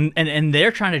 and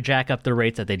they're trying to jack up the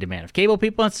rates that they demand of cable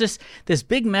people. It's just this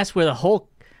big mess where the whole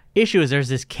issue is there's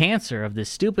this cancer of this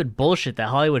stupid bullshit that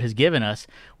Hollywood has given us,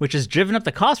 which has driven up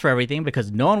the cost for everything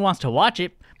because no one wants to watch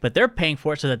it, but they're paying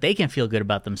for it so that they can feel good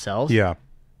about themselves. Yeah.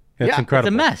 It's incredible.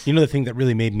 It's a mess. The thing that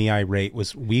really made me irate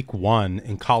was week 1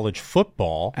 in college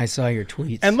football. I saw your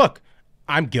tweets. And look,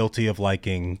 I'm guilty of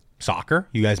liking soccer.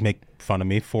 You guys make fun of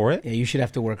me for it. Yeah, you should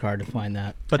have to work hard to find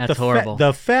that. But that's horrible.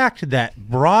 The fact that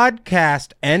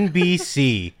broadcast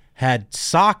NBC had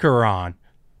soccer on,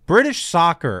 British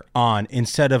soccer on,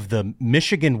 instead of the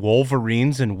Michigan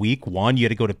Wolverines in week 1, you had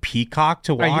to go to Peacock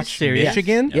to watch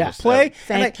Michigan play.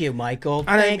 Thank you, Michael.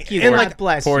 Thank you. And God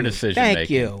bless poor you. decision Thank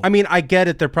making. you. I mean, I get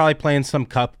it. They're probably playing some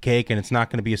cupcake, and it's not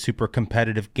going to be a super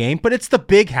competitive game, but it's the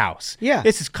big house. Yeah.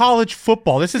 This is college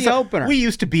football. This is the opener. We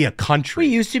used to be a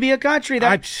country.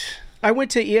 I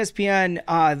went to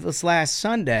ESPN this last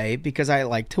Sunday because I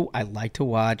like to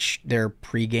watch their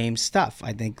pregame stuff.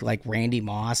 I think like Randy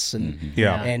Moss and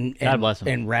God bless him.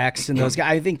 and Rex and those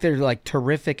guys. I think they're like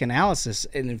terrific analysis,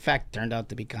 and in fact turned out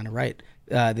to be kind of right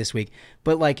this week.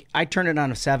 But like I turned it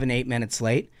on 7-8 minutes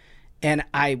late, and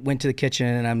I went to the kitchen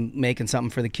and I'm making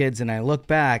something for the kids, and I look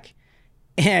back,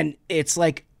 and it's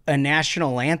like a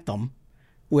national anthem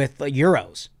with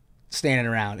Euros standing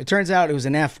around. It turns out it was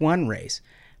an F1 race.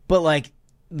 But, like,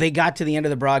 they got to the end of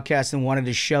the broadcast and wanted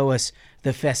to show us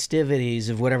the festivities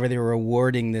of whatever they were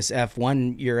awarding this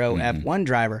F1 F1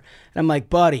 driver. And I'm like,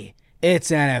 buddy,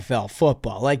 it's NFL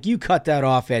football. Like, you cut that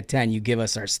off at 10, you give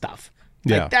us our stuff.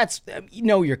 Yeah. Like, that's,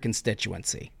 your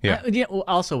constituency. Yeah.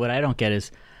 Also, what I don't get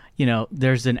is,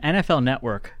 there's an NFL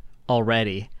network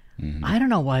already. Mm-hmm. I don't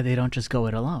know why they don't just go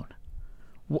it alone.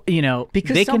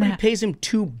 Because they somebody pays them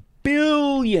 $2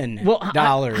 billion.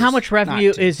 How much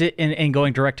revenue is it in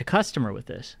going direct to customer with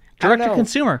this? Direct to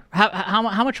consumer. How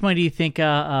much money do you think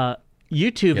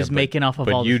YouTube is making off of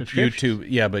all the subscriptions?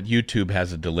 But YouTube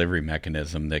has a delivery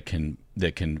mechanism that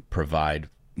can provide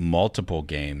multiple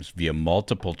games via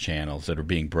multiple channels that are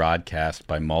being broadcast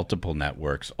by multiple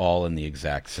networks, all in the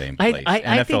exact same place.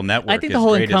 I think the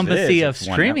whole incumbency of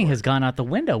streaming has gone out the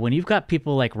window. When you've got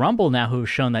people like Rumble now who've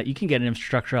shown that you can get an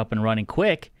infrastructure up and running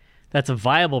quick, that's a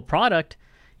viable product.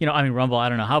 Rumble, I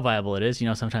don't know how viable it is.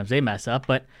 Sometimes they mess up,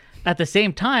 but at the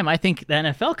same time, I think the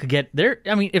NFL could get their.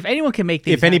 I mean, if anyone can make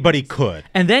these, if anybody could,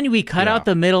 and then we cut out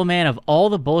the middleman of all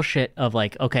the bullshit of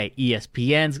like, okay,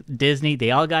 ESPN's, Disney,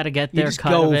 they all got to get their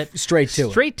cut of it. Straight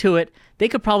to it. They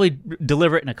could probably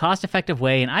deliver it in a cost-effective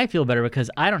way, and I feel better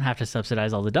because I don't have to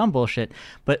subsidize all the dumb bullshit.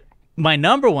 But my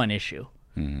number one issue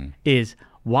is,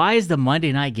 why is the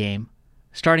Monday night game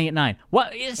starting at 9?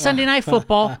 What? It's Sunday Night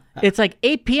Football. It's like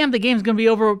 8 p.m. The game's going to be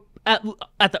over at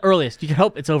the earliest. You could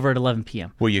hope it's over at 11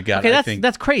 p.m. Well, you got. Okay,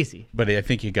 that's crazy. But I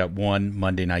think you got one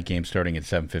Monday night game starting at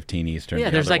 7:15 Eastern. Yeah,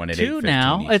 the there's other like one at 2 8:15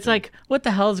 now. Eastern. It's like, what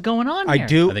the hell is going on here?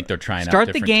 I think they're trying start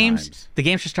out the different games. times. The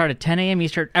game should start at 10 a.m.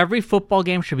 Eastern. Every football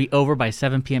game should be over by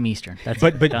 7 p.m. Eastern. That's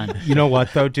but done. You know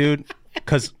what though, dude?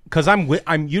 Because I'm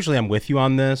with you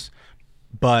on this,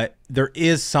 but there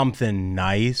is something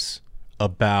nice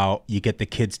about you get the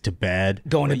kids to bed,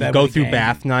 going to bed, you go with the through game.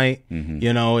 bath night,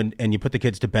 you know, and you put the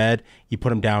kids to bed, you put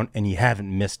them down, and you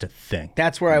haven't missed a thing.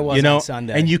 That's where I was on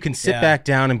Sunday, and you can sit back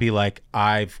down and be like,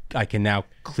 I can now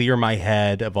clear my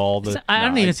head of all the. I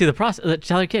don't even see the process.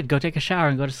 Tell your kid, go take a shower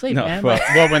and go to sleep. No, man.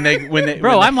 well, when they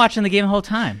bro, I'm watching the game the whole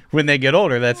time. When they get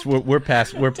older, that's we're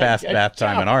past bath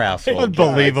time in our household.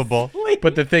 Unbelievable.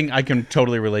 But the thing, I can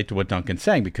totally relate to what Duncan's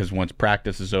saying, because once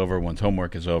practice is over, once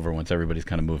homework is over, once everybody's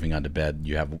kind of moving on to bed,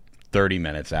 you have 30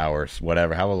 minutes, hours,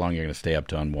 whatever, however long you're going to stay up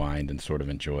to unwind and sort of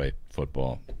enjoy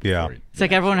football. Yeah. It's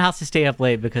like everyone has to stay up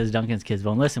late because Duncan's kids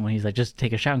won't listen when he's like, just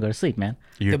take a shower and go to sleep, man.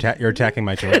 You're attacking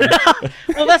my children.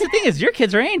 Well, that's the thing is, your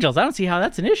kids are angels. I don't see how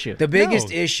that's an issue. The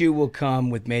biggest issue will come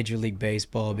with Major League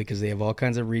Baseball because they have all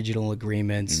kinds of regional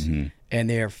agreements, and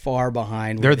they are far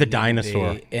behind. They're where the they need to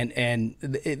dinosaur. be. And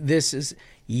this is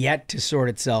yet to sort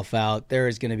itself out. There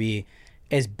is going to be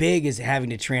as big as having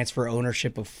to transfer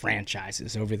ownership of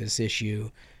franchises over this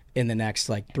issue in the next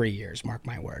 3 years. Mark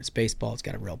my words. Baseball's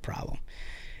got a real problem.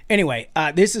 Anyway,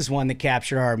 this is one that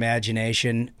captured our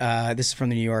imagination. This is from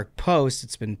the New York Post.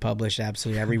 It's been published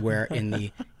absolutely everywhere in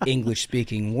the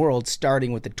English-speaking world,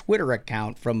 starting with the Twitter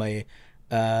account from I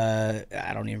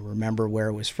don't even remember where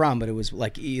it was from, but it was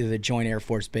like either the Joint Air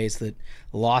Force Base that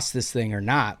lost this thing or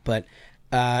not. But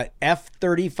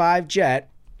F-35 jet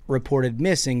reported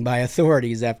missing by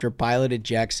authorities after pilot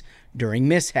ejects during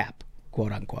mishap,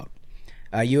 quote unquote.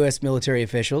 U.S. military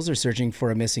officials are searching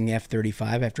for a missing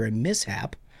F-35 after a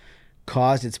mishap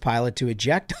caused its pilot to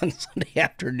eject on Sunday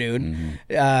afternoon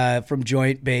from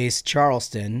Joint Base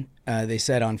Charleston. They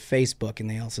said on Facebook, and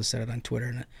they also said it on Twitter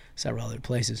and several other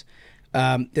places,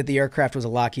 that the aircraft was a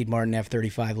Lockheed Martin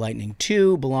F-35 Lightning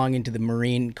II belonging to the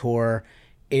Marine Corps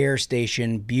Air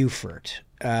Station Beaufort.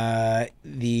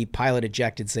 The pilot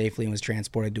ejected safely and was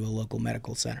transported to a local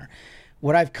medical center.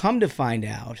 What I've come to find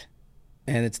out,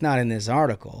 and it's not in this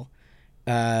article,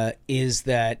 is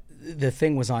that the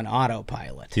thing was on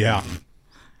autopilot. Yeah.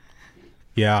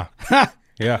 Yeah.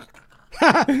 Yeah.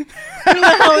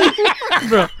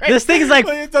 Bro, this thing is like...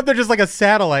 They're just like a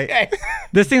satellite.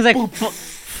 This thing's like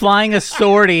flying a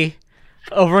sortie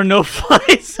over a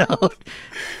no-fly zone.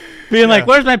 Being like,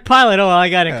 where's my pilot? Oh, well, I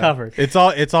got it covered. It's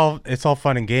all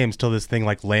fun and games till this thing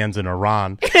lands in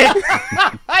Iran.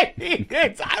 I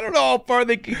don't know how far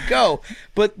they can go,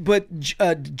 but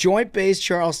Joint Base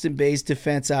Charleston Base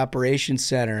Defense Operations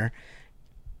Center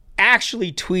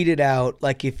actually tweeted out,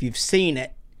 if you've seen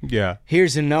it,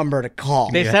 here's a number to call.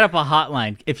 They've set up a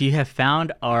hotline. If you have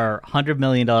found our $100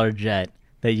 million jet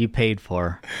that you paid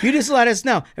for, you just let us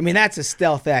know. I mean, that's a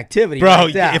stealth activity, bro.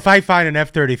 Like that. If I find an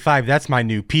F-35, that's my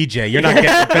new PJ. You're not getting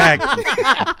it back.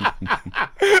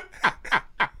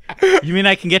 You mean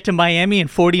I can get to Miami in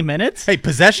 40 minutes? Hey,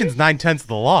 possession's 9/10 of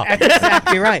the law. That's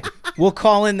exactly right. We'll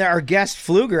call in our guest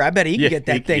Pfluger. I bet he can get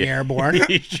that thing airborne.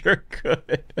 He sure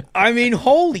could. I mean,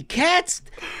 holy cats.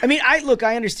 I mean, I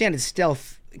understand its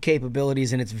stealth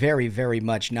capabilities, and it's very, very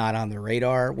much not on the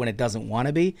radar when it doesn't want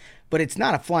to be, but it's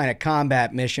not flying a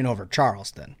combat mission over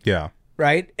Charleston. Yeah.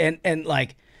 Right? And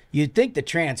you'd think the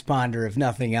transponder, if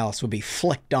nothing else, would be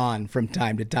flicked on from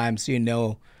time to time so you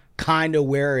know kind of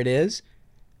where it is.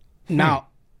 Now,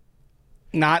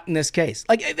 not in this case.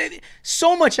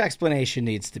 So much explanation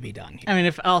needs to be done here. I mean,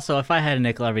 if I had a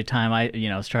nickel every time I,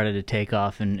 started to take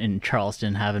off in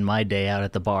Charleston, having my day out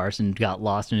at the bars and got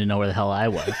lost and didn't know where the hell I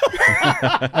was.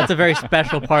 That's a very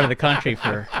special part of the country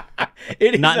for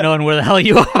not knowing where the hell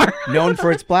you are. Known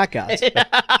for its blackouts.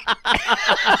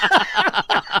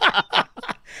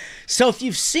 So if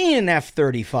you've seen an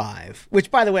F-35, which,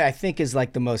 by the way, I think is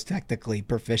the most technically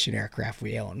proficient aircraft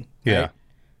we own. Right? Yeah.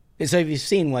 So if you've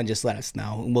seen one, just let us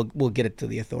know, and we'll get it to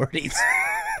the authorities.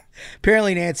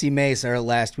 Apparently, Nancy Mace, our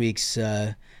last week's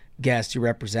guest who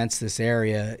represents this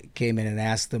area came in and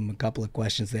asked them a couple of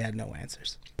questions. They had no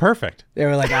answers. Perfect. They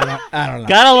were like, I don't know.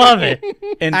 Gotta love it.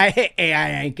 And I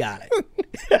ain't got it.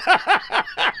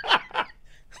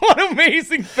 What an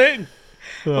amazing thing.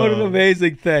 What an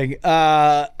amazing thing.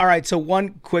 All right, so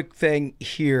one quick thing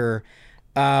here.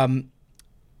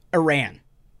 Iran.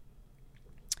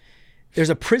 There's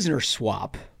a prisoner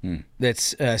swap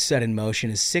that's set in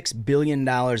motion as $6 billion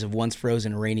of once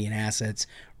frozen Iranian assets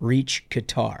reach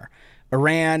Qatar.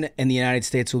 Iran and the United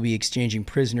States will be exchanging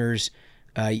prisoners,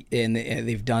 and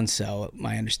they've done so.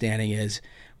 My understanding is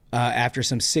after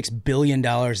some $6 billion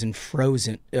in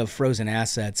frozen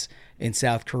assets in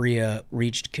South Korea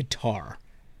reached Qatar,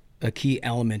 a key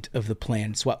element of the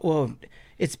plan. Swap. Well,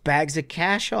 it's bags of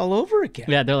cash all over again.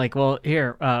 Yeah, they're like, well,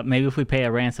 here, maybe if we pay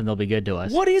a ransom, they'll be good to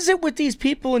us. What is it with these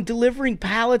people and delivering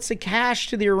pallets of cash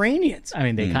to the Iranians? I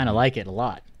mean, they kind of like it a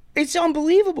lot. It's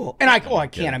unbelievable. And I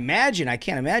can't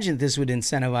imagine this would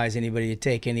incentivize anybody to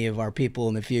take any of our people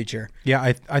in the future.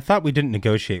 Yeah, I thought we didn't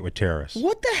negotiate with terrorists.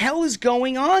 What the hell is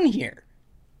going on here?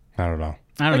 I don't know.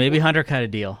 Maybe Hunter cut a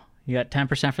deal. You got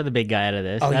 10% for the big guy out of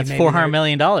this. Oh, that's $400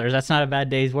 million. That's not a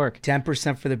bad day's work.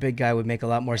 10% for the big guy would make a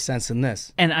lot more sense than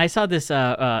this. And I saw this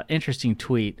interesting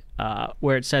tweet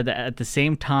where it said that at the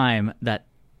same time that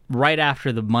right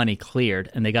after the money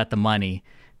cleared and they got the money,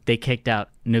 they kicked out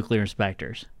nuclear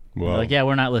inspectors. They're like, yeah,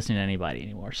 we're not listening to anybody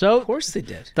anymore. So of course they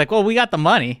did. Like, well, we got the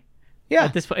money. Yeah.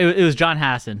 At this point, it was John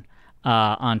Hassan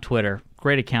on Twitter.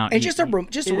 Great account. And just a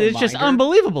reminder. It's just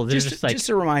unbelievable. Just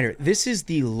a reminder. This is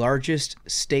the largest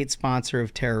state sponsor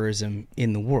of terrorism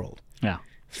in the world. Yeah.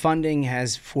 Funding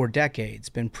has for decades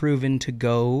been proven to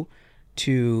go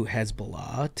to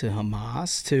Hezbollah, to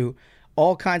Hamas, to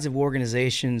all kinds of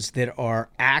organizations that are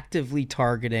actively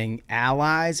targeting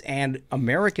allies and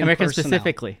American personnel.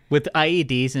 Specifically, with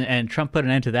IEDs, and Trump put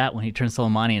an end to that when he turned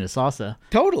Soleimani into salsa.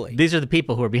 Totally. These are the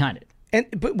people who are behind it.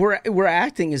 But we're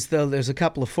acting as though there's a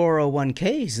couple of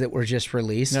 401ks that were just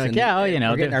released. Like, we're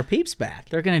getting our peeps back.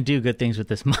 They're going to do good things with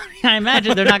this money. I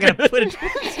imagine they're not going to put it.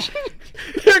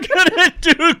 They're going to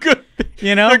do good.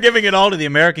 They're giving it all to the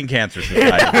American Cancer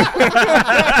Society.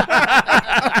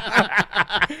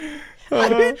 I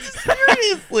mean,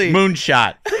 seriously.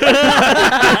 Moonshot.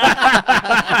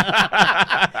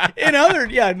 In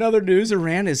other news,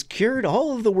 Iran has cured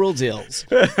all of the world's ills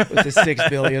with the $6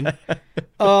 billion.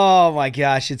 Oh my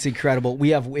gosh, it's incredible. We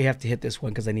have to hit this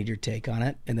one because I need your take on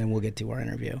it, and then we'll get to our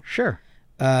interview. Sure.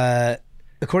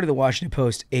 According to the Washington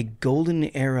Post, a golden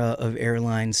era of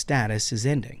airline status is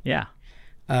ending. Yeah.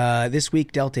 This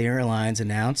week, Delta Airlines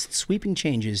announced sweeping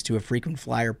changes to a frequent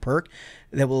flyer perk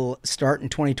that will start in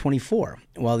 2024.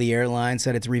 While the airline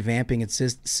said it's revamping its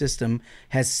system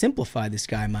has simplified the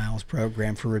Sky Miles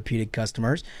program for repeated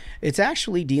customers, it's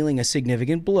actually dealing a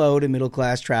significant blow to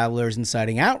middle-class travelers,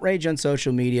 inciting outrage on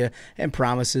social media and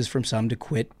promises from some to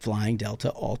quit flying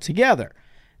Delta altogether.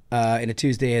 In a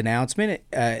Tuesday announcement,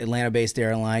 Atlanta-based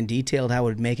airline detailed how it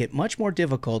would make it much more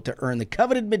difficult to earn the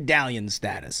coveted medallion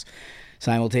status.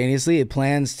 Simultaneously, it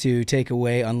plans to take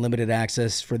away unlimited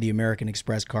access for the American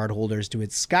Express cardholders to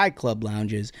its Sky Club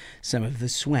lounges, some of the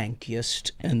swankiest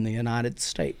in the United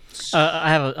States. I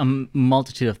have a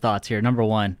multitude of thoughts here. Number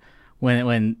one,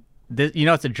 when this,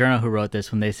 it's a journal who wrote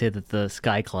this when they say that the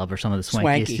Sky Club are some of the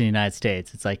swankiest in the United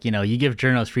States. It's like, you give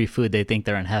journalists free food, they think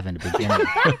they're in heaven to begin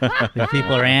with. These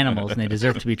people are animals and they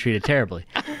deserve to be treated terribly.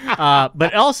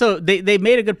 But also, they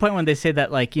made a good point when they say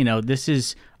that, this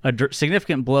is a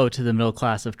significant blow to the middle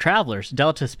class of travelers.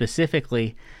 Delta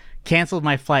specifically canceled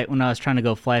my flight when I was trying to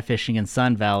go fly fishing in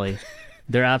Sun Valley.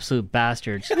 They're absolute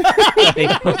bastards. They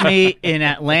put me in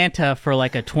Atlanta for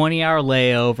like a 20-hour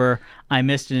layover. I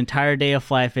missed an entire day of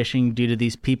fly fishing due to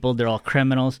these people. They're all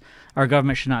criminals. Our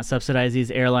government should not subsidize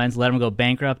these airlines, let them go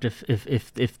bankrupt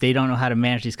if they don't know how to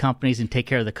manage these companies and take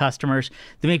care of the customers.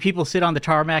 They make people sit on the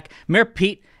tarmac. Mayor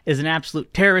Pete is an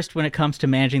absolute terrorist when it comes to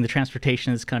managing the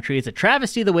transportation in this country. It's a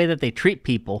travesty the way that they treat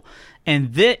people.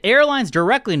 And the airlines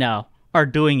directly now are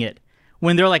doing it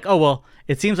when they're like, oh, well,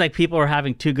 it seems like people are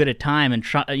having too good a time and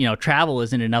travel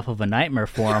isn't enough of a nightmare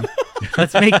for them.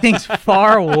 Let's make things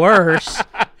far worse.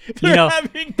 They're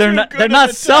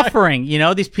not suffering.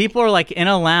 These people are like in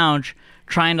a lounge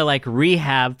trying to like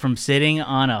rehab from sitting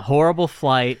on a horrible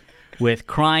flight with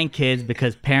crying kids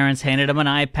because parents handed them an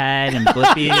iPad and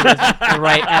Blippi wasn't the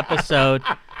right episode.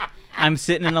 I'm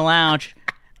sitting in the lounge.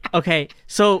 Okay,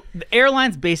 so the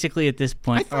airlines basically at this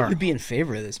point I thought you'd be in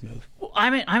favor of this move.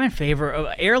 I'm in favor of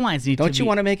airlines need to Don't you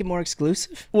want to make it more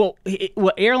exclusive? Well,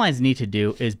 what airlines need to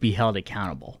do is be held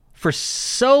accountable. For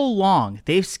so long,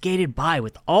 they've skated by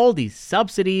with all these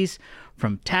subsidies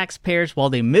from taxpayers while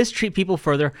they mistreat people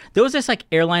further. There was this like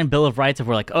airline bill of rights of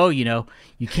where like, oh, you know,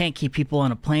 you can't keep people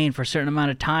on a plane for a certain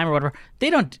amount of time or whatever. They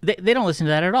don't listen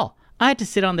to that at all. I had to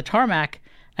sit on the tarmac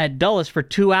at Dulles for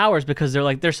 2 hours because they're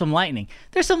like, there's some lightning.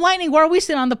 There's some lightning. Why are we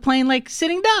sitting on the plane like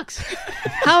sitting ducks?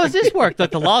 How does this work?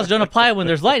 Like the laws don't apply when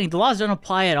there's lightning. The laws don't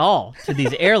apply at all to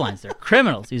these airlines. They're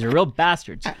criminals. These are real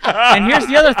bastards. And here's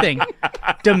the other thing.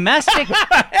 Domestic.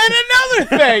 And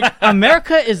another thing.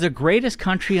 America is the greatest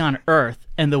country on earth.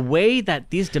 And the way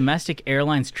that these domestic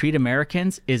airlines treat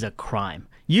Americans is a crime.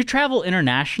 You travel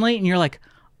internationally and you're like,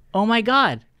 oh my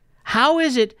God. How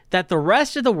is it that the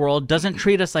rest of the world doesn't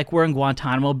treat us like we're in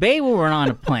Guantanamo Bay when we're on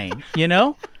a plane? You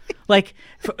know, like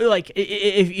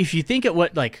if you think at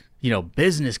what like you know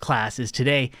business class is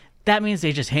today, that means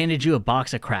they just handed you a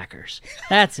box of crackers.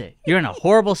 That's it. You're in a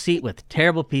horrible seat with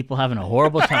terrible people having a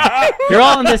horrible time. You're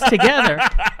all in this together.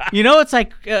 You know, it's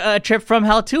like a trip from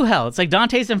hell to hell. It's like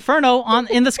Dante's Inferno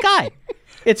in the sky.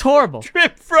 It's horrible.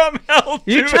 Trip from hell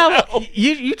to hell.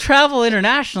 You travel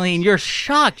internationally and you're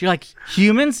shocked. You're like,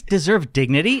 humans deserve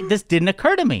dignity? This didn't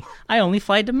occur to me. I only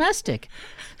fly domestic.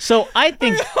 So I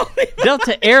think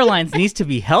Delta Airlines needs to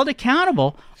be held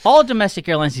accountable. All domestic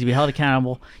airlines need to be held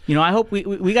accountable. You know, I hope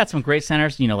we got some great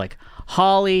centers, you know, like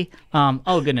Holly,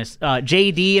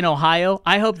 JD in Ohio.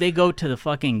 I hope they go to the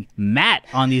fucking mat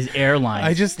on these airlines.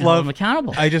 I just love them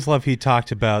accountable. I just love he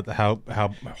talked about how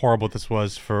horrible this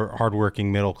was for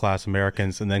hardworking middle class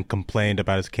Americans, and then complained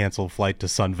about his canceled flight to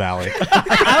Sun Valley.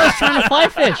 I was trying to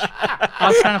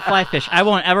fly fish. I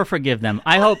won't ever forgive them.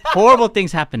 I hope horrible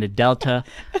things happen to Delta.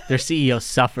 Their CEO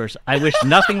suffers. I wish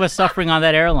nothing was suffering on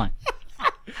that airline.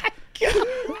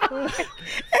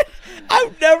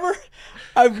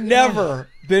 I've never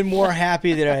been more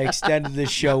happy that I extended this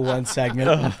show one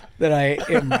segment than I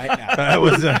am right now. That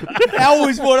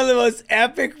was one of the most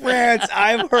epic rants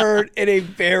I've heard in a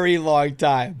very long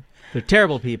time. They're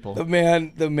terrible people. The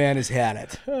man has had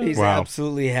it. He's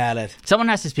absolutely had it. Someone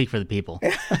has to speak for the people.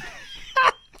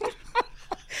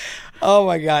 Oh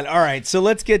my God. All right. So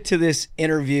let's get to this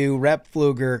interview. Rep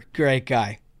Pfluger, great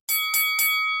guy.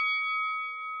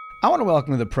 I want to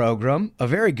welcome to the program a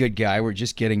very good guy we're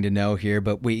just getting to know here,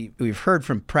 but we've heard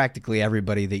from practically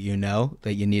everybody that you know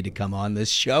that you need to come on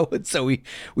this show. And so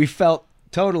we felt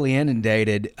totally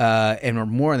inundated, and we're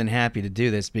more than happy to do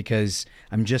this because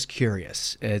I'm just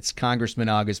curious. It's Congressman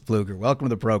August Pfluger. Welcome to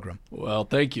the program. Well,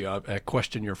 thank you. I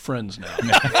question your friends now.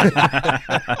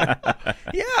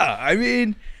 Yeah, I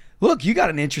mean, look, you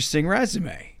got an interesting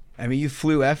resume. I mean, you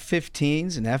flew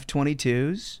F-15s and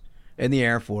F-22s in the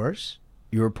Air Force.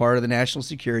 You were part of the National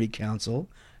Security Council.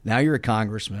 Now you're a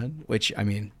congressman, which, I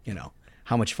mean, you know,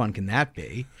 how much fun can that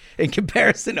be in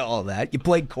comparison to all that? You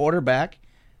played quarterback,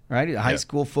 right? A high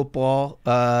school football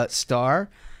star.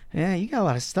 Yeah, you got a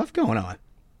lot of stuff going on.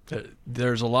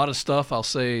 There's a lot of stuff. I'll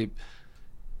say,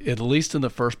 at least in the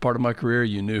first part of my career,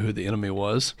 you knew who the enemy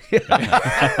was.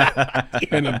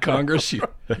 And in Congress, you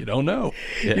don't know.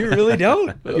 You really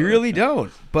don't. You really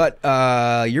don't. But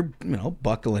you're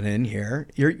buckling in here.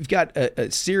 You've got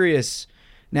a serious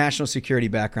national security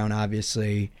background,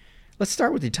 obviously. Let's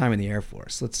start with your time in the Air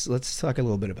Force. Let's talk a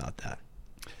little bit about that.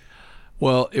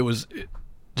 Well, it was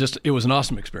an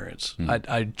awesome experience.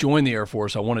 I joined the Air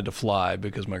Force. I wanted to fly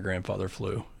because my grandfather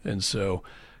flew, and so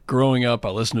growing up, I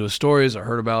listened to his stories. I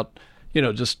heard about,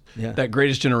 that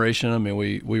greatest generation. I mean,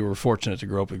 we were fortunate to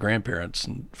grow up with grandparents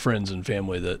and friends and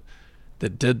family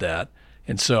that did that.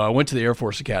 And so I went to the Air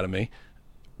Force Academy.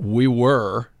 We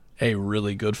were a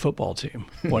really good football team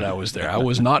when I was there. I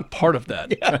was not part of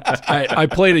that. I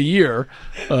played a year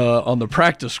on the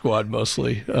practice squad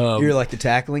mostly. You were like the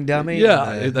tackling dummy?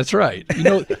 Yeah, that's right.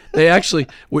 They actually,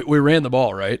 we ran the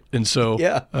ball, right? And so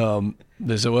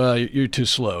they said, well, you're too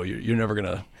slow. You're never going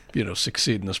to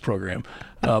succeed in this program.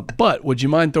 But would you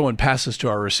mind throwing passes to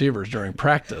our receivers during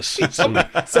practice?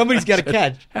 Somebody's got to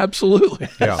catch. Absolutely.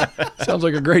 Yeah. Sounds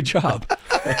like a great job.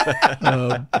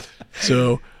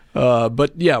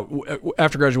 But yeah,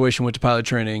 after graduation, went to pilot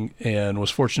training and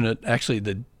was fortunate. Actually,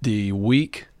 the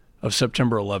week of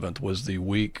September 11th was the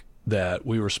week that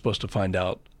we were supposed to find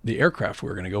out the aircraft we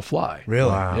were going to go fly.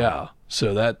 Really? Wow. Yeah.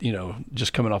 So that,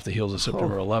 just coming off the heels of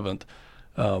September 11th,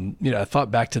 I thought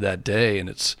back to that day,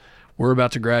 and we're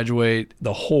about to graduate.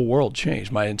 The whole world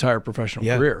changed. My entire professional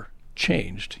career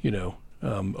changed,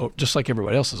 just like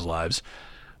everybody else's lives.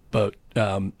 But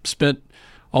spent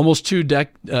almost 2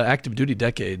 active duty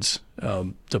decades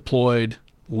deployed,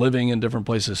 living in different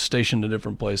places, stationed in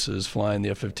different places, flying the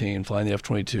F-15, flying the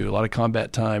F-22, a lot of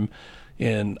combat time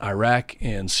in Iraq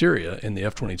and Syria in the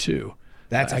F-22.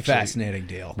 That's a fascinating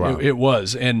deal. Wow. It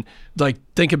was. And like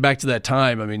thinking back to that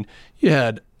time, I mean, you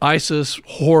had ISIS,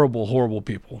 horrible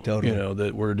people, Totally.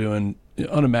 that were doing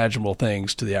unimaginable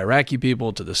things to the Iraqi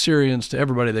people, to the Syrians, to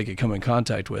everybody they could come in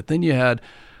contact with. Then you had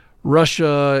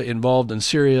Russia involved in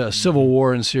Syria, a civil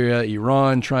war in Syria,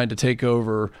 Iran trying to take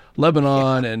over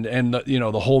Lebanon, and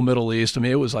the whole Middle East. I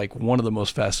mean, it was like one of the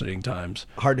most fascinating times.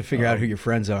 Hard to figure out who your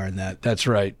friends are in that. That's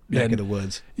right. Neck of the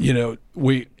woods.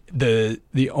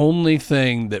 The only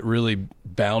thing that really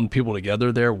bound people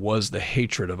together there was the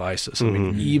hatred of ISIS. I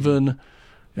mean, even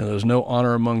there's no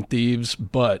honor among thieves,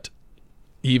 but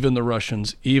even the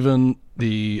Russians, even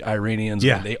the Iranians,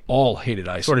 they all hated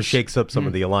ISIS. Sort of shakes up some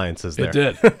of the alliances there. It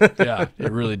did. Yeah,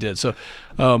 it really did. So,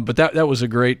 but that was a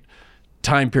great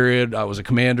time period. I was a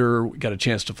commander, got a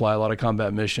chance to fly a lot of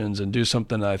combat missions and do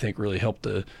something that I think really helped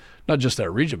not just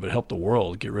that region, but helped the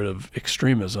world get rid of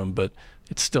extremism. But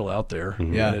it's still out there,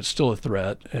 and it's still a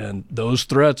threat. And those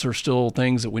threats are still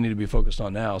things that we need to be focused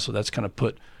on now. So that's kind of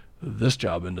put this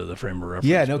job into the frame of reference.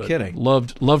 Yeah, no kidding.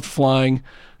 Loved flying.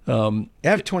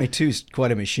 F-22 is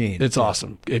quite a machine. It's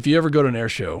awesome. If you ever go to an air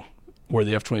show where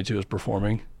the F-22 is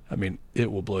performing, I mean,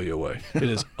 it will blow you away. It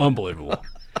is unbelievable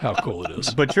how cool it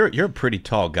is. But you're a pretty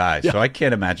tall guy, so I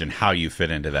can't imagine how you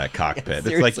fit into that cockpit.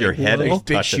 It's like your head is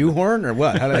big touching. shoehorn or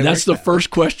what? And that's the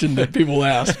first question that people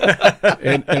ask.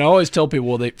 And I always tell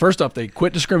people, first off, they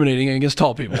quit discriminating against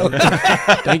tall people.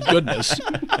 Thank goodness.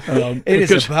 It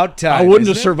is about time. I wouldn't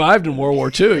have survived in World War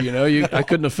II. I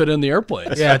couldn't have fit in the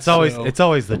airplanes. Yeah, it's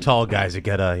always the tall guys that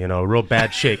get a real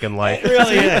bad shake in life. It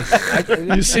really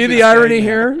is. You see the irony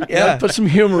here? Yeah. Put some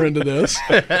humor into this.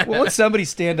 Won't somebody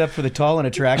stand up for the tall and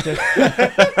attractive?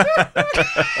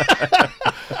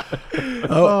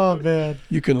 Oh man!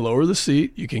 You can lower the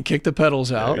seat. You can kick the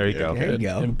pedals out. There you go.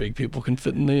 And big people can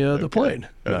fit in the plane.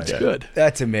 That's good.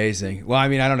 That's amazing. Well, I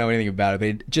mean, I don't know anything about it, but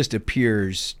it just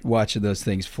appears watching those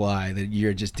things fly that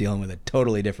you're just dealing with a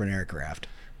totally different aircraft.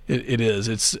 It is.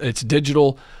 It's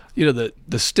digital. The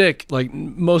stick, like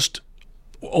most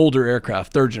older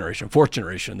aircraft, third generation, fourth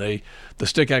generation, the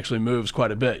stick actually moves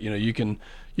quite a bit. You can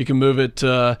move it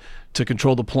to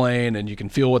control the plane, and you can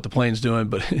feel what the plane's doing.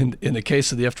 But in the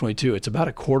case of the F-22, it's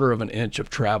about 1/4 of an inch of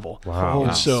travel. Wow!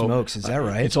 And so smokes, is that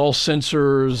right? It's all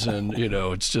sensors, and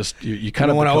it's just you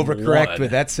kind of want to overcorrect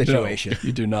with that situation. No,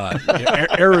 you do not.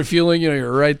 Air refueling,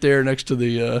 you're right there next to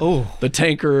the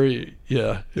tanker.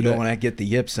 Yeah, you don't want to get the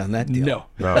yips on that deal.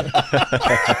 No.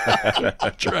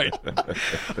 That's right.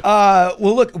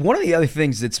 Well, look, one of the other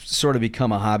things that's sort of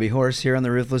become a hobby horse here on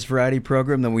the Ruthless Variety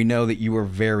program that we know that you were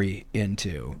very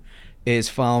into is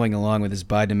following along with this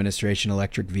Biden administration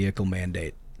electric vehicle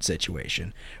mandate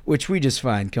situation, which we just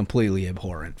find completely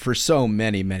abhorrent for so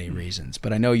many, many reasons.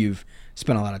 But I know you've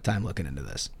spent a lot of time looking into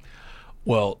this.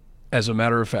 Well, as a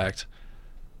matter of fact,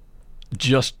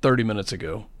 just 30 minutes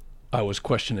ago, I was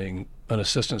questioning an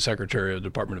assistant secretary of the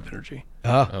Department of Energy.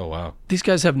 Oh, wow. These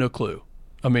guys have no clue.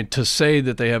 I mean, to say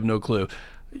that they have no clue,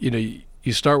 you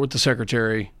start with the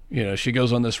secretary, she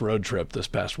goes on this road trip this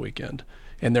past weekend,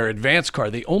 and their advanced car,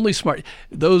 the only smart,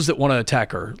 those that want to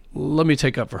attack her, let me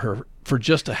take up for her for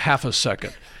just a half a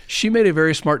second. She made a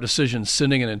very smart decision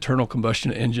sending an internal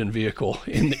combustion engine vehicle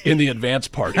in the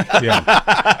advanced party.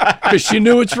 Yeah. Because she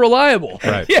knew it's reliable.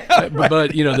 Right. Yeah,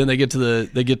 but then they get to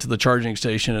the charging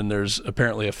station, and there's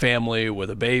apparently a family with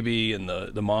a baby, and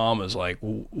the mom is like,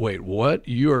 "Wait, what?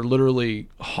 You are literally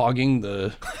hogging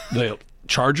the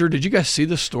charger? Did you guys see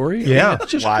this story? Yeah.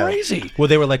 It's just crazy." Well,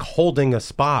 they were like holding a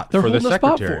spot for the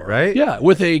secretary, right? Yeah,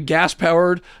 with a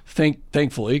gas-powered,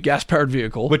 thankfully, gas-powered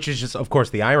vehicle. Which is just, of course,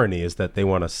 the irony is that they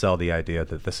want to sell the idea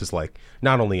that this is like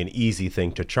not only an easy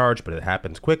thing to charge, but it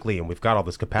happens quickly, and we've got all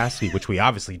this capacity, which we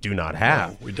obviously do not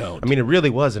have. No, we don't. I mean, it really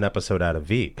was an episode out of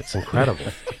Veep. It's incredible.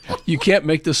 You can't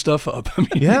make this stuff up. I mean,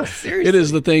 yeah, seriously. It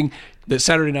is the thing that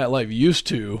Saturday Night Live used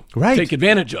to take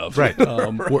advantage of. Right.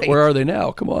 Right. Where are they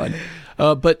now? Come on.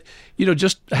 But,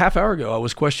 just a half hour ago, I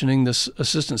was questioning this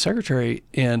assistant secretary,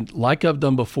 and like I've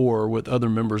done before with other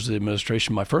members of the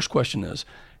administration, my first question is,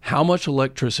 how much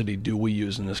electricity do we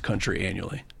use in this country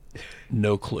annually?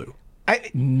 No clue.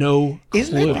 No clue.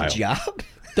 Isn't that the job?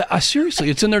 Seriously,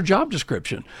 it's in their job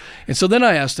description. And so then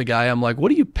I asked the guy, I'm like, what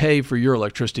do you pay for your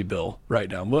electricity bill right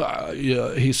now? Well,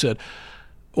 he said,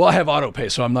 well, I have auto pay,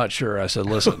 so I'm not sure. I said,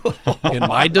 listen, in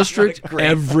my district,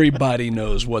 everybody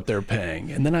knows what they're paying.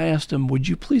 And then I asked him, would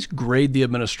you please grade the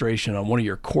administration on one of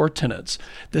your core tenets?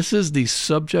 This is the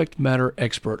subject matter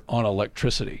expert on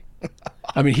electricity.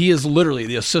 I mean, he is literally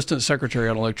the assistant secretary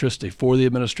on electricity for the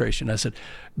administration. I said,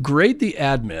 grade the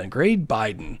admin, grade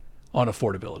Biden on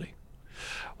affordability.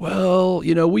 Well,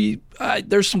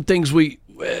 there's some things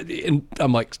and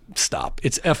I'm like, stop.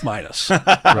 It's F minus.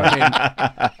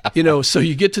 Right? And, so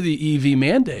you get to the EV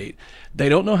mandate. They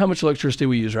don't know how much electricity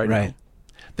we use right now.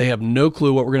 They have no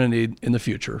clue what we're going to need in the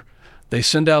future. They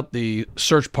send out the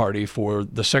search party for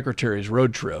the secretary's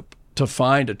road trip to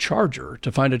find a charger,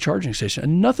 to find a charging station.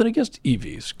 And nothing against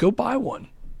EVs. Go buy one.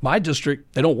 My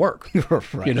district, they don't work.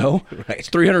 It's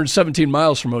 317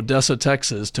 miles from Odessa,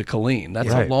 Texas to Killeen. That's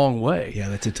a long way. Yeah,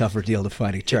 that's a tougher deal to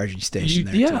find a charging station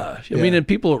there. I mean, and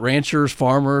people at ranchers,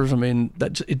 farmers, I mean,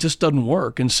 it just doesn't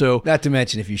work. And so, not to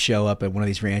mention if you show up at one of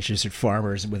these ranchers or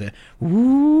farmers with a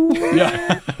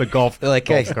the golf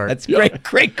cart. That's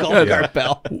great golf cart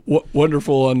bell.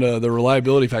 Wonderful on the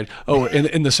reliability factor. Oh,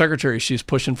 and the secretary, she's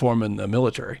pushing for him in the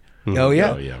military. Oh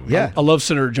yeah. I love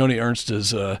Senator Joni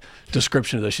Ernst's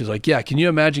description of this. She's like, can you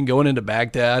imagine going into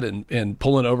Baghdad and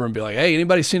pulling over and be like, hey,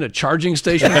 anybody seen a charging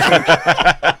station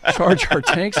charge our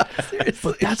tanks?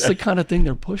 But that's the kind of thing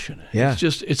they're pushing. Yeah.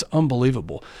 It's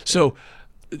unbelievable. So,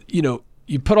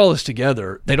 you put all this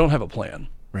together, they don't have a plan.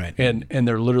 Right. And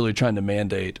they're literally trying to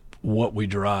mandate what we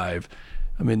drive.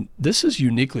 I mean, this is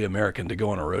uniquely American to go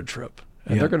on a road trip.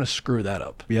 And they're going to screw that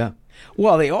up. Yeah.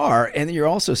 Well, they are. And you're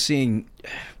also seeing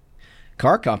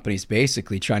car companies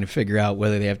basically trying to figure out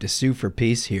whether they have to sue for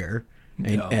peace here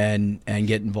and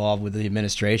get involved with the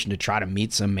administration to try to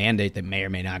meet some mandate that may or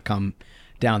may not come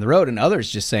down the road. And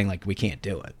others just saying, like, we can't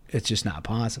do it. It's just not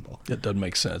possible. It doesn't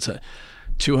make sense.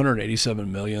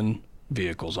 287 million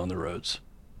vehicles on the roads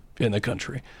in the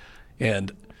country.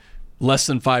 And less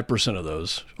than 5% of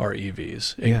those are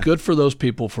EVs. And good for those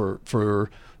people, for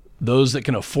those that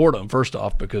can afford them, first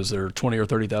off, because they're $20,000 or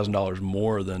 $30,000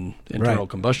 more than internal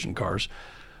combustion cars.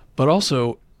 But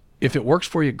also, if it works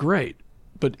for you, great.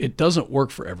 But it doesn't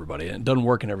work for everybody, and it doesn't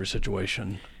work in every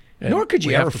situation. And nor could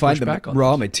you ever find the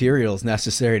raw this. materials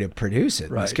necessary to produce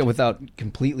it without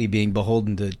completely being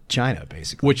beholden to China,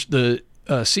 basically. Which the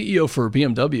CEO for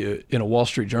BMW in a Wall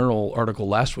Street Journal article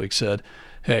last week said,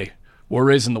 hey, we're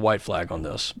raising the white flag on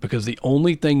this because the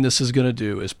only thing this is going to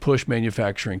do is push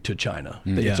manufacturing to China.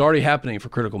 It's already happening for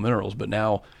critical minerals, but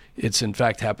now it's in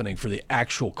fact happening for the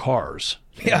actual cars.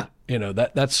 Yeah.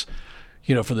 That's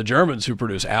for the Germans who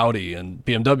produce Audi and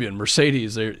BMW and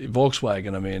Mercedes,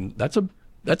 Volkswagen, I mean, that's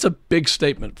a big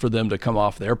statement for them to come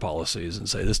off their policies and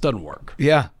say this doesn't work.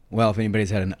 Yeah. Well, if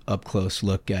anybody's had an up-close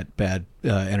look at bad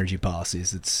energy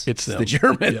policies, it's them. The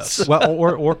Germans. Yes. Well,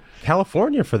 or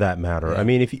California for that matter. I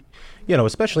mean, if you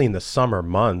especially in the summer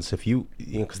months, if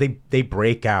because they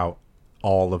break out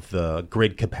all of the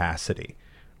grid capacity,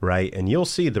 right? And you'll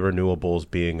see the renewables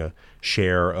being a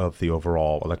share of the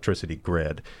overall electricity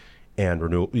grid, and the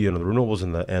renewables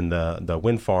and the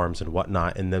wind farms and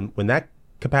whatnot. And then when that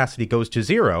capacity goes to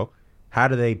zero, how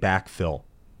do they backfill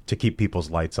to keep people's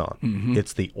lights on? Mm-hmm.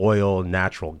 It's the oil,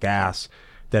 natural gas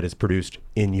that is produced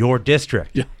in your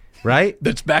district. Yeah. Right?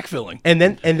 That's backfilling. And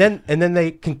then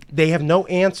they have no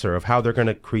answer of how they're going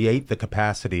to create the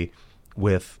capacity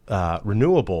with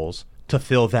renewables to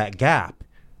fill that gap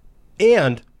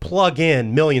and plug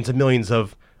in millions and millions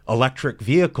of electric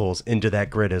vehicles into that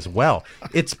grid as well.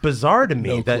 It's bizarre to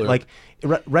me that like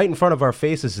right in front of our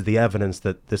faces is the evidence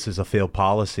that this is a failed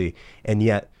policy, and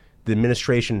yet the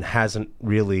administration hasn't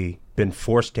really been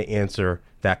forced to answer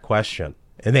that question.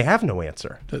 And they have no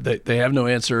answer. They have no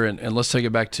answer. And let's take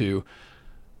it back to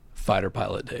fighter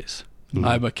pilot days. Mm-hmm.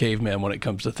 I'm a caveman when it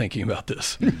comes to thinking about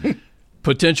this.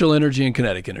 Potential energy and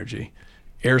kinetic energy,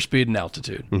 airspeed and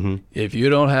altitude. Mm-hmm. If you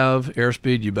don't have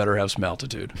airspeed, you better have some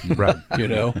altitude. Right.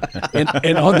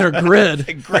 And on their grid,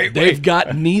 they've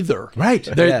got neither. Right.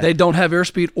 They don't have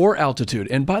airspeed or altitude.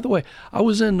 And by the way, I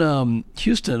was in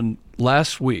Houston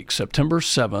last week, September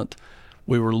 7th.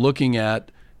 We were looking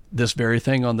at this very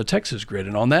thing on the Texas grid.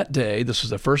 And on that day, this was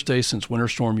the first day since Winter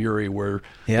Storm Uri where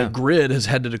the grid has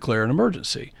had to declare an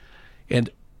emergency. And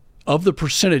of the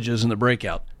percentages in the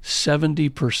breakout,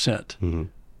 70%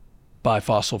 by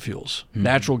fossil fuels,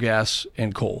 natural gas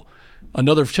and coal.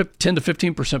 Another 10 to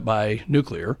 15% by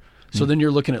nuclear. So then you're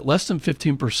looking at less than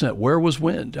 15%. Where was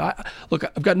wind? Look,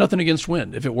 I've got nothing against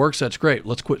wind. If it works, that's great.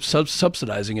 Let's quit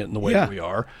subsidizing it in the way that we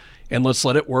are. And let's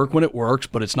let it work when it works,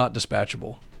 but it's not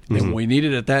dispatchable. And we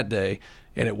needed it that day,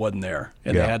 and it wasn't there.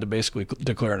 And they had to basically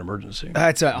declare an emergency.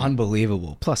 That's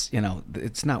unbelievable. Plus,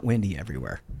 it's not windy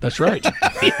everywhere. That's right.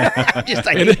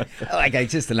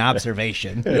 Just an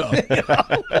observation.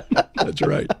 That's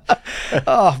right.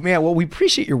 Oh, man. Well, we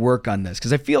appreciate your work on this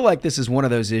because I feel like this is one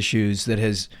of those issues that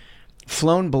has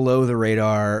flown below the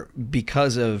radar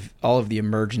because of all of the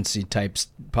emergency types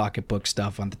pocketbook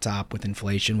stuff on the top with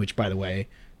inflation, which, by the way,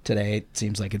 today it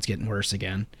seems like it's getting worse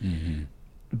again. Mm-hmm.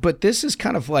 But this is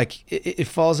kind of like, it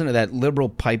falls into that liberal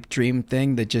pipe dream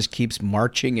thing that just keeps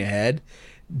marching ahead,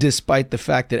 despite the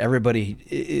fact that everybody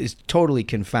is totally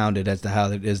confounded as to how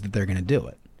it is that they're going to do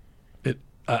it.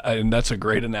 And that's a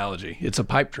great analogy. It's a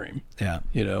pipe dream. Yeah.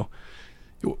 You know,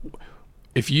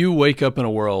 if you wake up in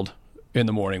a world in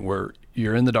the morning where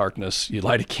you're in the darkness, you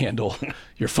light a candle,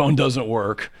 your phone doesn't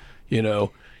work, you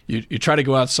know, you try to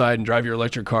go outside and drive your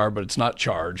electric car, but it's not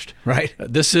charged. Right.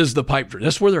 This is the pipe dream.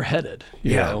 This is where they're headed.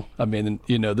 You know, I mean,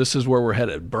 you know, this is where we're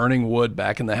headed. Burning wood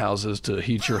back in the houses to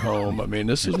heat your home. I mean,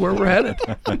 this is where we're headed.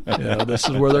 You know, this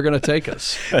is where they're going to take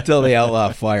us. Until they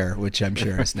outlaw fire, which I'm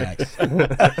sure is next.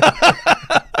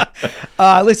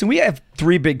 Listen, we have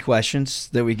 3 big questions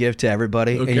that we give to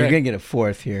everybody, and you're going to get a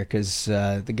 4th here because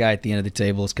the guy at the end of the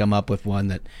table has come up with one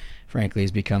that, frankly,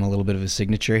 has become a little bit of a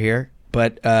signature here.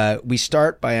 But we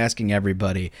start by asking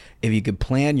everybody if you could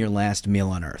plan your last meal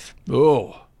on Earth.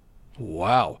 Oh,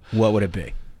 wow. What would it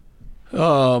be?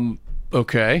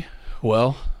 Okay.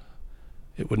 Well,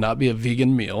 it would not be a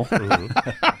vegan meal.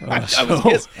 I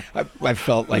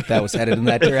felt like that was headed in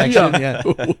that direction. Yeah.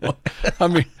 I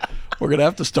mean, we're going to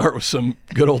have to start with some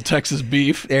good old Texas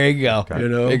beef. There you go. You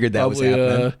know, figured that was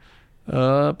happening.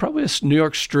 Probably a New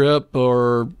York strip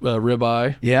or a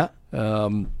ribeye. Yeah.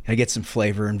 I get some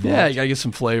flavor involved. Yeah, you got to get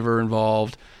some flavor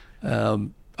involved.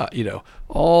 You know,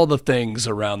 all the things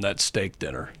around that steak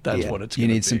dinner. That's what it's going to be. You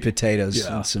need some potatoes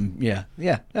and some,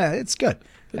 it's good.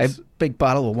 A big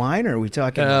bottle of wine, or are we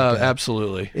talking?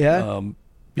 Absolutely. Yeah.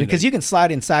 Because you can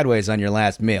slide in sideways on your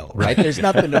last meal, right? There's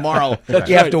nothing tomorrow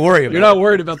you have to worry about. You're not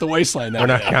worried about the waistline. We're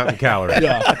not counting calories.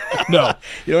 Yeah. No.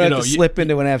 You don't have to slip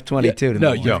into an F-22.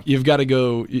 No, you've got to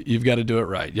go. You've got to do it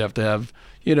right. You have to have,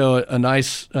 you know, a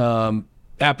nice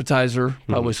appetizer,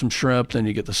 probably some shrimp. Then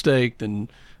you get the steak. Then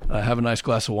have a nice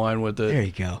glass of wine with it. There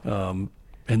you go.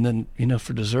 And then, you know,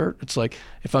 for dessert, it's like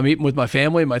if I'm eating with my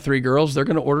family, my 3 girls, they're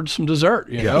going to order some dessert,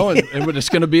 you know, and it's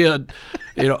going to be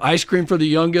ice cream for the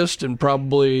youngest and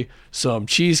probably some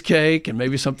cheesecake and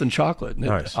maybe something chocolate. And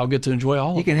nice. I'll get to enjoy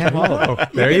all of it. You can have all of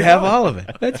it. There you have all of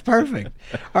it. That's perfect.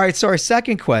 All right. So our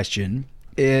second question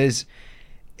is,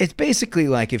 it's basically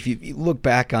like if you look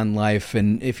back on life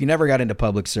and if you never got into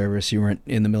public service, you weren't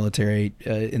in the military,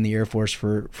 in the Air Force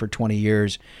for 20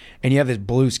 years, and you have this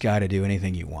blue sky to do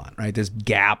anything you want, right? This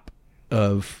gap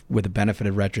of, with the benefit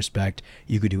of retrospect,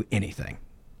 you could do anything.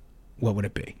 What would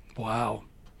it be? Wow.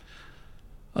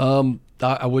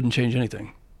 I wouldn't change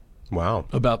anything. Wow.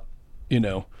 About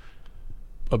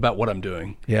what I'm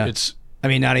doing. Yeah. I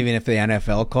mean, not even if the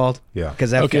NFL called? Yeah. Because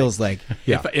that feels like...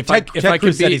 Yeah. If I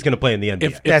could said he's going to play in the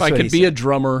NBA. If I could be a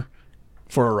drummer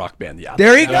for a rock band, yeah.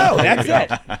 There you go. That's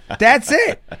it. That's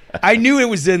it. I knew it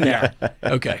was in there.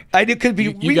 Okay. I knew could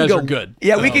be. You guys are good.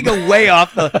 Yeah, we could go way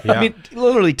off the... I mean,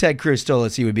 literally, Ted Cruz told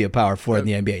us he would be a power forward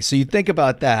in the NBA. So you think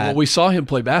about that. Well, we saw him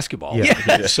play basketball.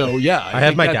 Yeah. So, yeah. I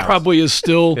have my doubts. Probably is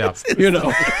still, you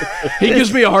know... He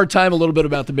gives me a hard time a little bit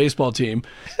about the baseball team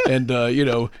and, you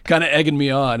know, kind of egging me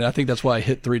on. And I think that's why I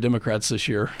hit 3 Democrats this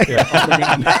year. Yeah.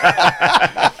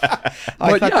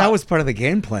 I thought that was part of the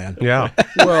game plan. Yeah.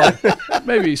 Well,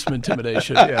 maybe some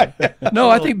intimidation. Yeah. No,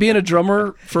 I think being a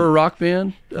drummer for a rock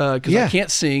band, because I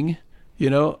can't sing, you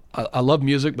know, I love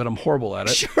music, but I'm horrible at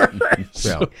it. Sure.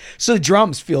 So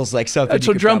drums feels like something.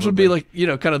 So drums would be like, you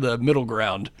know, kind of the middle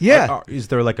ground. Yeah. Is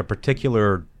there like a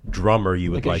particular drummer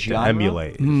you would like to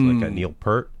emulate? Like a Neil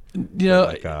Peart? You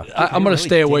know, I'm going to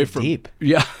stay away from deep.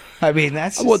 Yeah. I mean,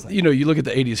 that's well, you know, you look at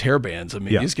the 80s hair bands. I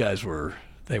mean, these guys were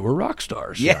rock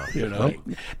stars. Yeah. You know,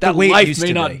 that life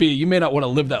may not be, you may not want to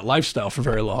live that lifestyle for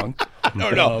very long. I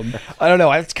don't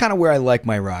know. That's kind of where I like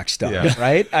my rock stuff,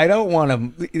 right? I don't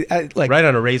want to like right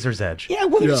on a razor's edge. Yeah,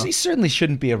 well, he certainly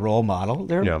shouldn't be a role model.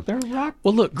 They're rock.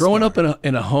 Well, look, growing up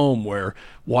in a home where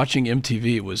watching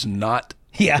MTV was not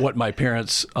what my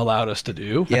parents allowed us to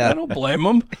do. Yeah. I don't blame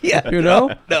them. Yeah. You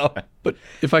know? No. But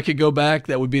if I could go back,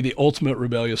 that would be the ultimate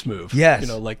rebellious move. Yes. You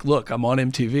know, like, look, I'm on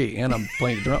MTV and I'm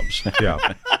playing the drums.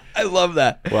 Yeah. I love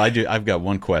that. Well, I've got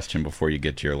one question before you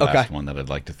get to your last one that I'd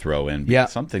like to throw in. Yeah.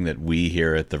 Something that we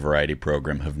here at the Variety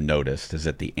Program have noticed is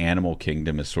that the animal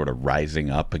kingdom is sort of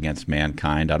rising up against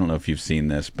mankind. I don't know if you've seen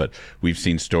this, but we've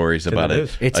seen stories about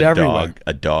it. It's everywhere.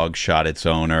 A dog shot its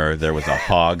owner. There was a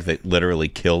hog that literally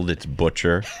killed its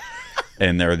butcher.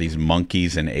 And there are these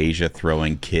monkeys in Asia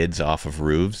throwing kids off of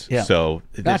roofs. Yeah. So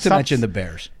not to mention the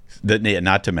bears.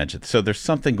 Not to mention. So there's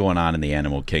something going on in the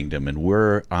animal kingdom, and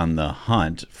we're on the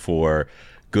hunt for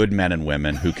good men and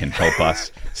women who can help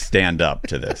us stand up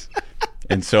to this.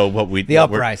 And so what we'd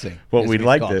uprising. What we'd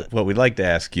like to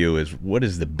ask you is, what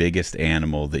is the biggest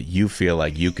animal that you feel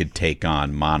like you could take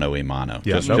on mano a mano,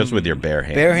 just with your bare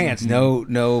hands? Bare hands,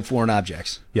 no foreign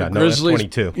objects. Yeah, no Grizzlies,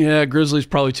 F-22. Yeah, grizzly's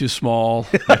probably too small.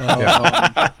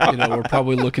 We're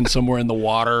probably looking somewhere in the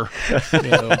water.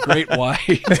 Great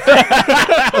white.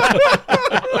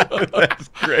 That's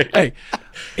great. Hey,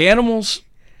 animals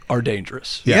are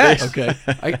dangerous. Yes. Okay.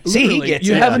 See, he gets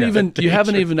you it. You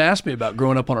haven't even asked me about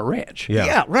growing up on a ranch.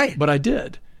 Yeah, right. But I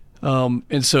did.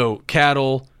 And so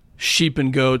cattle, sheep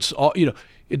and goats,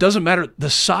 it doesn't matter. The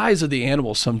size of the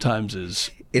animal sometimes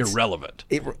is irrelevant.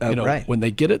 Right. When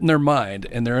they get it in their mind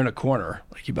and they're in a corner,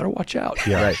 like, you better watch out.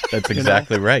 Yeah, right. That's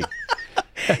exactly right.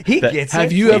 He gets it.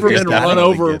 Have you ever been run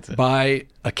over by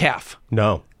a calf?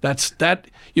 No. That's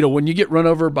when you get run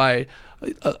over by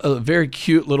a very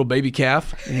cute little baby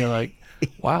calf, and you're like,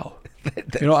 wow.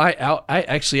 I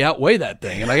actually outweigh that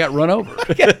thing, and I got run over.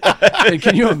 And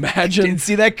can you imagine? Didn't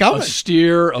see that coming. A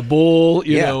steer, a bull,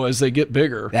 as they get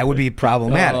bigger. That would be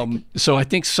problematic. So I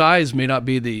think size may not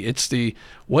be it's the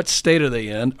what state are they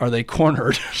in? Are they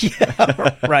cornered?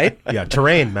 Right? Yeah,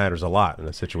 terrain matters a lot in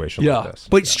a situation like this.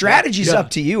 But strategy's up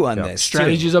to you on this.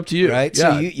 Strategy's up to you, right?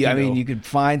 Yeah, So you could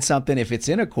find something if it's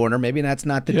in a corner. Maybe that's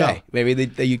not the day. Maybe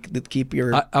you keep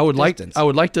your. I would distance.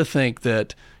 like to think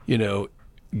that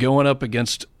going up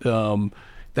against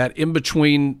that in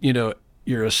between,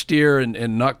 you're a steer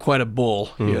and not quite a bull.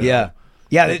 Yeah,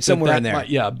 it's somewhere in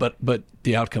there. But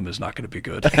the outcome is not going to be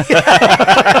good.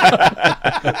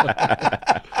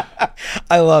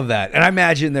 I love that, and I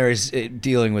imagine there's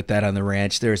dealing with that on the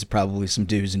ranch. There's probably some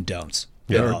do's and don'ts.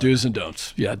 There are do's and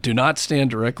don'ts. Yeah, do not stand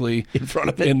directly in front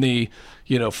of it in the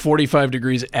 45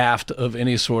 degrees aft of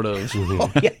any sort of. You don't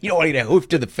want to get a hoof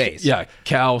to the face. Yeah,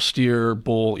 cow, steer,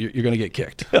 bull, you're going to get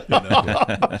kicked.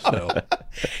 So.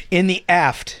 In the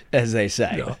aft, as they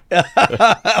say.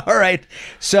 Yeah. All right.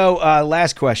 So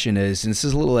last question is, and this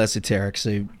is a little esoteric,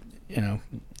 so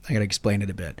I got to explain it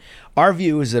a bit. Our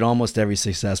view is that almost every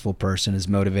successful person is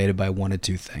motivated by one of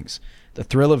two things: the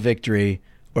thrill of victory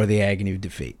or the agony of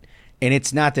defeat. And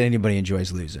it's not that anybody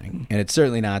enjoys losing, and it's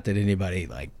certainly not that anybody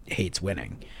hates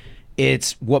winning.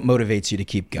 It's what motivates you to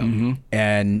keep going. Mm-hmm.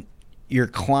 And your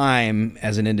climb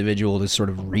as an individual to sort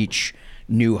of reach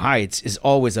new heights is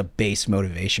always a base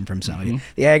motivation from somebody. Mm-hmm.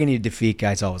 The agony of defeat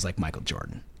guy's always like Michael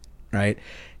Jordan, right?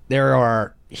 There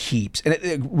are heaps. And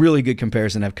a really good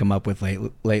comparison I've come up with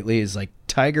lately is like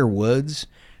Tiger Woods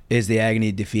is the agony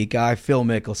of defeat guy. Phil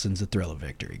Mickelson's the thrill of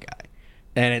victory guy.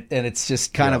 And it's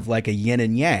just kind of like a yin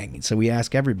and yang. And so we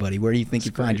ask everybody, where do you think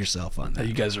you find yourself on that?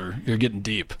 You guys you're getting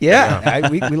deep. Yeah,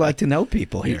 we like to know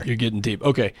people here. You're getting deep.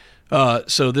 Okay,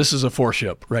 so this is a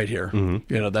four-ship right here.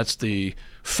 Mm-hmm. That's the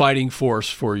fighting force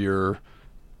for your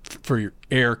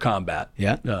air combat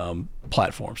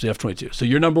platforms, the F-22. So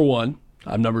you're number one,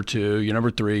 I'm number two, you're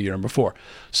number three, you're number four.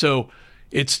 So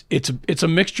it's a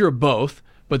mixture of both,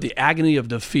 but the agony of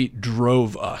defeat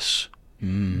drove us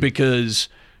because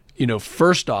 –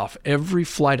 first off, every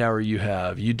flight hour you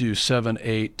have, you do 7,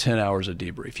 8, 10 hours of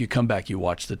debrief. You come back, you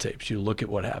watch the tapes, you look at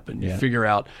what happened, you figure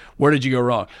out where did you go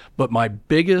wrong. But my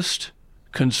biggest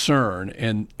concern,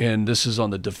 and this is on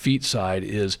the defeat side,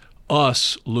 is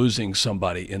us losing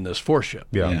somebody in this four-ship.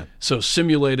 Yeah. So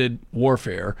simulated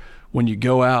warfare, when you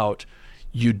go out,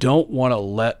 you don't want to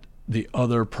let the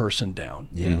other person down.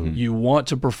 Yeah. Mm-hmm. You want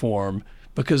to perform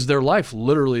because their life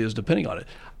literally is depending on it.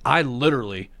 I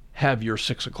literally have your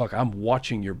 6 o'clock. I'm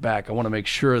watching your back. I want to make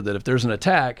sure that if there's an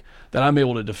attack, that I'm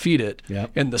able to defeat it.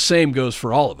 Yep. And the same goes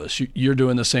for all of us. You're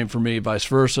doing the same for me, vice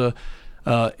versa.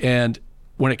 And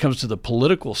when it comes to the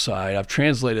political side, I've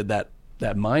translated that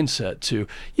mindset to,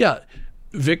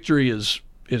 victory is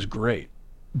great,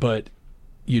 but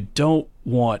you don't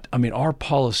want, our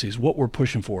policies, what we're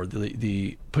pushing for,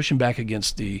 the pushing back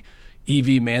against the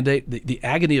EV mandate, the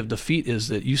agony of defeat is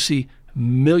that you see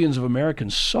millions of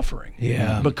Americans suffering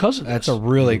because of this. That's a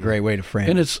really great way to frame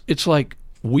it. And it's like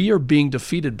we are being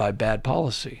defeated by bad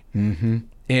policy. Mm-hmm.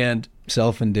 And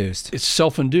self-induced. It's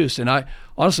self-induced. And I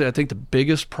think the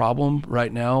biggest problem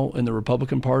right now in the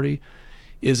Republican Party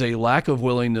is a lack of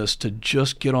willingness to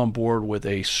just get on board with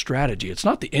a strategy. It's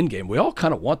not the end game. We all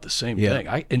kind of want the same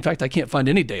thing. In fact, I can't find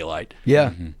any daylight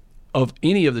of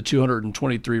any of the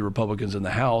 223 Republicans in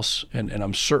the House, and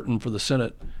I'm certain for the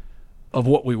Senate, of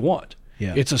what we want.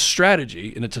 Yeah. It's a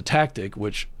strategy and it's a tactic,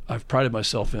 which I've prided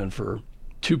myself in for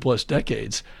 2+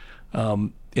 decades.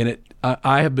 And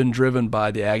I have been driven by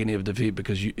the agony of defeat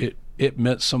because it it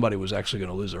meant somebody was actually going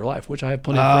to lose their life, which I have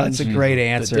plenty of friends. That's a great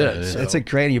answer. Did, so. It's a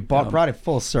great. You brought it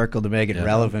full circle to make it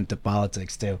relevant to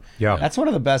politics too. Yeah, that's one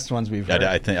of the best ones we've heard.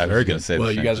 I think I was going to say.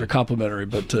 Well, you guys are complimentary,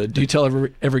 but do you tell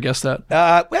every guest that?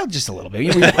 Well, just a little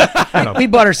bit. We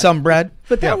butter some bread,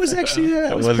 but that was actually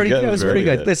that was pretty good. That was pretty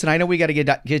good. Listen, I know we got to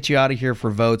get you out of here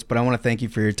for votes, but I want to thank you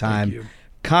for your time. Thank you.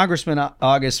 Congressman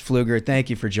August Pfluger,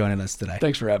 thank you for joining us today.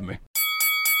 Thanks for having me.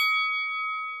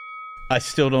 I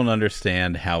still don't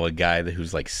understand how a guy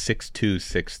who's like 6'2",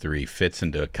 6'3" fits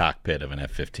into a cockpit of an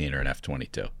F-15 or an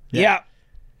F-22. Yeah.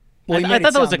 Well, I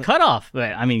thought that was a cutoff,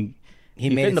 but I mean, he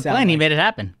made it the plane. He made it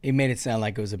happen. He made it sound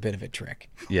like it was a bit of a trick.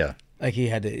 Yeah. Like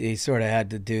he sort of had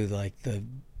to do like the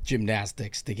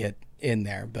gymnastics to get in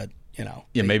there, but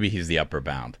Yeah, maybe he's the upper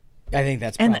bound. I think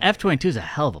that's and the F-22 is a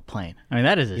hell of a plane. I mean,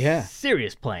 that is a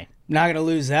serious plane. Not going to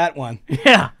lose that one.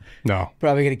 Yeah. No.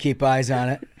 Probably going to keep eyes on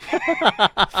it.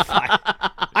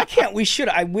 I can't.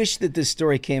 I wish that this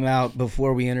story came out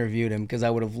before we interviewed him because I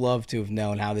would have loved to have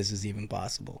known how this is even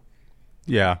possible.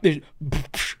 Yeah.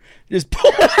 Just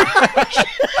pull.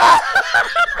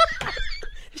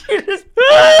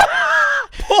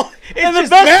 And the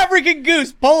best Maverick and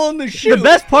Goose pulling the chute. The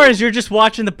best part is you're just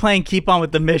watching the plane keep on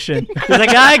with the mission. He's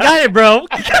like, I got it, bro.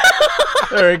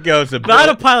 There it goes. The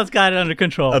autopilot's got it under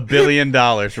control. $1 billion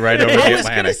right over the Atlantic. I was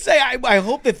going to say, I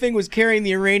hope the thing was carrying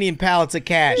the Iranian pallets of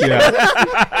cash. Yeah.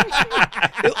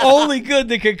 The only good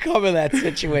that could come of that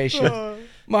situation.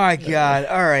 My God.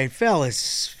 All right,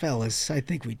 fellas, I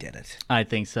think we did it. I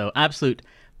think so. Absolute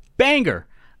banger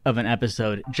of an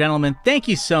episode. Gentlemen, thank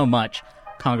you so much.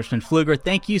 Congressman Pfluger,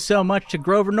 thank you so much to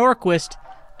Grover Norquist,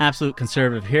 absolute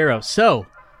conservative hero. So,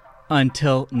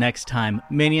 until next time,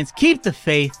 minions, keep the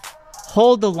faith,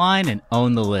 hold the line, and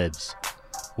own the libs.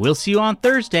 We'll see you on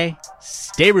Thursday.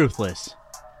 Stay ruthless.